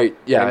 Right.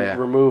 Yeah, and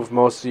remove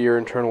most of your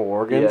internal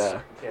organs.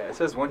 Yeah, it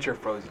says once you're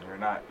frozen, you're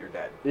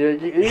dead.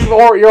 You're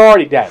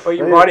already dead. But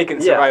your body can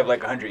survive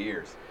like 100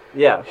 years.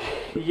 Yeah.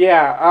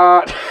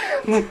 Yeah.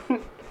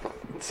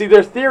 See,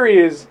 their theory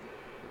is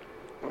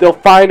they'll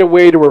find a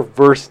way to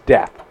reverse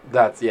death.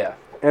 That's, yeah.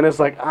 And it's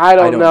like, I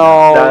don't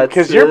know.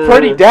 Because you're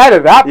pretty dead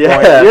at that point.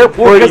 Yeah. You're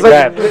pretty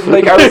dead.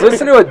 Like, I was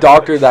listening to a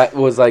doctor that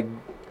was, like,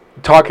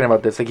 talking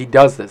about this. Like, he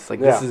does this. Like,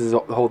 this is his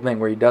whole thing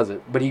where he does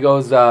it. But he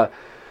goes,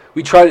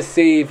 we try to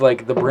save,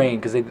 like, the brain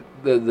because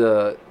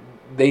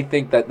they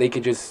think that they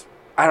could just...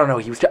 I don't know.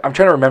 I'm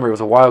trying to remember. It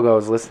was a while ago I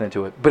was listening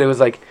to it. But it was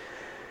like...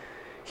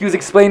 He was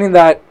explaining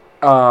that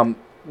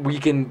we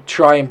can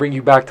try and bring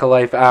you back to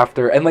life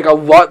after. And, like, a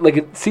lot... Like,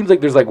 it seems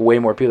like there's, like, way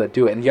more people that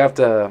do it. And you have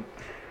to...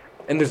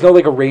 And there's no,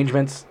 like,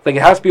 arrangements. Like,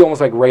 it has to be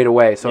almost, like, right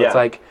away. So it's,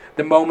 like,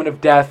 the moment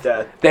of death,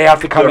 they have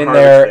to come in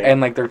there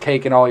and, like, they're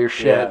taking all your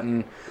shit. Yeah.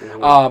 And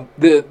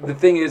the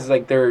thing is,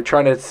 like, they're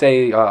trying to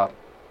say...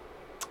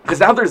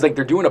 Because now there's, like,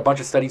 they're doing a bunch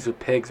of studies with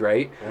pigs,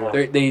 right?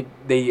 Yeah.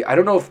 They I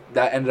don't know if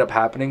that ended up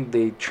happening.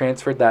 They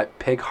transferred that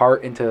pig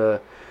heart into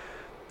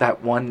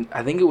that one...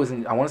 I think it was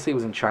in... I want to say it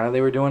was in China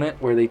they were doing it,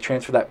 where they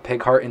transferred that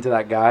pig heart into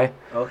that guy.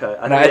 Okay.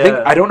 And I think...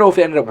 I don't know if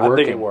it ended up working. I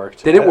think it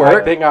worked. Did it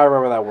work? I think I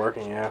remember that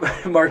working, yeah.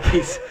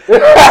 Marquise.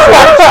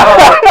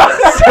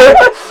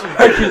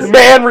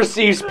 Man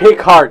receives pig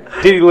heart.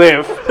 Did he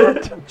live?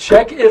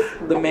 Check if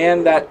the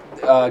man that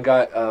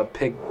got a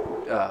pig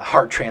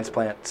heart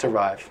transplant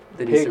survived.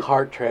 Pig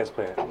heart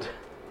transplant.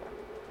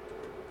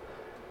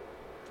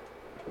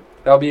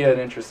 That'll be an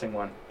interesting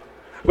one.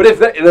 But if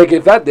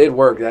that did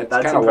work, that's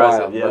kind of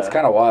wild. Yeah. That's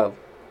kind of wild.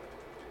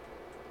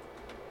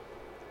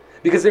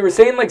 Because they were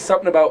saying like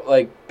something about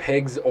like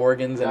pigs'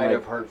 organs and died like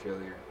of heart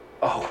failure.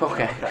 Oh,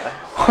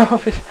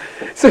 okay.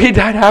 So he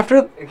died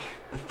after?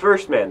 The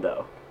first man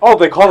though. Oh,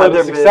 they call it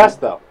a success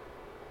though.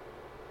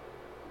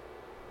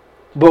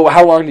 But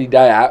how long did he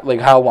die at?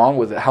 Like how long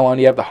was it? How long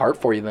do you have the heart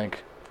for, you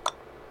think?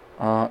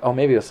 Oh,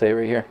 maybe it'll say it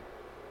right here.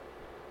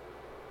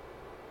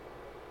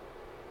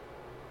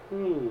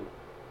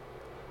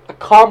 A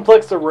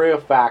complex array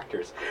of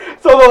factors.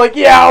 So they're like,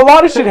 yeah, a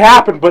lot of shit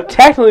happened, but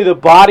technically the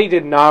body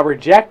did not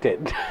reject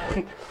it.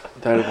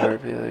 Died of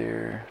heart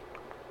failure.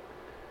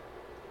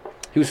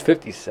 He was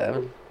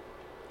 57.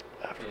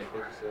 Yeah,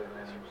 57.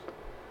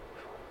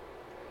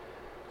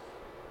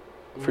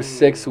 For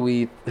 6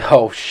 weeks.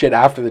 Oh, shit,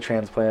 after the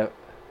transplant.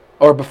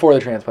 Or before the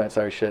transplant,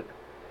 sorry, shit.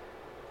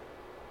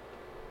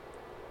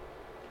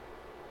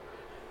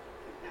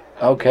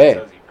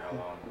 Okay.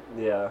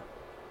 Yeah.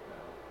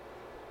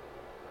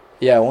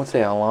 Yeah, I won't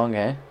say how long,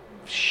 eh?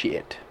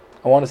 Shit.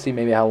 I want to see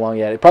maybe how long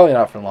he had it. Probably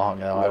not for long,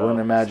 though. No. I wouldn't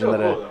imagine still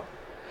that. Cool,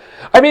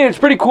 I mean, it's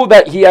pretty cool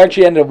that he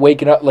actually ended up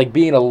waking up, like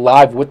being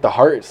alive with the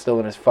heart still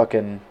in his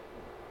fucking,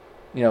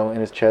 in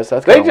his chest.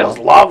 That's they just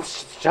love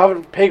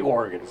shoving pig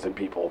organs in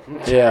people.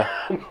 Yeah.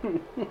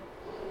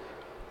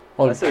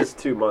 Well, that says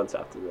 2 months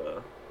after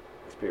the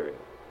experience.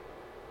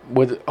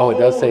 It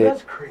does say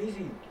that's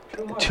crazy.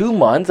 2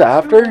 months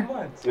after? 2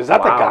 months. Is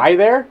that the guy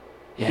there?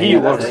 Yeah, he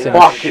looks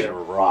fucking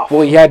rough.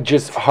 Well, he had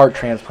just heart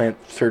transplant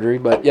surgery,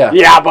 but yeah.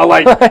 Yeah, but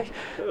like,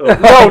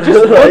 no,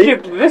 just look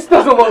at this.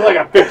 Doesn't look like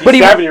a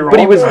 57-year-old. But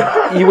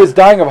he was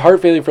dying of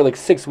heart failure for like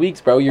 6 weeks,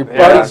 bro. Your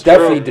body's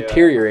definitely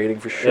deteriorating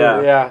for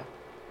sure. Yeah.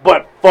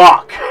 But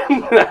fuck,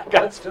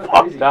 that's still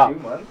fucked crazy. up. 2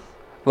 months.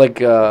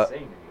 Like,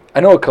 I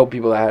know a couple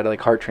people that had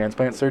like heart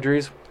transplant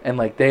surgeries, and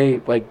like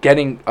they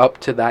getting up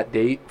to that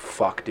date.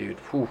 Fuck, dude.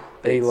 Whew,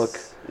 they look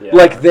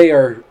like they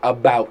are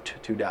about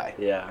to die.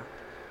 Yeah.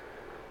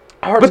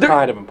 Heart's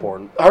kind of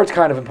important. Heart's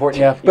kind of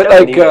important, yeah. But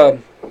like,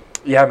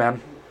 yeah,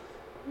 man.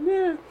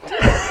 Yeah.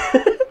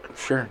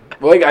 Sure.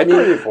 Well, like, I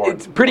mean,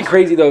 it's pretty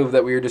crazy though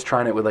that we were just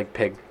trying it with like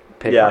pig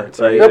hearts.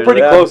 Right? They're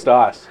pretty close to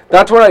us.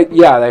 That's what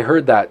I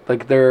heard that.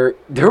 Like there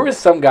was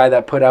some guy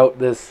that put out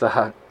this.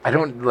 I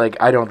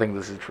don't think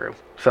this is true.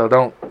 So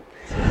don't.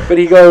 But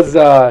he goes.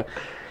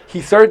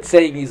 He started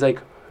saying, he's like,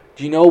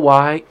 do you know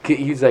why?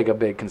 He's like a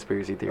big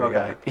conspiracy theory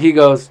guy. He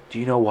goes, do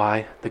you know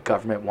why the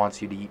government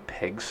wants you to eat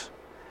pigs?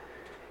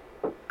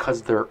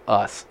 Because they're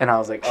us. And I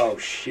was like, oh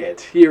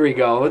shit, here we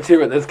go. Let's hear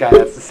what this guy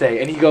has to say.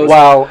 And he goes,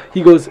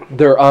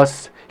 they're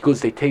us. He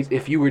goes, they taste.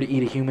 If you were to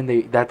eat a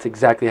human, that's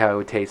exactly how it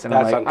would taste. And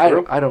that's I'm like,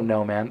 untrue. I don't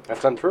know, man.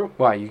 That's untrue.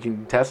 Why? You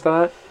can test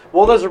on that?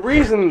 Well, there's a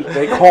reason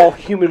they call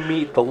human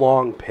meat the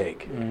long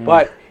pig,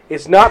 but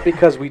it's not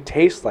because we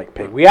taste like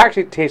pig. We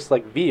actually taste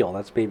like veal.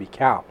 That's baby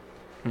cow.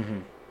 Mm-hmm.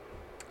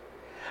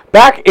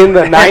 back in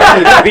the early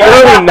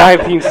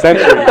 19th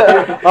century,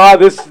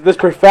 this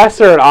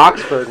professor at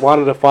Oxford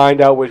wanted to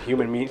find out what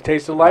human meat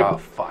tasted like. Oh,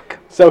 fuck.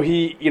 So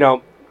he,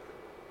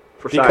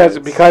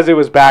 because it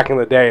was back in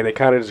the day, they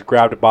kind of just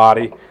grabbed a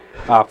body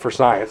for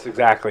science,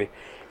 exactly.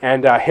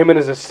 And him and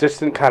his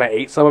assistant kind of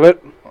ate some of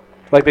it.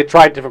 Like, they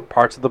tried different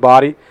parts of the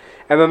body.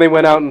 And then they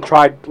went out and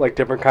tried, like,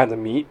 different kinds of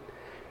meat.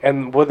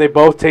 And when they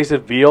both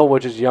tasted veal,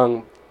 which is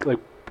young, like,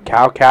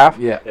 cow calf,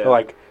 they're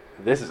like,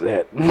 this is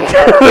it.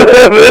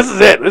 This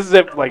is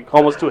it, like,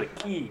 almost to a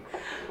key.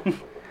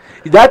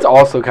 That's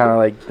also kind of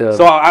like the...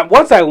 So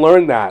once I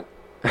learned that,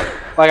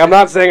 like, I'm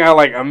not saying I,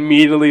 like,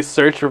 immediately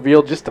search for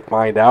veal just to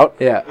find out.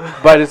 Yeah.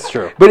 But it's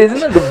true. But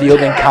isn't the veal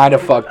thing kind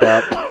of fucked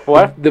up?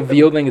 What? The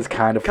veal thing is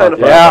kind of fucked up.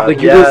 Yeah.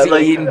 Like, you're just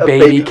like eating a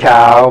baby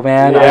cow,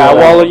 man. Yeah,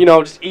 well,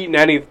 just eating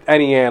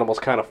any animal's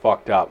kind of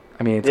fucked up.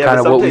 I mean, it's kind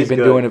of what we've been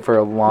doing it for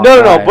a long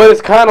time. No, but it's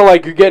kind of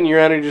like you're getting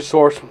your energy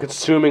source from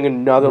consuming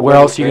another. Where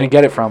else are you going to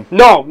get it from?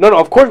 No.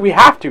 Of course we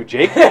have to,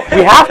 Jake. We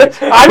have to.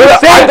 I'm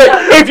just saying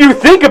that if you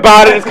think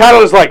about it, it's kind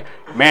of just like,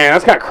 man,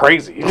 that's kind of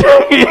crazy. I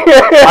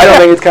don't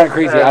think it's kind of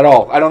crazy at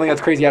all. I don't think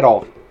that's crazy at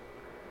all.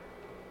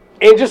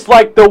 And just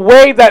like the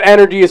way that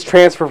energy is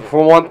transferred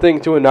from one thing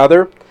to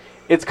another,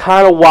 it's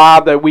kind of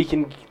wild that we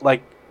can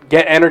like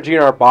get energy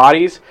in our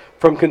bodies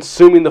from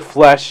consuming the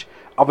flesh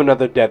of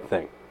another dead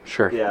thing.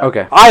 Sure. Yeah.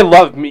 Okay. I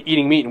love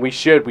eating meat, and we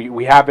should.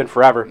 We have been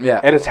forever. Yeah.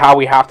 And it's how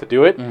we have to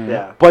do it. Mm-hmm.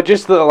 Yeah. But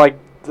just the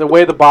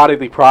way the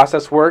bodily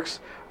process works,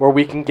 where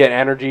we can get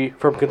energy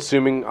from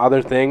consuming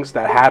other things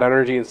that had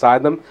energy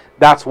inside them,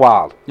 that's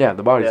wild. Yeah,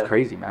 the body's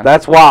crazy, man.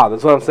 That's wild.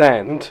 That's what I'm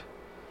saying.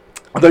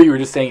 I thought you were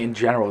just saying in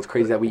general it's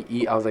crazy that we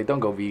eat. I was like, don't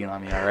go vegan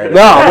on me, all right?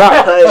 No, I'm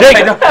not.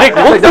 Jake, look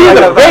me in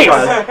the face.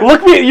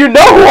 Look me. You know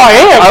who I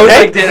am. I was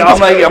Jake.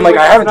 I'm like,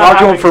 I haven't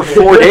talked to him for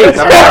 4 days.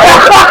 I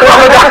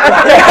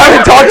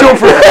haven't talked to him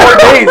for 4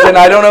 days, and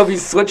I don't know if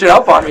he's switching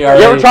up on me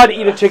already. You ever tried to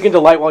eat a chicken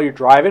delight while you're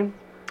driving?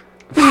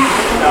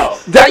 No.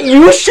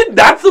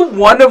 That's the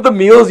one of the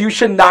meals you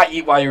should not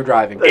eat while you're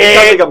driving.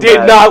 It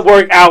did not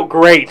work out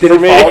great for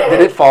me. Did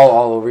it fall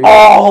all over you?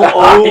 All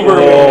over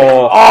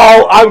me.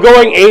 I'm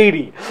going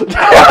 80.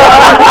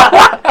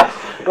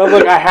 But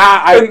look, I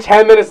have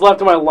 10 minutes left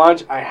of my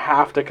lunch. I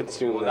have to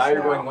consume this. Now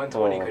you're going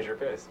 120 because you're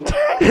pissed.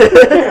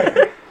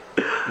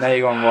 Now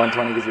you're going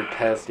 120 because you're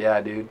pissed.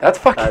 Yeah, dude. That's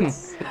fucking...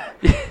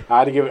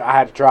 I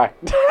had to try.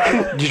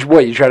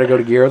 You try to go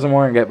to Gyros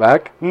more and get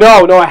back?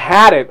 No, I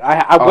had it.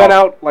 I went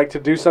out like to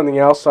do something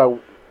else, so I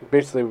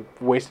basically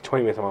wasted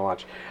 20 minutes of my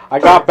lunch. I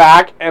got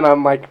back, and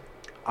I'm like,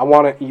 I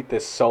want to eat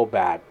this so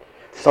bad.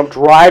 So I'm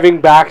driving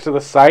back to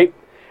the site,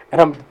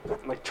 and I'm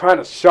like trying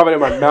to shove it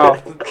in my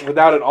mouth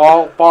without it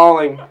all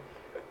falling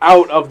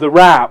out of the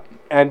wrap,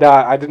 and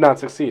I did not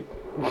succeed.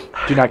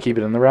 Do not keep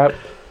it in the wrap?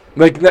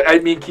 Like, I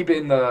mean, keep it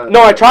in the...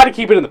 No, I tried to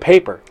keep it in the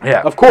paper.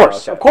 Yeah. Of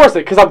course. Okay. Of course,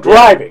 because I'm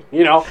driving,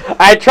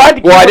 I tried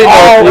to keep I it didn't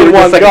all know if you in were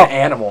one just like go. an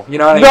animal. You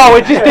know what I mean? No,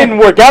 it just didn't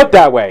work out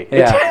that way.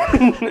 Yeah.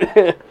 Chicken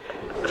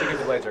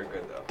fillets are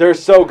good, though. They're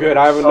so good.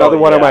 I have another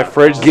one on my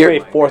fridge. This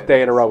is my fourth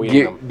day in a row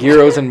eating them.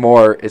 Gyros and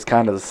more is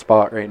kind of the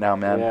spot right now,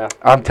 man. Yeah.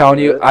 I'm telling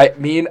you,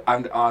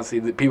 I'm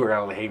honestly, people are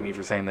going to hate me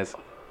for saying this.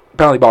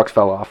 Penalty box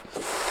fell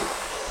off.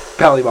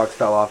 Penalty box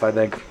fell off, I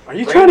think. Are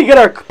you trying to get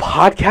our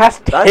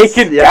podcast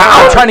taken down?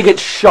 I'm trying to get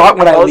shot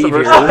when I leave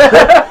here.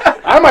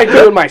 I might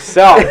do it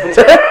myself.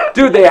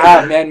 Dude, they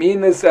have, man. Me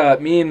and this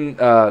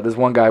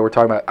one guy we're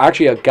talking about.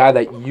 Actually, a guy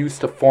that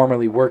used to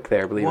formerly work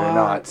there, believe it or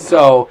not.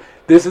 So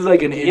this is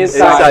like an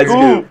inside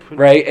scoop,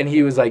 right? And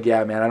he was like,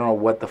 "Yeah, man, I don't know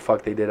what the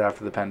fuck they did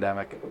after the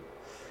pandemic.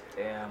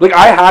 Damn. Like,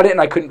 I had it and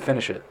I couldn't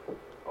finish it.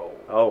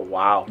 Oh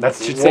wow. That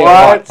should say a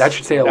lot. That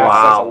should say a That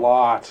lot. says a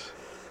lot.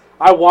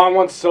 I want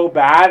one so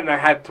bad, and I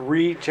had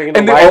 3 chicken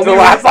And delights the the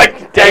last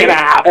day and a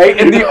half.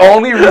 And the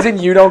only reason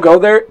you don't go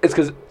there is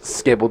because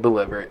Skip will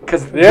deliver it.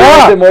 Because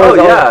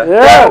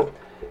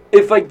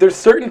if like there's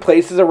certain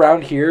places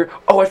around here.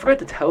 Oh, I forgot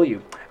to tell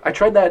you. I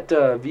tried that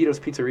Vito's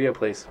Pizzeria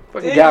place.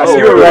 Fucking gas. Oh,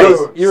 You were really?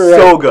 right. You were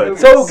So right. good.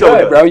 So So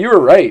good, good. bro. You were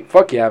right.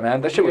 Fuck yeah,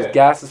 man. That shit was Yeah.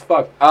 gas as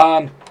fuck.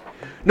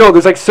 No,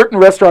 there's like certain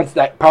restaurants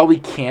that probably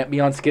can't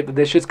be on Skip the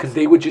Dishes because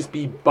they would just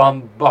be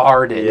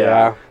bombarded.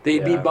 Yeah.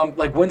 They'd be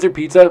like Windsor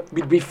Pizza.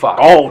 We'd be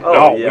fucked. Oh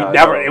no, yeah, we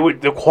never. no. It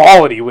would. The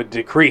quality would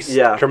decrease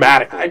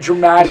dramatically.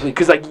 Dramatically,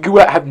 because like you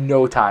have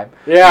no time.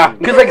 Yeah.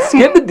 Because like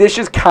Skip the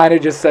Dishes kind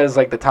of just says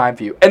like the time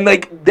for you, and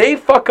like they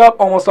fuck up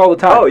almost all the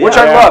time, Oh, yeah. which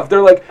I Yeah. love.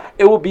 They're like,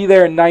 it will be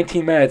there in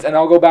 19 minutes, and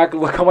I'll go back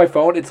and look on my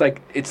phone. It's like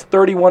it's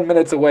 31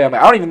 minutes away. I'm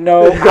like, I don't even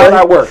know how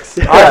that works.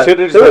 I should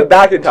have They went just.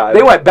 back in time.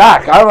 They went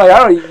back. I'm like, I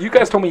don't. You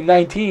guys told me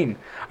 19.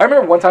 I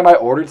remember one time I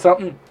ordered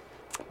something.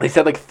 They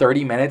said like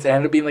 30 minutes. It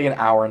ended up being like an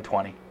hour and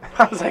 20.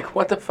 I was like,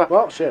 what the fuck?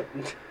 Well, shit.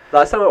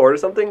 Last time I ordered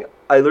something,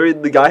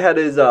 the guy had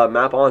his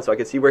map on so I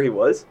could see where he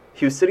was.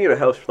 He was sitting in a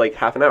house for like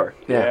half an hour.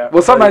 Yeah.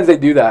 Well, sometimes they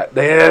do that.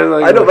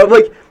 I know, but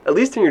like at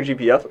least turn your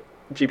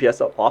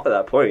GPS off at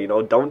that point.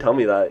 Don't tell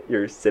me that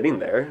you're sitting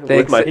there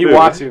with my He food.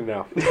 wants you to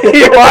know.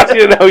 He wants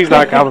you to know he's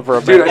not coming for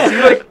a Dude,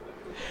 bit.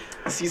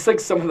 I see like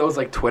some of those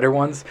like Twitter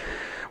ones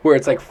where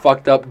it's like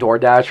fucked up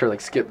DoorDash or like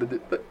Skip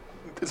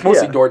the It's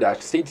mostly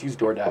DoorDash. States use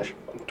DoorDash.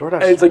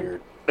 DoorDash is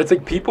weird. It's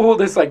like people who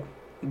just like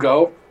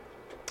go,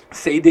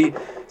 say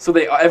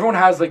everyone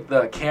has like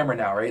the camera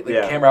now, right? Like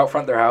the camera out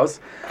front of their house.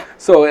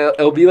 So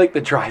it'll be like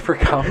the driver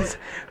comes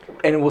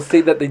and it will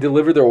say that they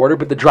delivered their order,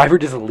 but the driver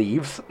just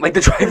leaves. Like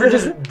the driver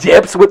just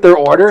dips with their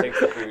order. Takes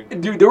the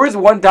food. Dude, there was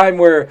one time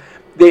where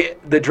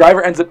the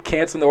driver ends up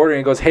canceling the order and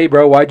he goes, "Hey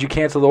bro, why'd you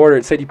cancel the order?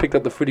 It said you picked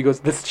up the food." He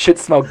goes, "This shit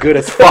smelled good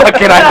as fuck,"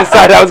 and I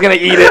decided I was gonna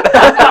eat it.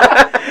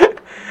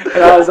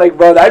 And I was like,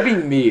 bro, that'd be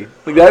me.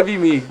 Like that'd be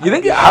me. You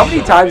think how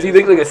many times do you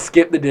think like a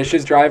skip the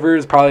dishes driver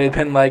has probably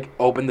been like,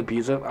 open the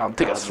pizza? I'm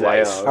taking a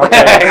slice.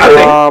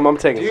 I'm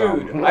taking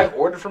some. Dude, I've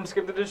ordered from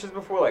Skip the Dishes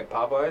before, like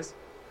Popeyes.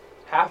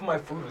 Half of my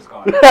food was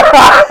gone. Was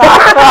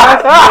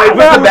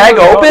the bag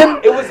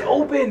open? It was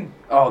open.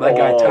 Oh, that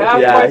guy took Half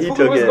it. Yeah, my he food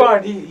took was it.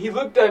 gone. He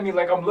looked at me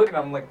like I'm looking.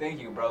 I'm like,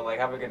 thank you, bro. Like,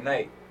 have a good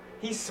night.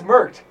 He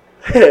smirked.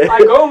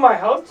 I go in my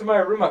house to my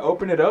room. I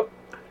open it up.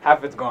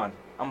 Half it's gone.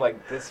 I'm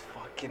like, this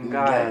fucking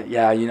guy.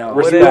 Yeah, you know,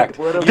 Respect.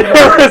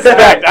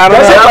 Respect. I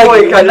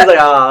don't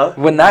know.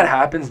 When that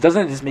happens,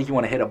 doesn't it just make you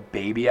want to hit a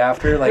baby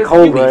after? Like, Just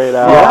holy right fuck.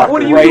 out.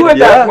 What do you right do at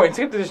now. that point?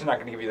 Skip the Dishes not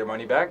gonna give you their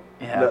money back.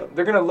 Yeah. No.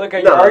 They're gonna look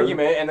at your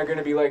argument and they're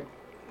gonna be like,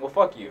 well,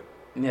 fuck you.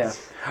 Yeah.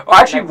 Well,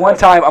 actually, one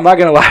time, I'm not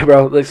gonna lie,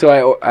 bro. Like, so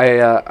I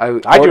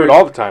do it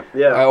all the time.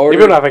 Yeah. I ordered.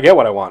 Even if I get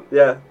what I want.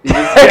 Yeah.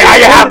 I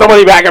have the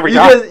money back every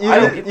time.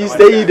 You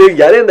say you didn't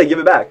get it and they give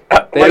it back.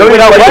 They Like, don't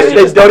without even question.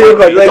 question. They don't even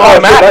question. Like, It's oh,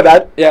 automatic. shit, my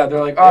bad. Yeah,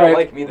 they're like, They all don't right.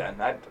 like me then.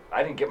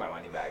 I didn't get my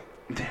money back.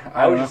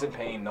 I I was don't just in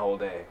pain the whole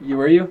day. know.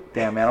 Were you?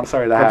 Damn, man, I'm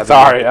sorry that I'm happened.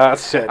 sorry.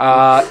 That's shit.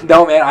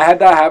 No, man, I had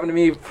that happen to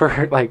me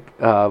for like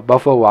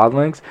Buffalo Wild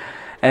Wings,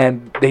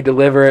 and they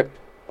deliver it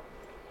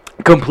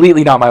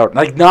completely not my order.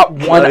 Like not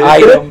one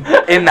item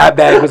in that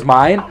bag was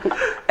mine.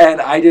 And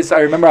I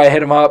remember I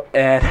hit him up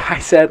and I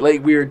said,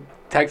 like, we were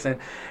texting,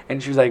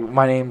 and she was like,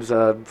 "My name's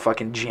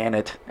fucking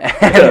Janet,"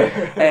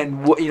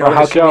 and you know,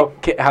 how can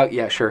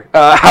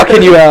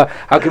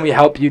we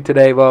help you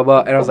today, blah blah.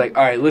 And I was like,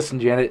 all right,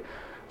 listen, Janet.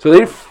 So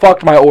they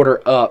fucked my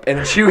order up,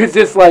 and she was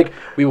just like,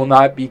 "We will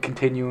not be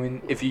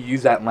continuing if you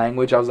use that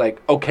language." I was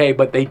like, "Okay,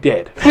 but they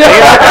did."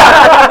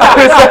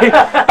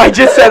 I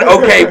just said,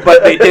 "Okay,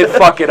 but they did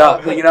fuck it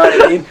up." Like, you know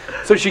what I mean?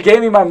 So she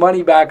gave me my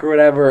money back or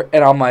whatever,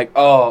 and I'm like,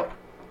 "Oh,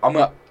 I'm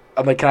like,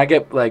 can I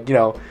get like, you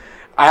know?"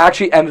 I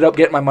actually ended up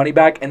getting my money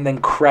back and then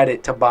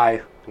credit to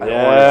buy.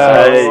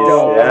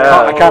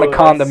 I kind of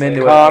conned them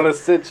into it. Kind of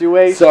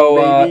situation.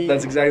 So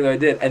that's exactly what I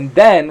did. And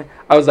then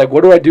I was like,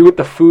 "What do I do with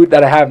the food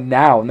that I have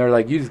now?" And they're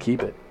like, "You just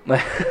keep it."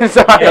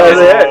 So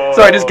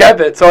I just kept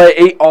it. So I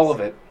ate all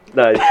of it.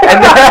 Nice.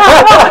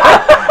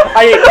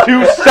 I ate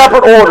 2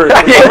 separate orders.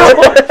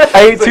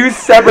 I ate 2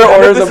 separate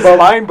orders This of is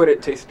mine, but it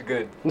tasted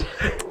good.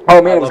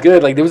 Oh man, it was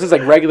good. Like there was just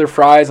like regular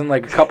fries and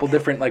like a couple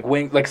different like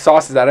like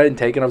sauces that I didn't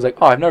take, and I was like,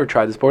 "Oh, I've never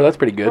tried this before. That's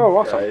pretty good." Oh,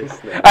 awesome. Nice.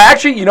 I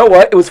actually, you know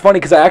what? It was funny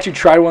because I actually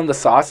tried one of the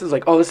sauces.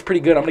 Like, oh, this is pretty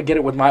good. I'm gonna get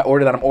it with my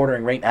order that I'm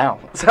ordering right now.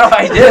 So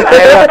I did.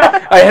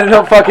 I ended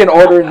up fucking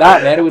ordering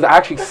that, man. It was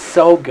actually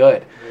so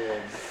good.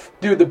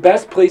 Dude, the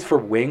best place for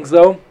wings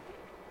though,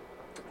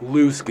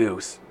 Loose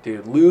Goose.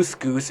 Dude, Loose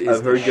Goose is.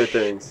 I've heard good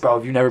things. Bro,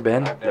 have you never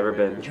been? Never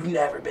been. You've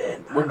never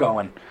been. We're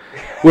going.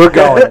 We're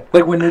going.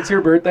 Like when it's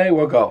your birthday,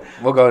 we'll go.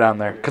 We'll go down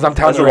there. Because I'm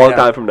telling That's you a right long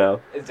now, time from now.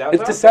 It's downtown?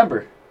 it's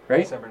December,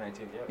 right? December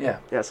 19th, Yeah.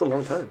 Yeah, it's a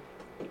long time.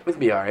 It'll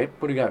be all right.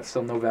 What do we got?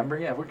 Still November?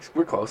 Yeah, we're close.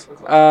 We're close.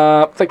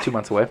 It's like 2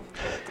 months away.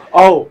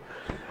 Oh,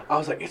 I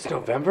was like, it's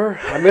November?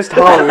 I missed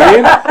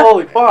Halloween?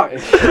 Holy fuck.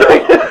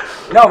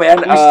 No, man.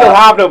 We still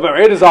have November.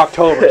 It is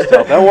October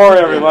still. Don't worry,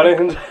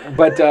 everybody.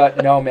 But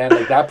no, man,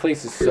 like that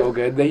place is so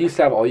good. They used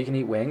to have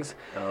all-you-can-eat wings,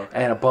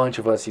 and a bunch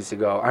of us used to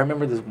go. I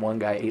remember this one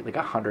guy ate like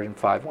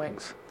 105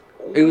 wings.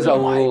 It was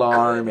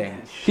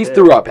alarming. He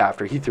threw up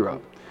after. He threw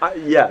up.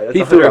 Yeah, that's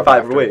He threw up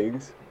 105 after.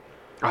 wings.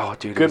 Oh,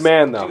 dude. Good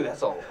man, though. Dude,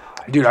 that's all.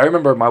 Dude, I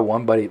remember my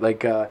one buddy,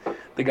 like the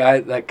guy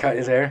that cut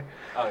his hair.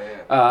 Oh,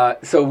 yeah.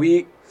 So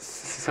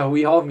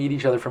we all meet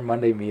each other for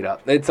Monday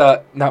meetup. It's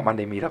not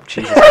Monday meetup,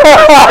 Jesus.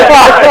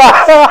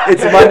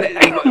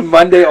 It's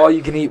Monday all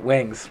you can eat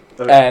wings.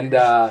 Okay. And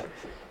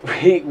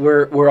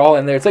we're all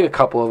in there. It's like a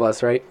couple of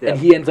us, right? Yeah. And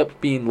he ends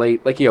up being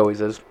late, like he always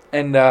is.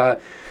 And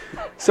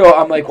so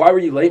I'm like, "Why were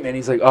you late, man?"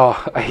 He's like,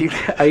 "Oh, I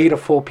ate a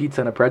full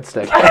pizza and a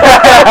breadstick."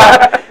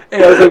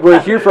 And I was like, "We're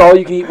here for all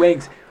you can eat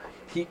wings."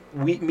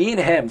 Me and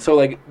him, so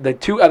like the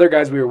 2 other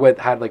guys we were with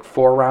had like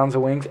 4 rounds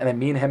of wings, and then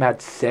me and him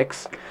had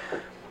 6.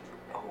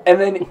 And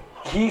then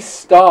he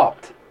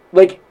stopped.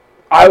 Like,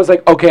 I was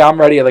like, "Okay, I'm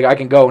ready. Like, I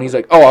can go." And he's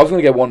like, "Oh, I was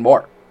gonna get 1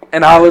 more."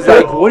 And I was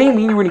like, "What do you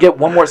mean you were gonna get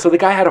 1 more?" So the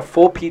guy had a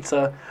full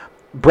pizza,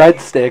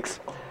 breadsticks.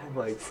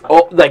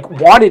 Oh, like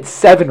wanted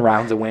 7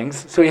 rounds of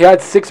wings. So he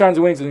had 6 rounds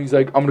of wings, and he's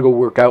like, "I'm gonna go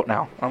work out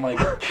now." I'm like,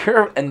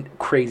 "You're a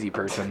crazy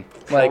person."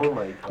 Like, He's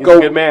a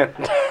good man.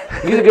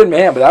 He's a good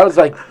man, but I was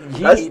like,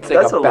 he eats like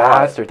that's a a lot.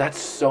 bastard. That's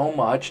so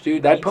much,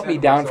 dude. That'd put me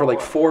down for like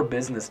lot. 4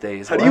 business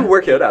days. How do you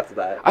work out after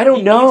that? I don't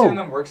Each know. of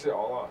them works it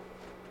all off.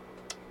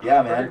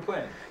 Yeah, man.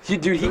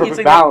 Dude, he eats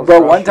like balance, bro.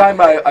 bro. One time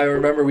I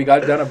remember we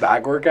got done a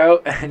back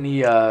workout and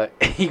he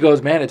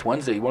goes, man, it's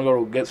Wednesday. You want to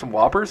go get some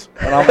Whoppers?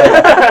 And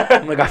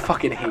I'm like, I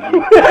fucking hate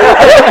you.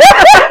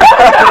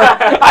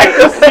 I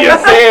just see you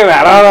saying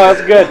that. I don't know.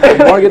 That's good. Hey,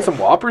 you want to get some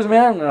Whoppers,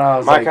 man? And I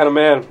was My like, kind of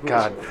man.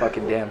 God,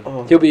 fucking damn.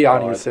 Oh, He'll be on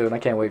God. here soon. I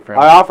can't wait for him.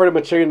 I offered him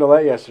a chicken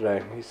fillet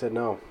yesterday. He said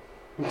no.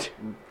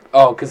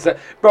 Oh, cause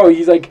bro,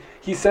 he's like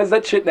he says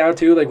that shit now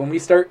too. Like when we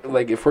start,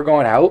 like if we're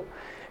going out,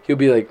 he'll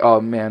be like,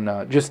 "Oh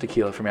man, just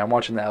tequila for me. I'm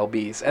watching the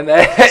LBs," and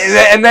then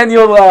and then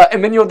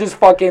you'll just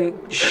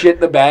fucking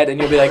shit the bed,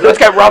 and you'll be like, "Let's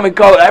get rum and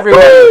coke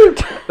everywhere."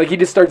 Like he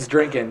just starts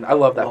drinking. I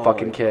love that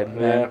fucking kid,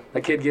 man. Yeah.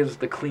 That kid gives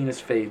the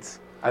cleanest fades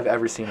I've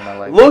ever seen in my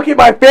life. Look at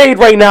my fade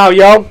right now,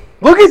 yo.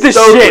 Look at this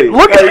So shit. clean.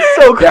 Look at That is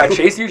so Yeah, clean.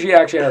 Chase usually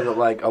actually has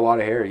like a lot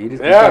of hair. He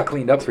just Yeah. got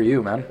cleaned up for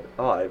you, man.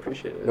 Oh, I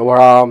appreciate it. Or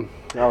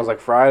that was like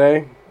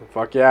Friday.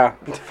 Fuck yeah.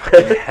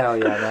 Hell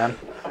yeah, man.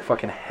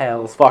 Fucking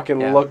hell.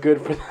 Fucking Yeah. look good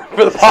for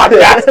the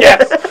podcast.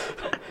 Yes.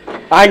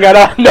 I ain't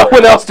got no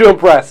one else to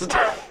impress.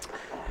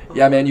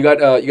 Yeah, man. You got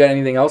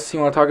anything else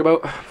you want to talk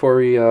about before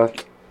we?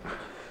 Got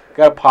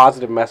a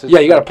positive message.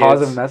 Yeah, you got a for the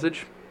kids. positive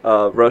message.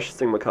 Rush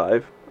Sigma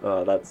Chi.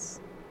 That's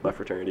my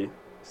fraternity.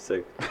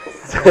 Sick.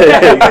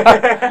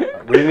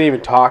 We didn't even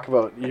talk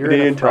about you're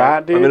in a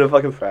frat, dude. I'm in a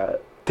fucking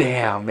frat.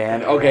 Damn,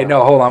 man. Okay,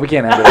 no, hold on. We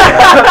can't end it.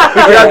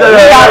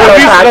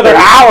 Another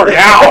hour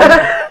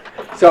now.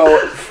 So,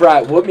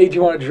 frat. What made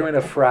you want to join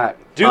a frat?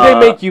 Do they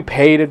make you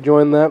pay to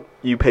join them?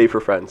 You pay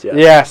for friends, yeah.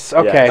 Yes.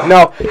 Okay. Yeah.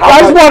 No,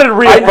 I just wanted to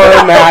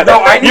reaffirm that.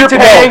 No, I need You're to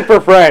paying know. for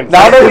friends.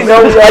 Now that we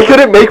know, I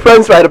couldn't make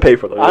friends, so I had to pay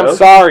for them. You know? I'm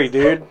sorry,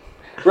 dude.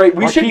 right?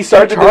 We should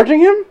start to charging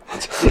him.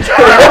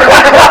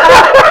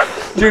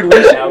 Dude,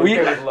 we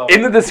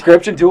in the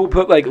description too. We'll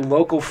put like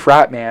local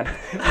frat man.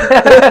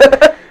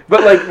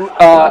 But like,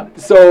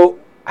 so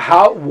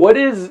what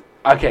is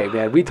okay,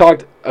 man? We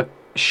talked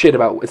shit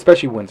about,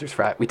 especially Windsor's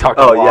frat. We talked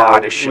a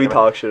lot of shit. We about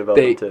talk shit about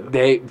them too.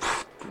 They're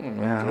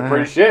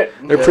pretty shit.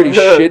 They're pretty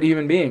shit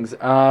human beings.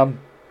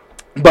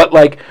 But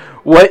like,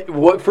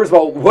 what? First of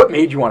all, what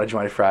made you want to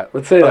join a frat?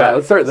 Let's say that.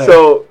 Let's start there.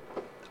 So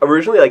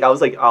originally, like I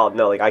was like, oh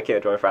no, like I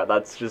can't join a frat.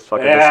 That's just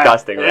fucking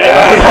disgusting. Right?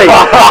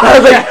 Yeah. I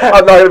was like,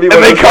 I'm not gonna be.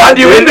 And they conned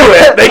you into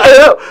it. I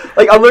know.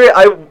 Like I'm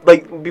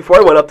literally, before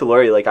I went up to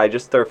Laurie, like I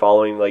just started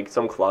following like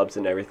some clubs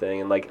and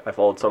everything, and like I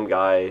followed some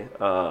guy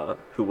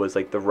who was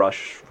like the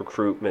Rush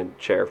recruitment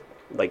chair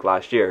like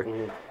last year,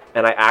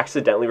 and I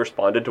accidentally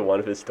responded to one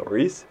of his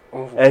stories,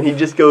 and he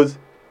just goes,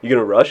 "You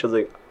gonna rush?" I was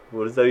like,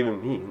 "What does that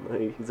even mean?"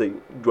 Like, he's like,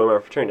 "Join my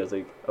fraternity." I was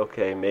like,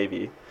 "Okay,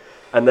 maybe."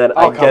 And then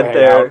I get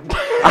there.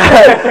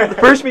 The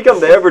first week I'm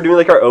there, we're doing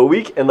like our O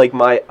week, and like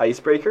my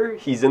icebreaker,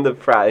 he's in the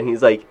frat, and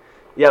he's like,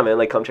 "Yeah, man,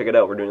 like come check it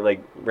out. We're doing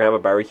like we're gonna have a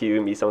barbecue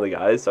and meet some of the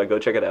guys." So I go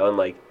check it out, and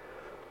like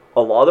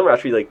a lot of them are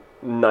actually like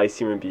nice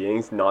human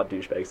beings, not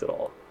douchebags at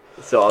all.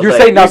 So I was You're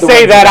like, saying not You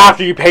say that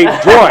after you paid to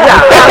join.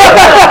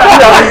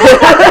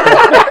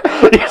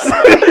 You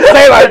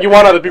say like you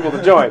want other people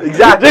to join.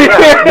 Exactly.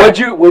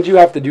 What'd you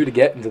have to do to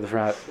get into the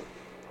frat?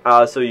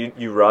 So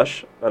you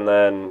rush, and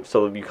then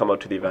so you come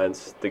out to the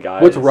events. The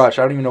guys. What's rush?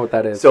 I don't even know what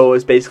that is. So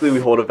it's basically we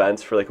hold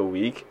events for like a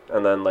week,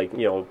 and then like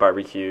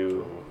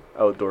barbecue,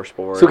 outdoor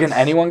sports. So can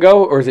anyone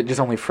go, or is it just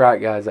only frat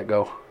guys that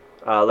go?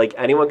 Like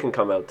anyone can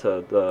come out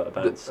to the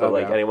events. So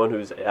Okay. like anyone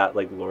who's at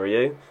like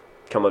Laurier,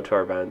 come out to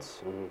our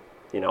events.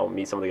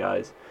 Meet some of the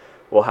guys.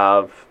 We'll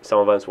have some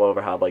events. We'll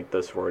ever have like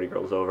the sorority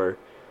girls over.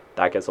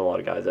 That gets a lot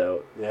of guys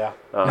out. Yeah.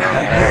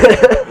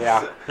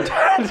 Yeah.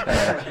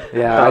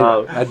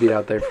 Yeah, I'd be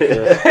out there for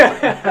sure.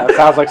 That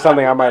sounds like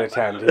something I might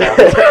attend. Yeah.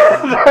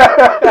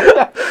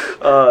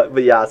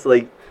 But yeah, so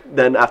like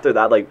then after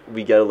that, like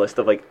we get a list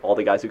of like all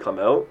the guys who come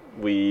out.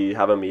 We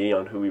have a meeting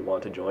on who we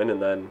want to join,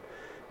 and then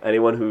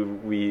anyone who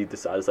we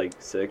decide is like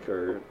sick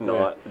or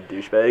not a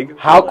douchebag.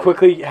 How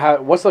quickly?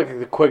 What's like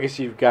the quickest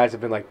you guys have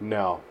been like?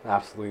 No,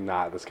 absolutely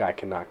not. This guy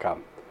cannot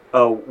come.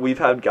 Oh, we've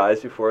had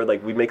guys before,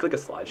 like, we make, like, a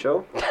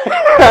slideshow. We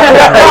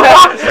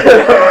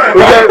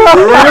get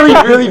really,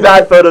 really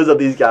bad photos of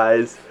these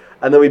guys,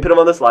 and then we put them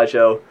on the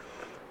slideshow.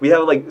 We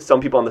have, like, some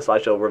people on the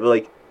slideshow where we're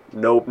like,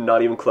 nope,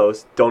 not even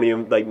close, don't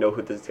even, like, know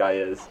who this guy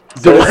is.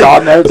 So it's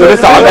on there? So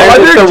it's on there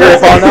just to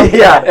rip on them?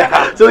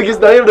 Yeah. So, like, it's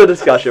not even a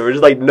discussion. We're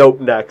just like, nope,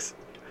 next.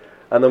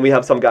 And then we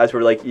have some guys who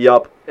are like,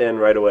 yup, in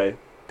right away.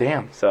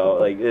 Damn. So,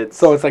 like, it's...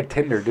 So it's like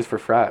Tinder, just for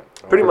frat.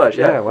 Pretty much,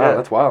 yeah. Wow,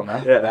 that's wild,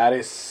 man. Yeah. That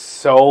is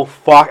so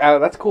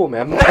that's cool,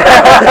 man.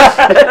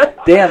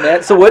 Damn,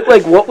 man. So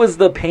what was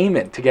the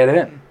payment to get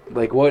in?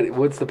 Like,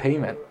 what's the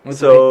payment?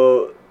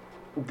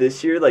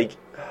 This year, like,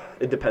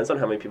 it depends on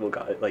how many people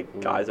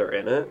guys are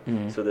in it.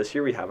 So this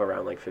year we have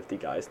around like 50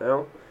 guys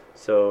now.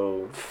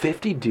 So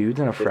 50 dudes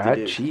in a frat?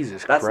 dudes.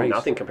 Jesus That's Christ.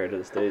 nothing compared to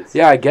the States.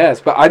 Yeah, I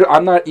guess, but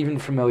I'm not even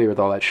familiar with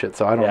all that shit,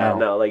 so I don't know.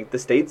 No, like the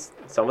States,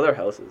 some of their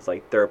houses,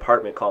 like their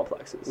apartment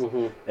complexes,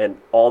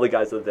 and all the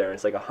guys live there, and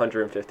it's like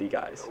 150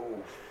 guys.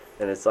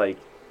 And it's like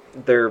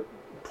their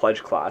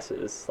pledge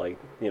classes, like,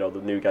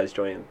 the new guys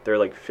join, they're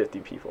like 50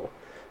 people.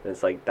 And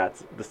it's like,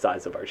 that's the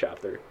size of our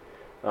chapter.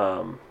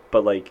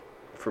 But like,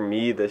 for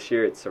me this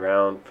year, it's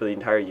around, for the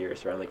entire year,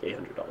 it's around like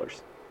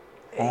 $800.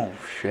 Oh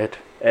shit.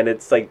 And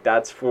it's like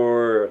that's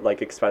for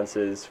like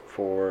expenses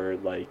for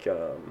like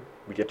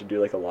we get to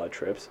do like a lot of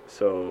trips.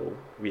 So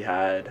we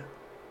had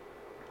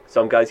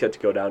some guys get to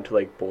go down to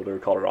like Boulder,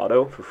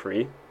 Colorado for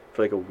free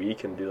for like a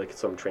week and do like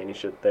some training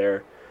shit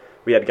there.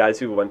 We had guys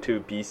who went to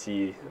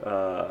BC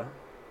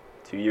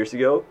 2 years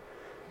ago,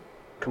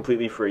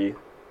 completely free,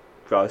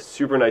 got a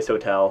super nice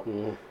hotel,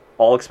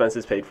 all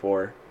expenses paid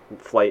for,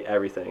 flight,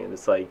 everything, and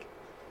it's like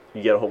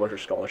you get a whole bunch of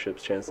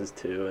scholarships chances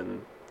too,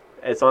 and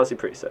it's honestly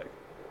pretty sick.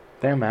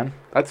 Damn, man,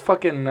 that's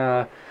fucking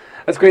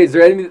that's great. Is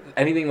there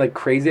anything like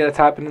crazy that's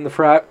happened in the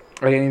frat?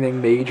 Like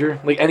anything major?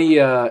 Like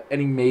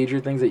any major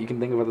things that you can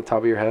think of at the top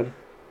of your head?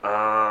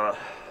 I'm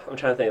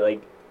trying to think.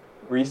 Like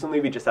recently,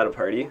 we just had a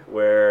party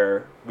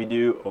where we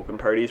do open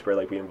parties where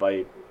like we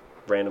invite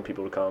random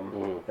people to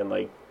come and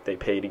like they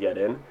pay to get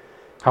in.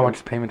 How much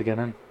is payment to get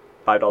in?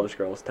 $5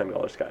 girls,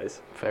 $10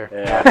 guys. Fair.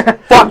 And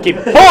Fucking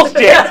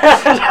bullshit.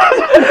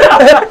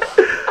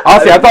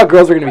 Honestly, I thought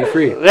girls were gonna be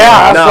free.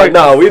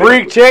 Yeah, we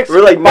freak chicks.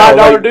 We're like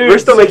 $5 dudes. We're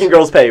still making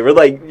girls pay. We're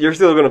like, you're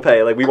still gonna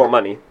pay. Like we want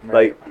money.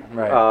 Right.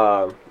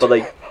 But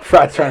like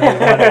Frat's trying to make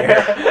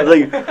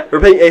money. like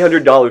we're paying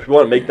 $800. We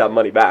want to make that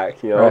money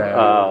back. You know.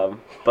 Right.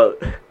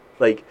 But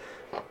like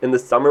in the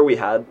summer we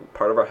had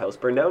part of our house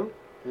burned down.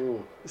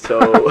 So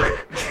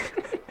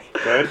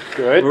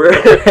good.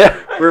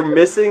 We're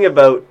missing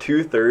about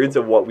 2/3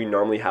 of what we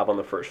normally have on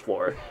the first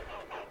floor.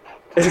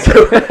 And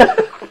so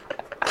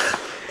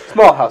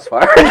small house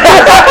fire.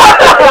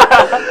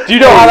 Do you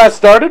know how that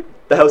started?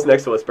 the house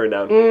next to us burned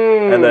down,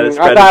 and then it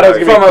spread. I thought it was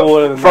gonna be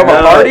cooler than from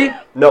that. a party.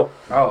 No.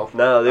 Oh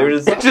No, they were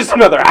just Just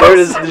another house. They were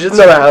just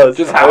another house.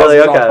 Just I was houses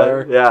like, on okay,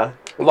 fire. yeah.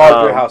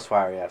 Larger house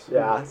fire, yes.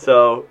 Yeah,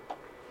 so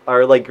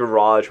our like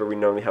garage where we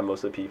normally have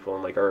most of the people,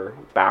 and like our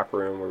back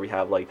room where we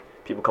have like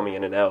people coming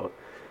in and out,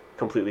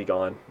 completely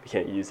gone. We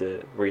can't use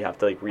it. We have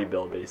to like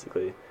rebuild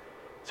basically.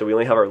 So we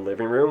only have our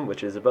living room,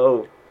 which is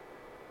about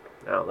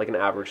like an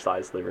average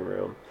sized living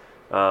room.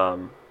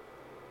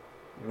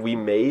 We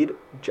made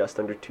just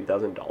under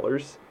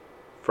 $2,000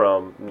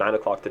 from 9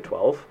 o'clock to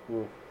 12,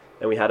 and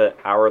we had an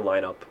hour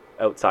lineup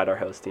outside our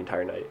house the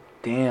entire night.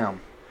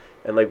 Damn.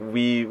 And like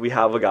we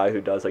have a guy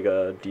who does like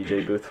a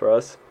DJ booth for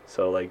us.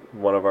 So like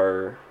one of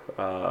our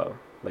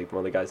like one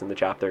of the guys in the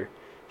chapter,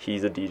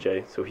 he's a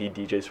DJ, so he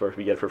DJs for us.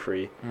 We get for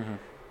free, and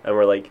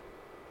we're like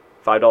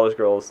 $5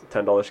 girls,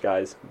 $10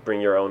 guys.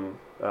 Bring your own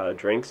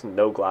drinks,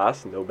 no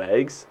glass, no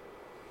bags,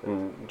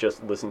 and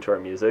just listen to our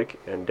music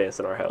and dance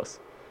in our house,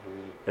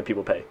 and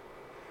people pay.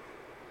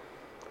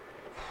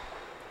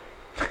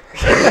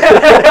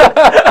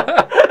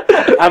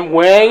 I'm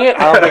weighing it.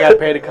 I don't think I'd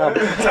pay to come.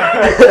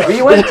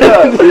 we went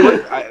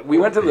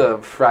to the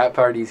frat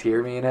parties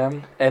here, me and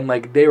him, and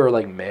like they were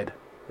like mid.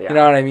 Yeah. You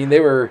know what I mean? They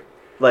were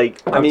like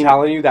I'm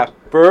telling you that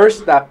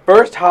first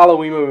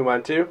Halloween we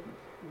went to,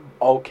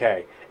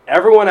 okay.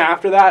 Everyone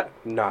after that,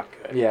 not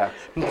good. yeah.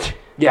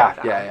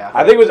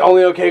 I think it was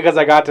only okay because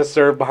I got to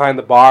serve behind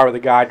the bar with a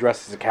guy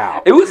dressed as a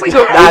cow. It was like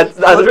that's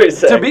pretty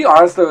sick. To be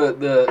honest,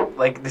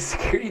 the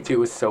security too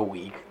was so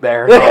weak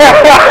there. Dude,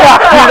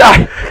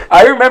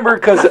 I remember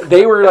because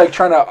they were like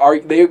trying to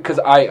argue. Because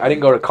I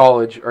didn't go to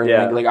college or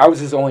anything. Yeah. Like I was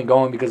just only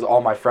going because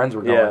all my friends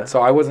were going. Yeah.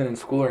 So I wasn't in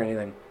school or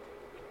anything.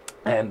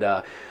 And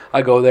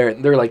I go there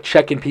and they're like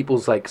checking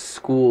people's like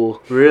school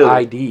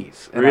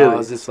IDs. And I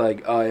was just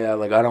like, oh yeah,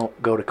 like I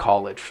don't go to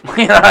college.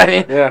 You know what I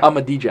mean? Yeah. I'm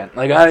a degent.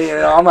 Like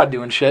I'm not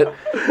doing shit.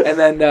 And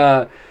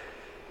then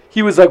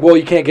he was like, well,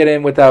 you can't get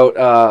in without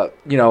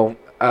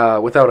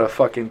without a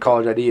fucking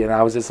college ID. And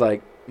I was just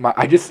like,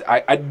 I just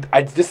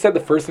said the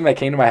first thing that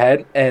came to my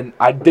head, and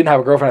I didn't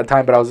have a girlfriend at the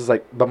time, but I was just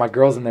like, but my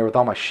girl's in there with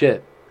all my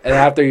shit. And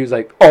after he was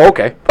like, oh,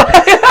 okay.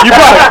 You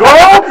got a girl?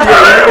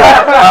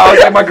 I was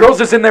like, my girl's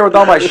just in there with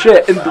all my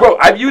shit. And bro,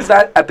 I've used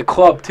that at the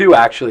club too,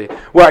 actually,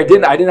 where I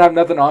didn't have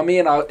nothing on me,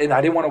 and I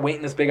didn't want to wait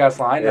in this big ass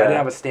line. And I didn't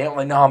have a stamp. I'm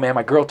like, no, man,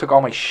 my girl took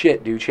all my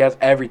shit, dude. She has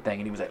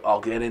everything. And he was like, oh,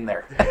 get in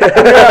there.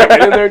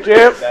 Get in there,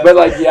 champ. But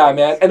like, yeah,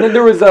 man. And then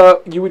there was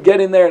you would get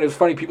in there, and it was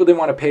funny. People didn't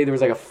want to pay. There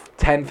was like a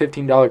 $10,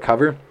 $15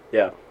 cover.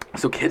 Yeah.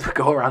 So kids would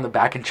go around the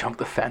back and jump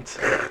the fence,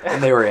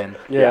 and they were in.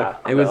 Yeah.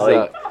 It was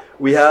like,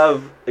 we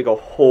have like a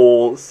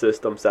whole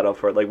system set up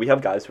for it. Like we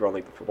have guys who are on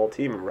like the football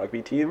team and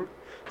rugby team,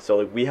 so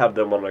like we have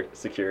them on like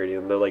security,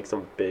 and they're like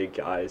some big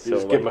guys. You so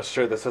just give them a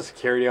shirt that says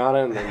security on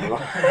it, and then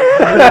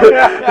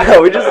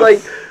no, we just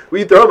like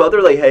we throw them out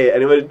there like, hey,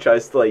 anyone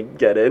tries to like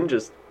get in,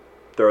 just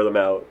throw them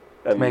out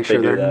and make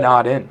sure they're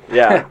not in.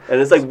 Yeah, and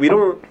it's like we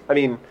don't. I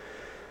mean,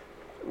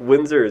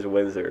 Windsor is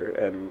Windsor,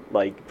 and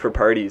like for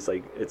parties,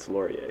 like it's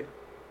Laurier.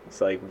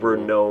 It's like we're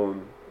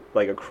known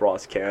like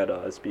across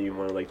Canada as being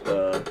one of like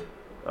the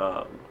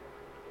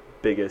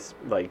biggest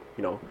like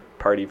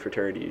party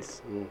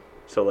fraternities.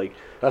 So like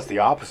that's the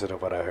opposite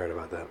of what I heard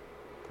about them.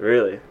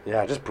 Really?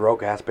 Yeah, just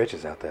broke ass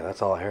bitches out there.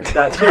 That's all I heard.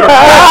 That's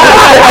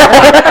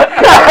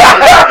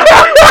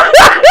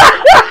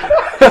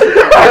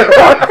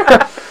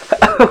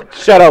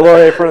Shout out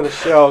Laurier, friend of the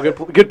show.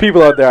 Good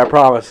people out there, I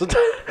promise.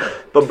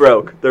 But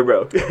broke. They're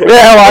broke. Yeah,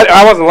 well,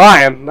 I wasn't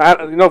lying.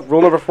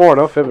 Rule number 4,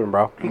 no fibbing,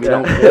 bro.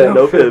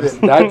 No fibs.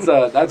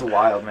 That's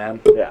wild, man.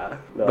 Yeah.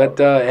 No. But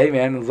hey,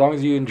 man, as long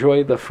as you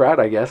enjoy the frat,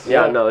 I guess.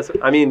 Yeah, no.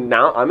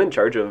 Now I'm in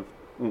charge of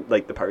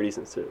like the parties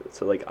and stuff.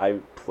 So like I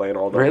plan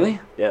all the. Really?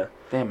 Yeah.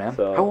 Damn, man.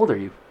 So, how old are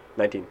you?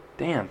 19.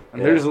 Damn.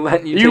 And they're just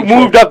letting you. You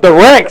moved up the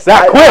ranks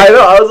that quick. I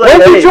know. I was like,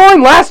 when did you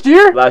join last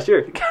year? Last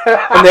year.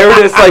 And they were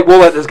just like, we'll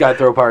let this guy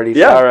throw parties.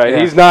 Yeah. All right.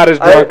 Yeah. He's not as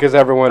drunk as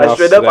everyone else.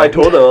 Straight up, I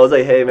told them, I was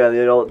like, hey man,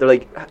 they're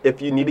like,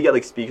 if you need to get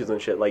like speakers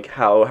and shit, like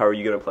how are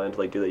you gonna plan to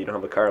like do that? You don't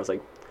have a car. I was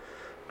like,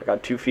 I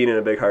got 2 feet and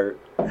a big heart.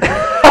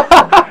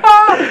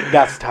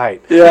 That's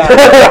tight. Yeah.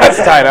 That's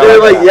tight. They're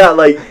like, yeah,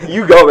 like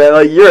you go, man.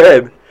 Like you're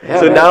in. Yeah,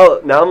 so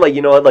man. now I'm like,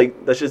 you know what? Like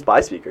let's just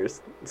buy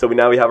speakers. So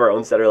now we have our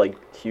own set of like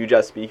huge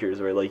ass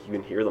speakers where like you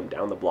can hear them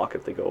down the block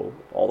if they go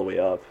all the way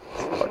up.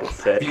 It's fucking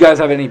sick. Do you guys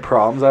have any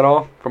problems at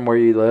all from where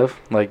you live?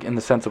 Like in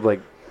the sense of like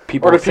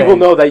people. Or do people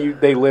know that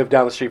they live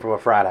down the street from a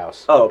frat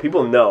house? Oh,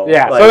 people know.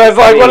 Yeah. So that's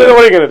like, what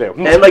are you gonna do?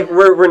 And like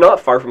we're not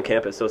far from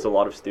campus, so it's a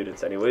lot of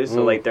students anyways.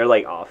 So like they're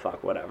like, oh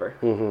fuck, whatever.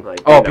 Mm-hmm.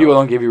 Like, people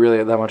don't give you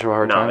really that much of a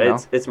hard time. No,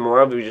 it's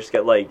more of we just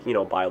get like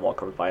bylaw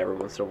comes by every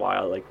once in a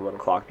while, like 1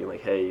 o'clock, being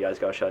like, hey, you guys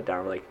gotta shut it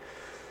down. Like,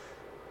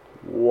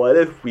 what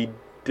if we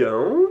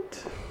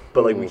don't?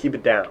 But like we keep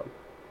it down,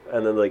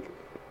 and then like,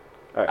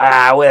 all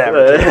right.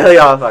 Whatever. Like,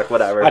 oh fuck,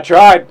 whatever. I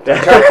tried.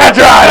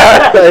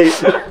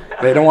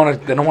 They don't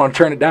want to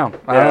turn it down.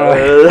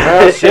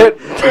 Shit.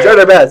 We tried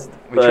our best.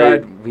 We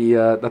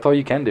tried. That's all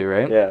you can do,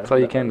 right? Yeah. That's all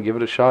you can. Give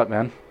it a shot,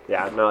 man.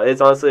 Yeah. No, it's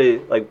honestly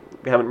like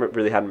we haven't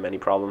really had many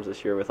problems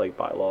this year with like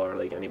bylaw or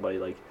like anybody.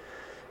 Like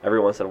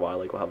every once in a while,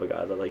 like we'll have a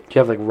guy that like. Do you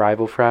have like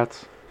rival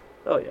frats?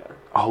 Oh yeah.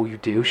 Oh, you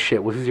do?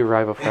 Shit. What is your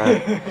rival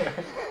frat?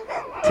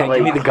 Like,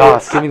 give me the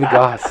goss. Give me the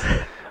goss.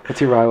 What's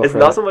your rival It's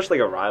frat? not so much like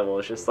a rival.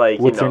 It's just like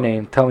What's their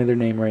name? Tell me their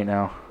name right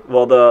now.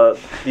 Well,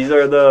 these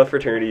are the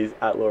fraternities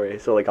at Laurie.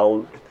 So like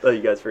I'll let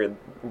you guys figure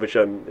which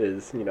one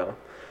is.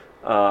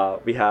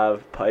 We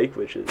have Pike,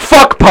 which is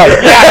Fuck Pike.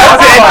 Yeah,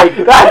 that's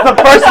it. That's the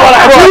first one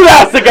I knew.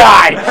 That's the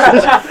guy.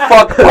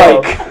 Fuck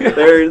Pike.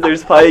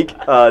 There's Pike,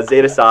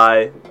 Zeta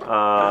Psi,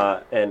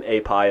 and A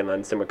Pi, and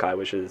then Sigma Chi,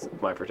 which is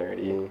my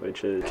fraternity,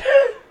 which is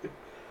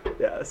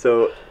yeah.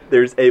 So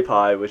there's A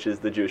Pi, which is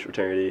the Jewish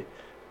fraternity.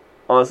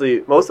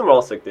 Honestly, most of them are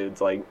all sick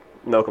dudes. Like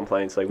no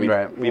complaints. Like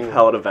we've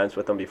held events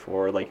with them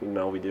before. Like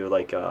we do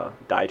like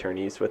die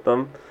turnies with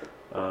them,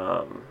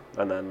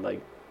 and then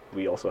like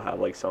we also have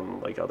like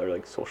some like other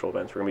like social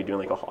events. We're gonna be doing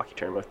like a hockey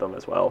tournament with them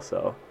as well.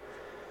 So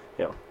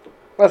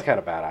That's kind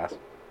of badass.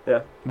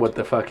 Yeah. What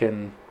the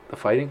fighting?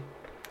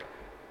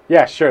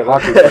 Yeah, sure.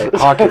 Hockey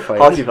fights.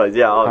 Hockey fights.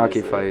 Yeah.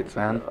 Obviously. Hockey fights,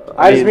 man.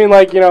 I just mean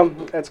like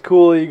it's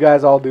cool that you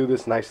guys all do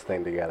this nice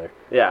thing together.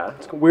 Yeah.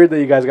 It's weird that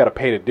you guys got to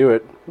pay to do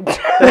it.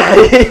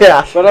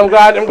 Yeah. But I'm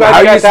glad. How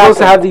are you supposed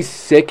to have these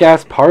sick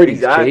ass parties,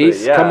 Exactly,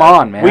 Chase? yeah. Come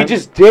on, man. We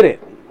just did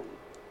it.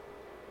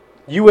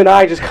 You and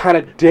I just kind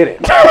of did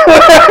it.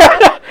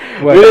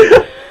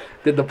 What,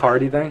 did the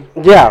party thing?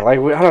 Yeah, like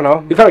I don't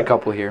know. We've had a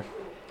couple here.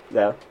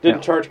 Yeah.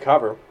 Didn't charge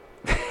cover.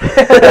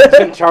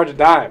 Didn't charge a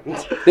dime.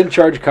 Didn't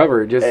charge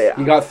cover. Just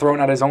he got thrown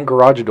out his own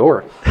garage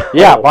door.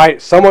 Yeah, by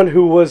someone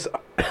who was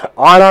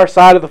on our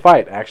side of the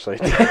fight. Actually,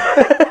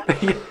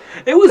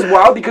 it was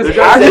wild because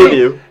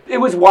it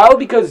was wild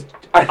because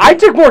I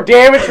took more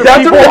damage from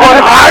people on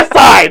our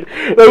side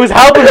that was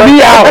helping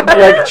me out.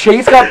 Like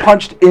Chase got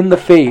punched in the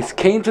face,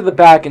 came to the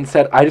back and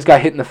said, "I just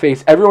got hit in the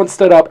face." Everyone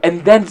stood up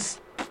and then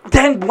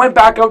went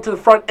back out to the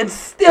front and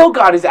still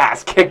got his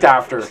ass kicked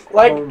after.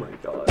 Like, oh my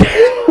god.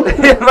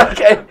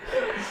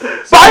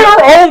 by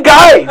our own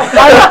guys.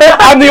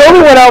 I'm the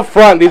only one out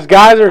front. These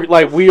guys are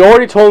like, we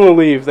already told them to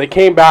leave. They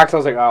came back, so I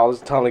was like, oh,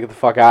 let's tell them to get the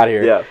fuck out of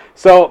here. Yeah.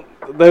 So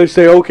they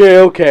say,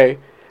 okay.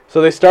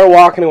 So they start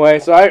walking away.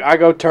 So I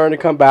go turn to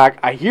come back.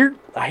 I hear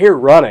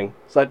running.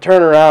 So I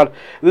turn around.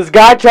 This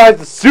guy tries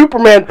to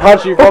Superman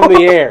punch me from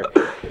the air.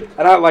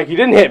 And I'm like, he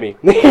didn't hit me.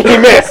 He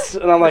missed.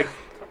 And I'm like,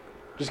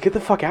 just get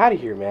the fuck out of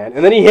here, man.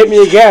 And then he hit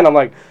me again. I'm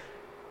like,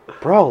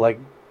 bro, like,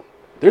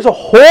 there's a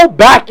whole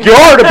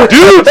backyard of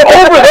dudes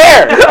over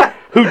there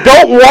who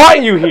don't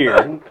want you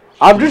here.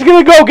 I'm just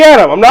going to go get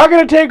them. I'm not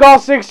going to take all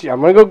 60.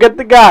 I'm going to go get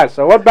the guy.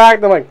 So I went back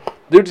and I'm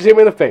like, dude just hit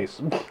me in the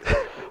face.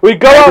 We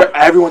go out.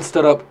 Everyone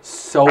stood up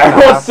so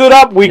Everyone fast. stood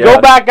up. We go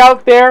back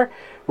out there.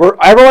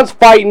 Everyone's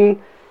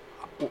fighting.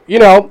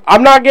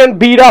 I'm not getting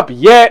beat up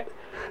yet.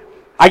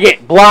 I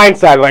get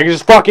blindsided, like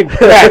just fucking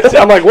wrecked.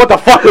 I'm like, what the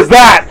fuck was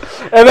that?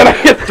 And then I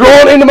get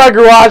thrown into my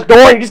garage door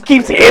and he just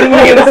keeps hitting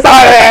me in the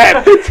side of the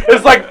head.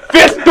 It's like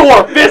fist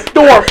door.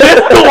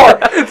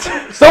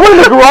 Someone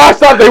in the garage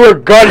thought they were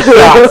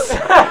gunshots.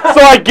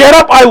 So I get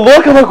up, I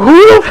look, I'm like, who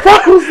the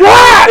fuck was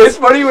that? It's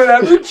funny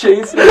whenever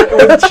Chase,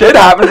 when shit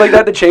happens like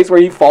that to Chase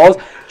where he falls,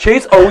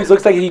 Chase always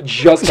looks like he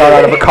just got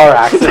out of a car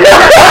accident.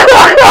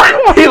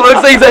 He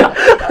looks like he's like,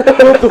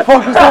 what the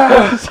fuck was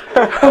that?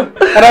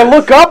 And I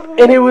look up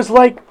and it was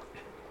like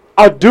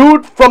a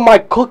dude from my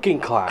cooking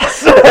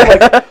class. I'm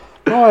like,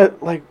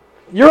 bro,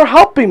 you're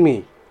helping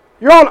me.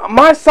 You're on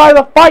my side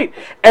of the fight.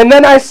 And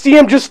then I see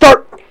him just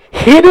start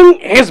hitting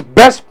his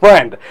best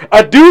friend,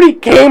 a dude he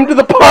came to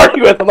the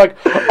party with. I'm like,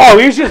 oh,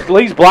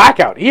 he's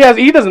blackout. He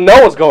doesn't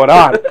know what's going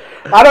on.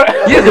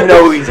 He doesn't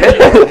know who he's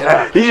hitting.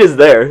 He's just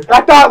there.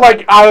 I thought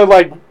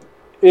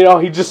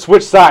he just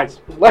switched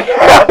sides. Like,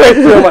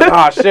 I'm like,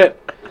 oh shit.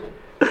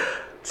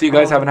 So you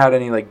guys haven't had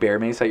any like bear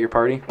mace at your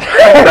party? No,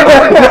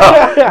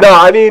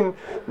 I mean,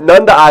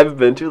 none that I've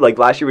been to. Like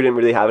last year we didn't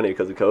really have any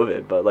because of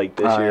COVID, but like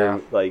this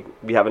year, like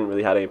we haven't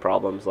really had any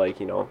problems. Like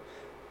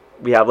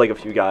we have like a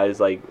few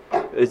guys like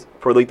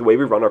for like the way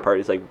we run our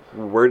parties. Like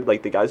we're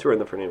like the guys who are in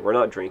the front, we're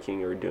not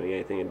drinking or doing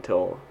anything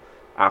until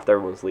after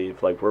everyone's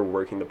leave. Like we're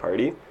working the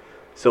party.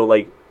 So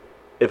like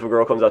if a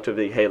girl comes up to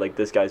me, hey, like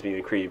this guy's being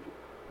a creep,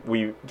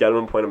 we get him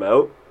and point him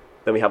out.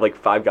 Then we have like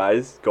 5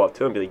 guys go up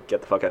to him and be like,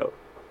 get the fuck out.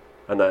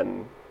 And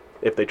then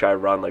if they try to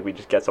run, like we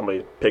just get somebody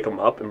to pick them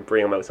up and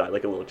bring them outside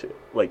like a little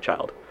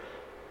child.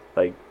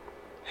 Like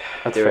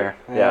that's fair.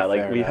 Yeah,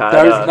 like fair we've enough.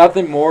 had. There's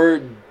nothing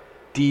more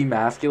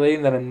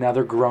demasculating than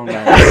another grown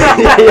man.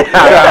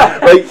 Yeah.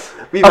 Like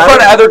in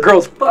front of other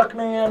girls. Fuck,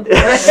 man.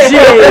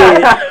 Shit.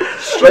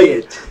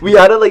 Like we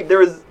had it like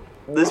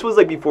this was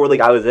like before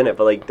like I was in it,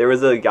 but like there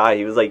was a guy,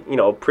 he was like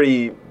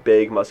pretty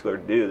big muscular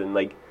dude, and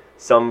like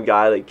some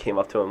guy like came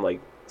up to him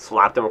like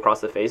slapped him across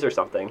the face or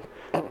something.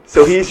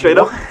 So he straight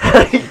up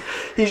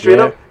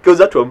goes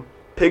up to him,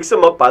 picks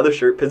him up by the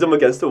shirt, pins him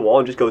against the wall,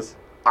 and just goes,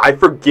 I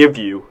forgive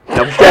you.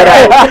 Now get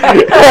out.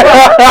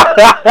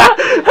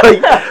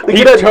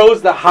 He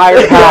chose the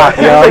higher path,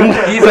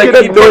 He's like,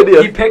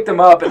 he picked him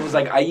up and was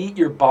like, I eat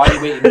your body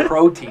weight in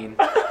protein.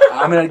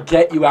 I'm going to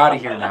get you out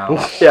of here now.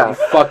 Yeah. You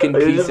fucking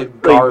piece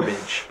of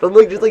garbage. But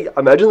like, just like,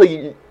 imagine like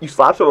you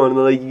slap someone and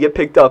then like you get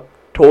picked up,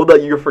 told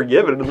that you're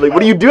forgiven, and like,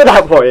 what do you do at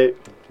that point?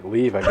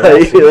 Leave, I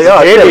guess.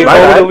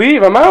 To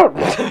leave, I'm out.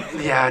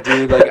 Yeah,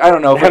 dude, like, I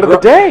don't know. End of the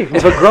day.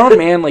 If a grown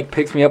man, like,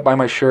 picks me up by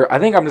my shirt, I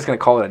think I'm just going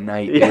to call it a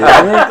night, dude.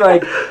 Yeah.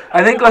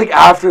 I think,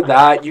 after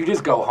that, you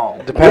just go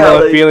home. Depends on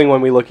the feeling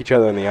when we look each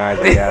other in the eyes,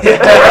 I guess.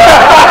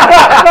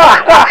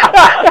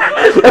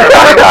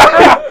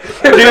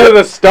 It's either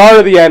the start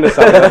or the end of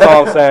something, that's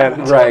all I'm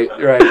saying. Right.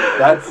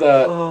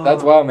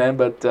 That's wild, man,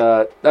 but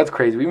that's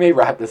crazy. We may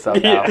wrap this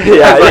up now.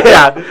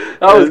 Yeah.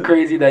 That was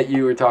crazy that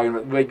you were talking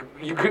about, like,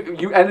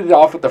 you ended it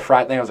off with the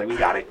frat thing. I was like, we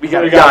got it.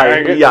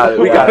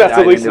 That's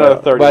at least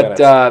another 30 minutes.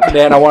 But,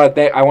 man, I want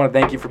to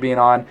thank you for being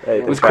on. Hey,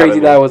 it was crazy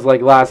that it was,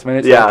 like, last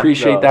minute, so I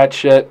appreciate that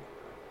shit.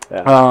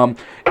 Yeah.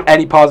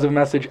 Any positive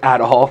message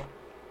at all?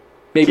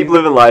 Maybe keep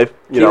living life.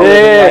 Keep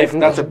living life.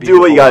 That's a do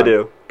what you gotta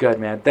do. Good,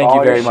 man. Thank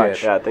you very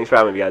much. Yeah, thanks for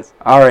having me, guys.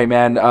 All right,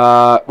 man.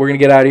 We're going to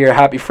get out of here.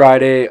 Happy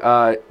Friday.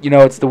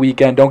 It's the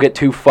weekend. Don't get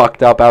too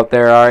fucked up out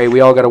there, all right?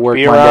 We all got to work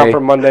Monday. Be around for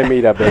Monday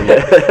meetup, baby.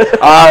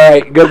 All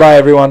right. Goodbye,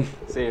 everyone.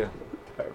 See you.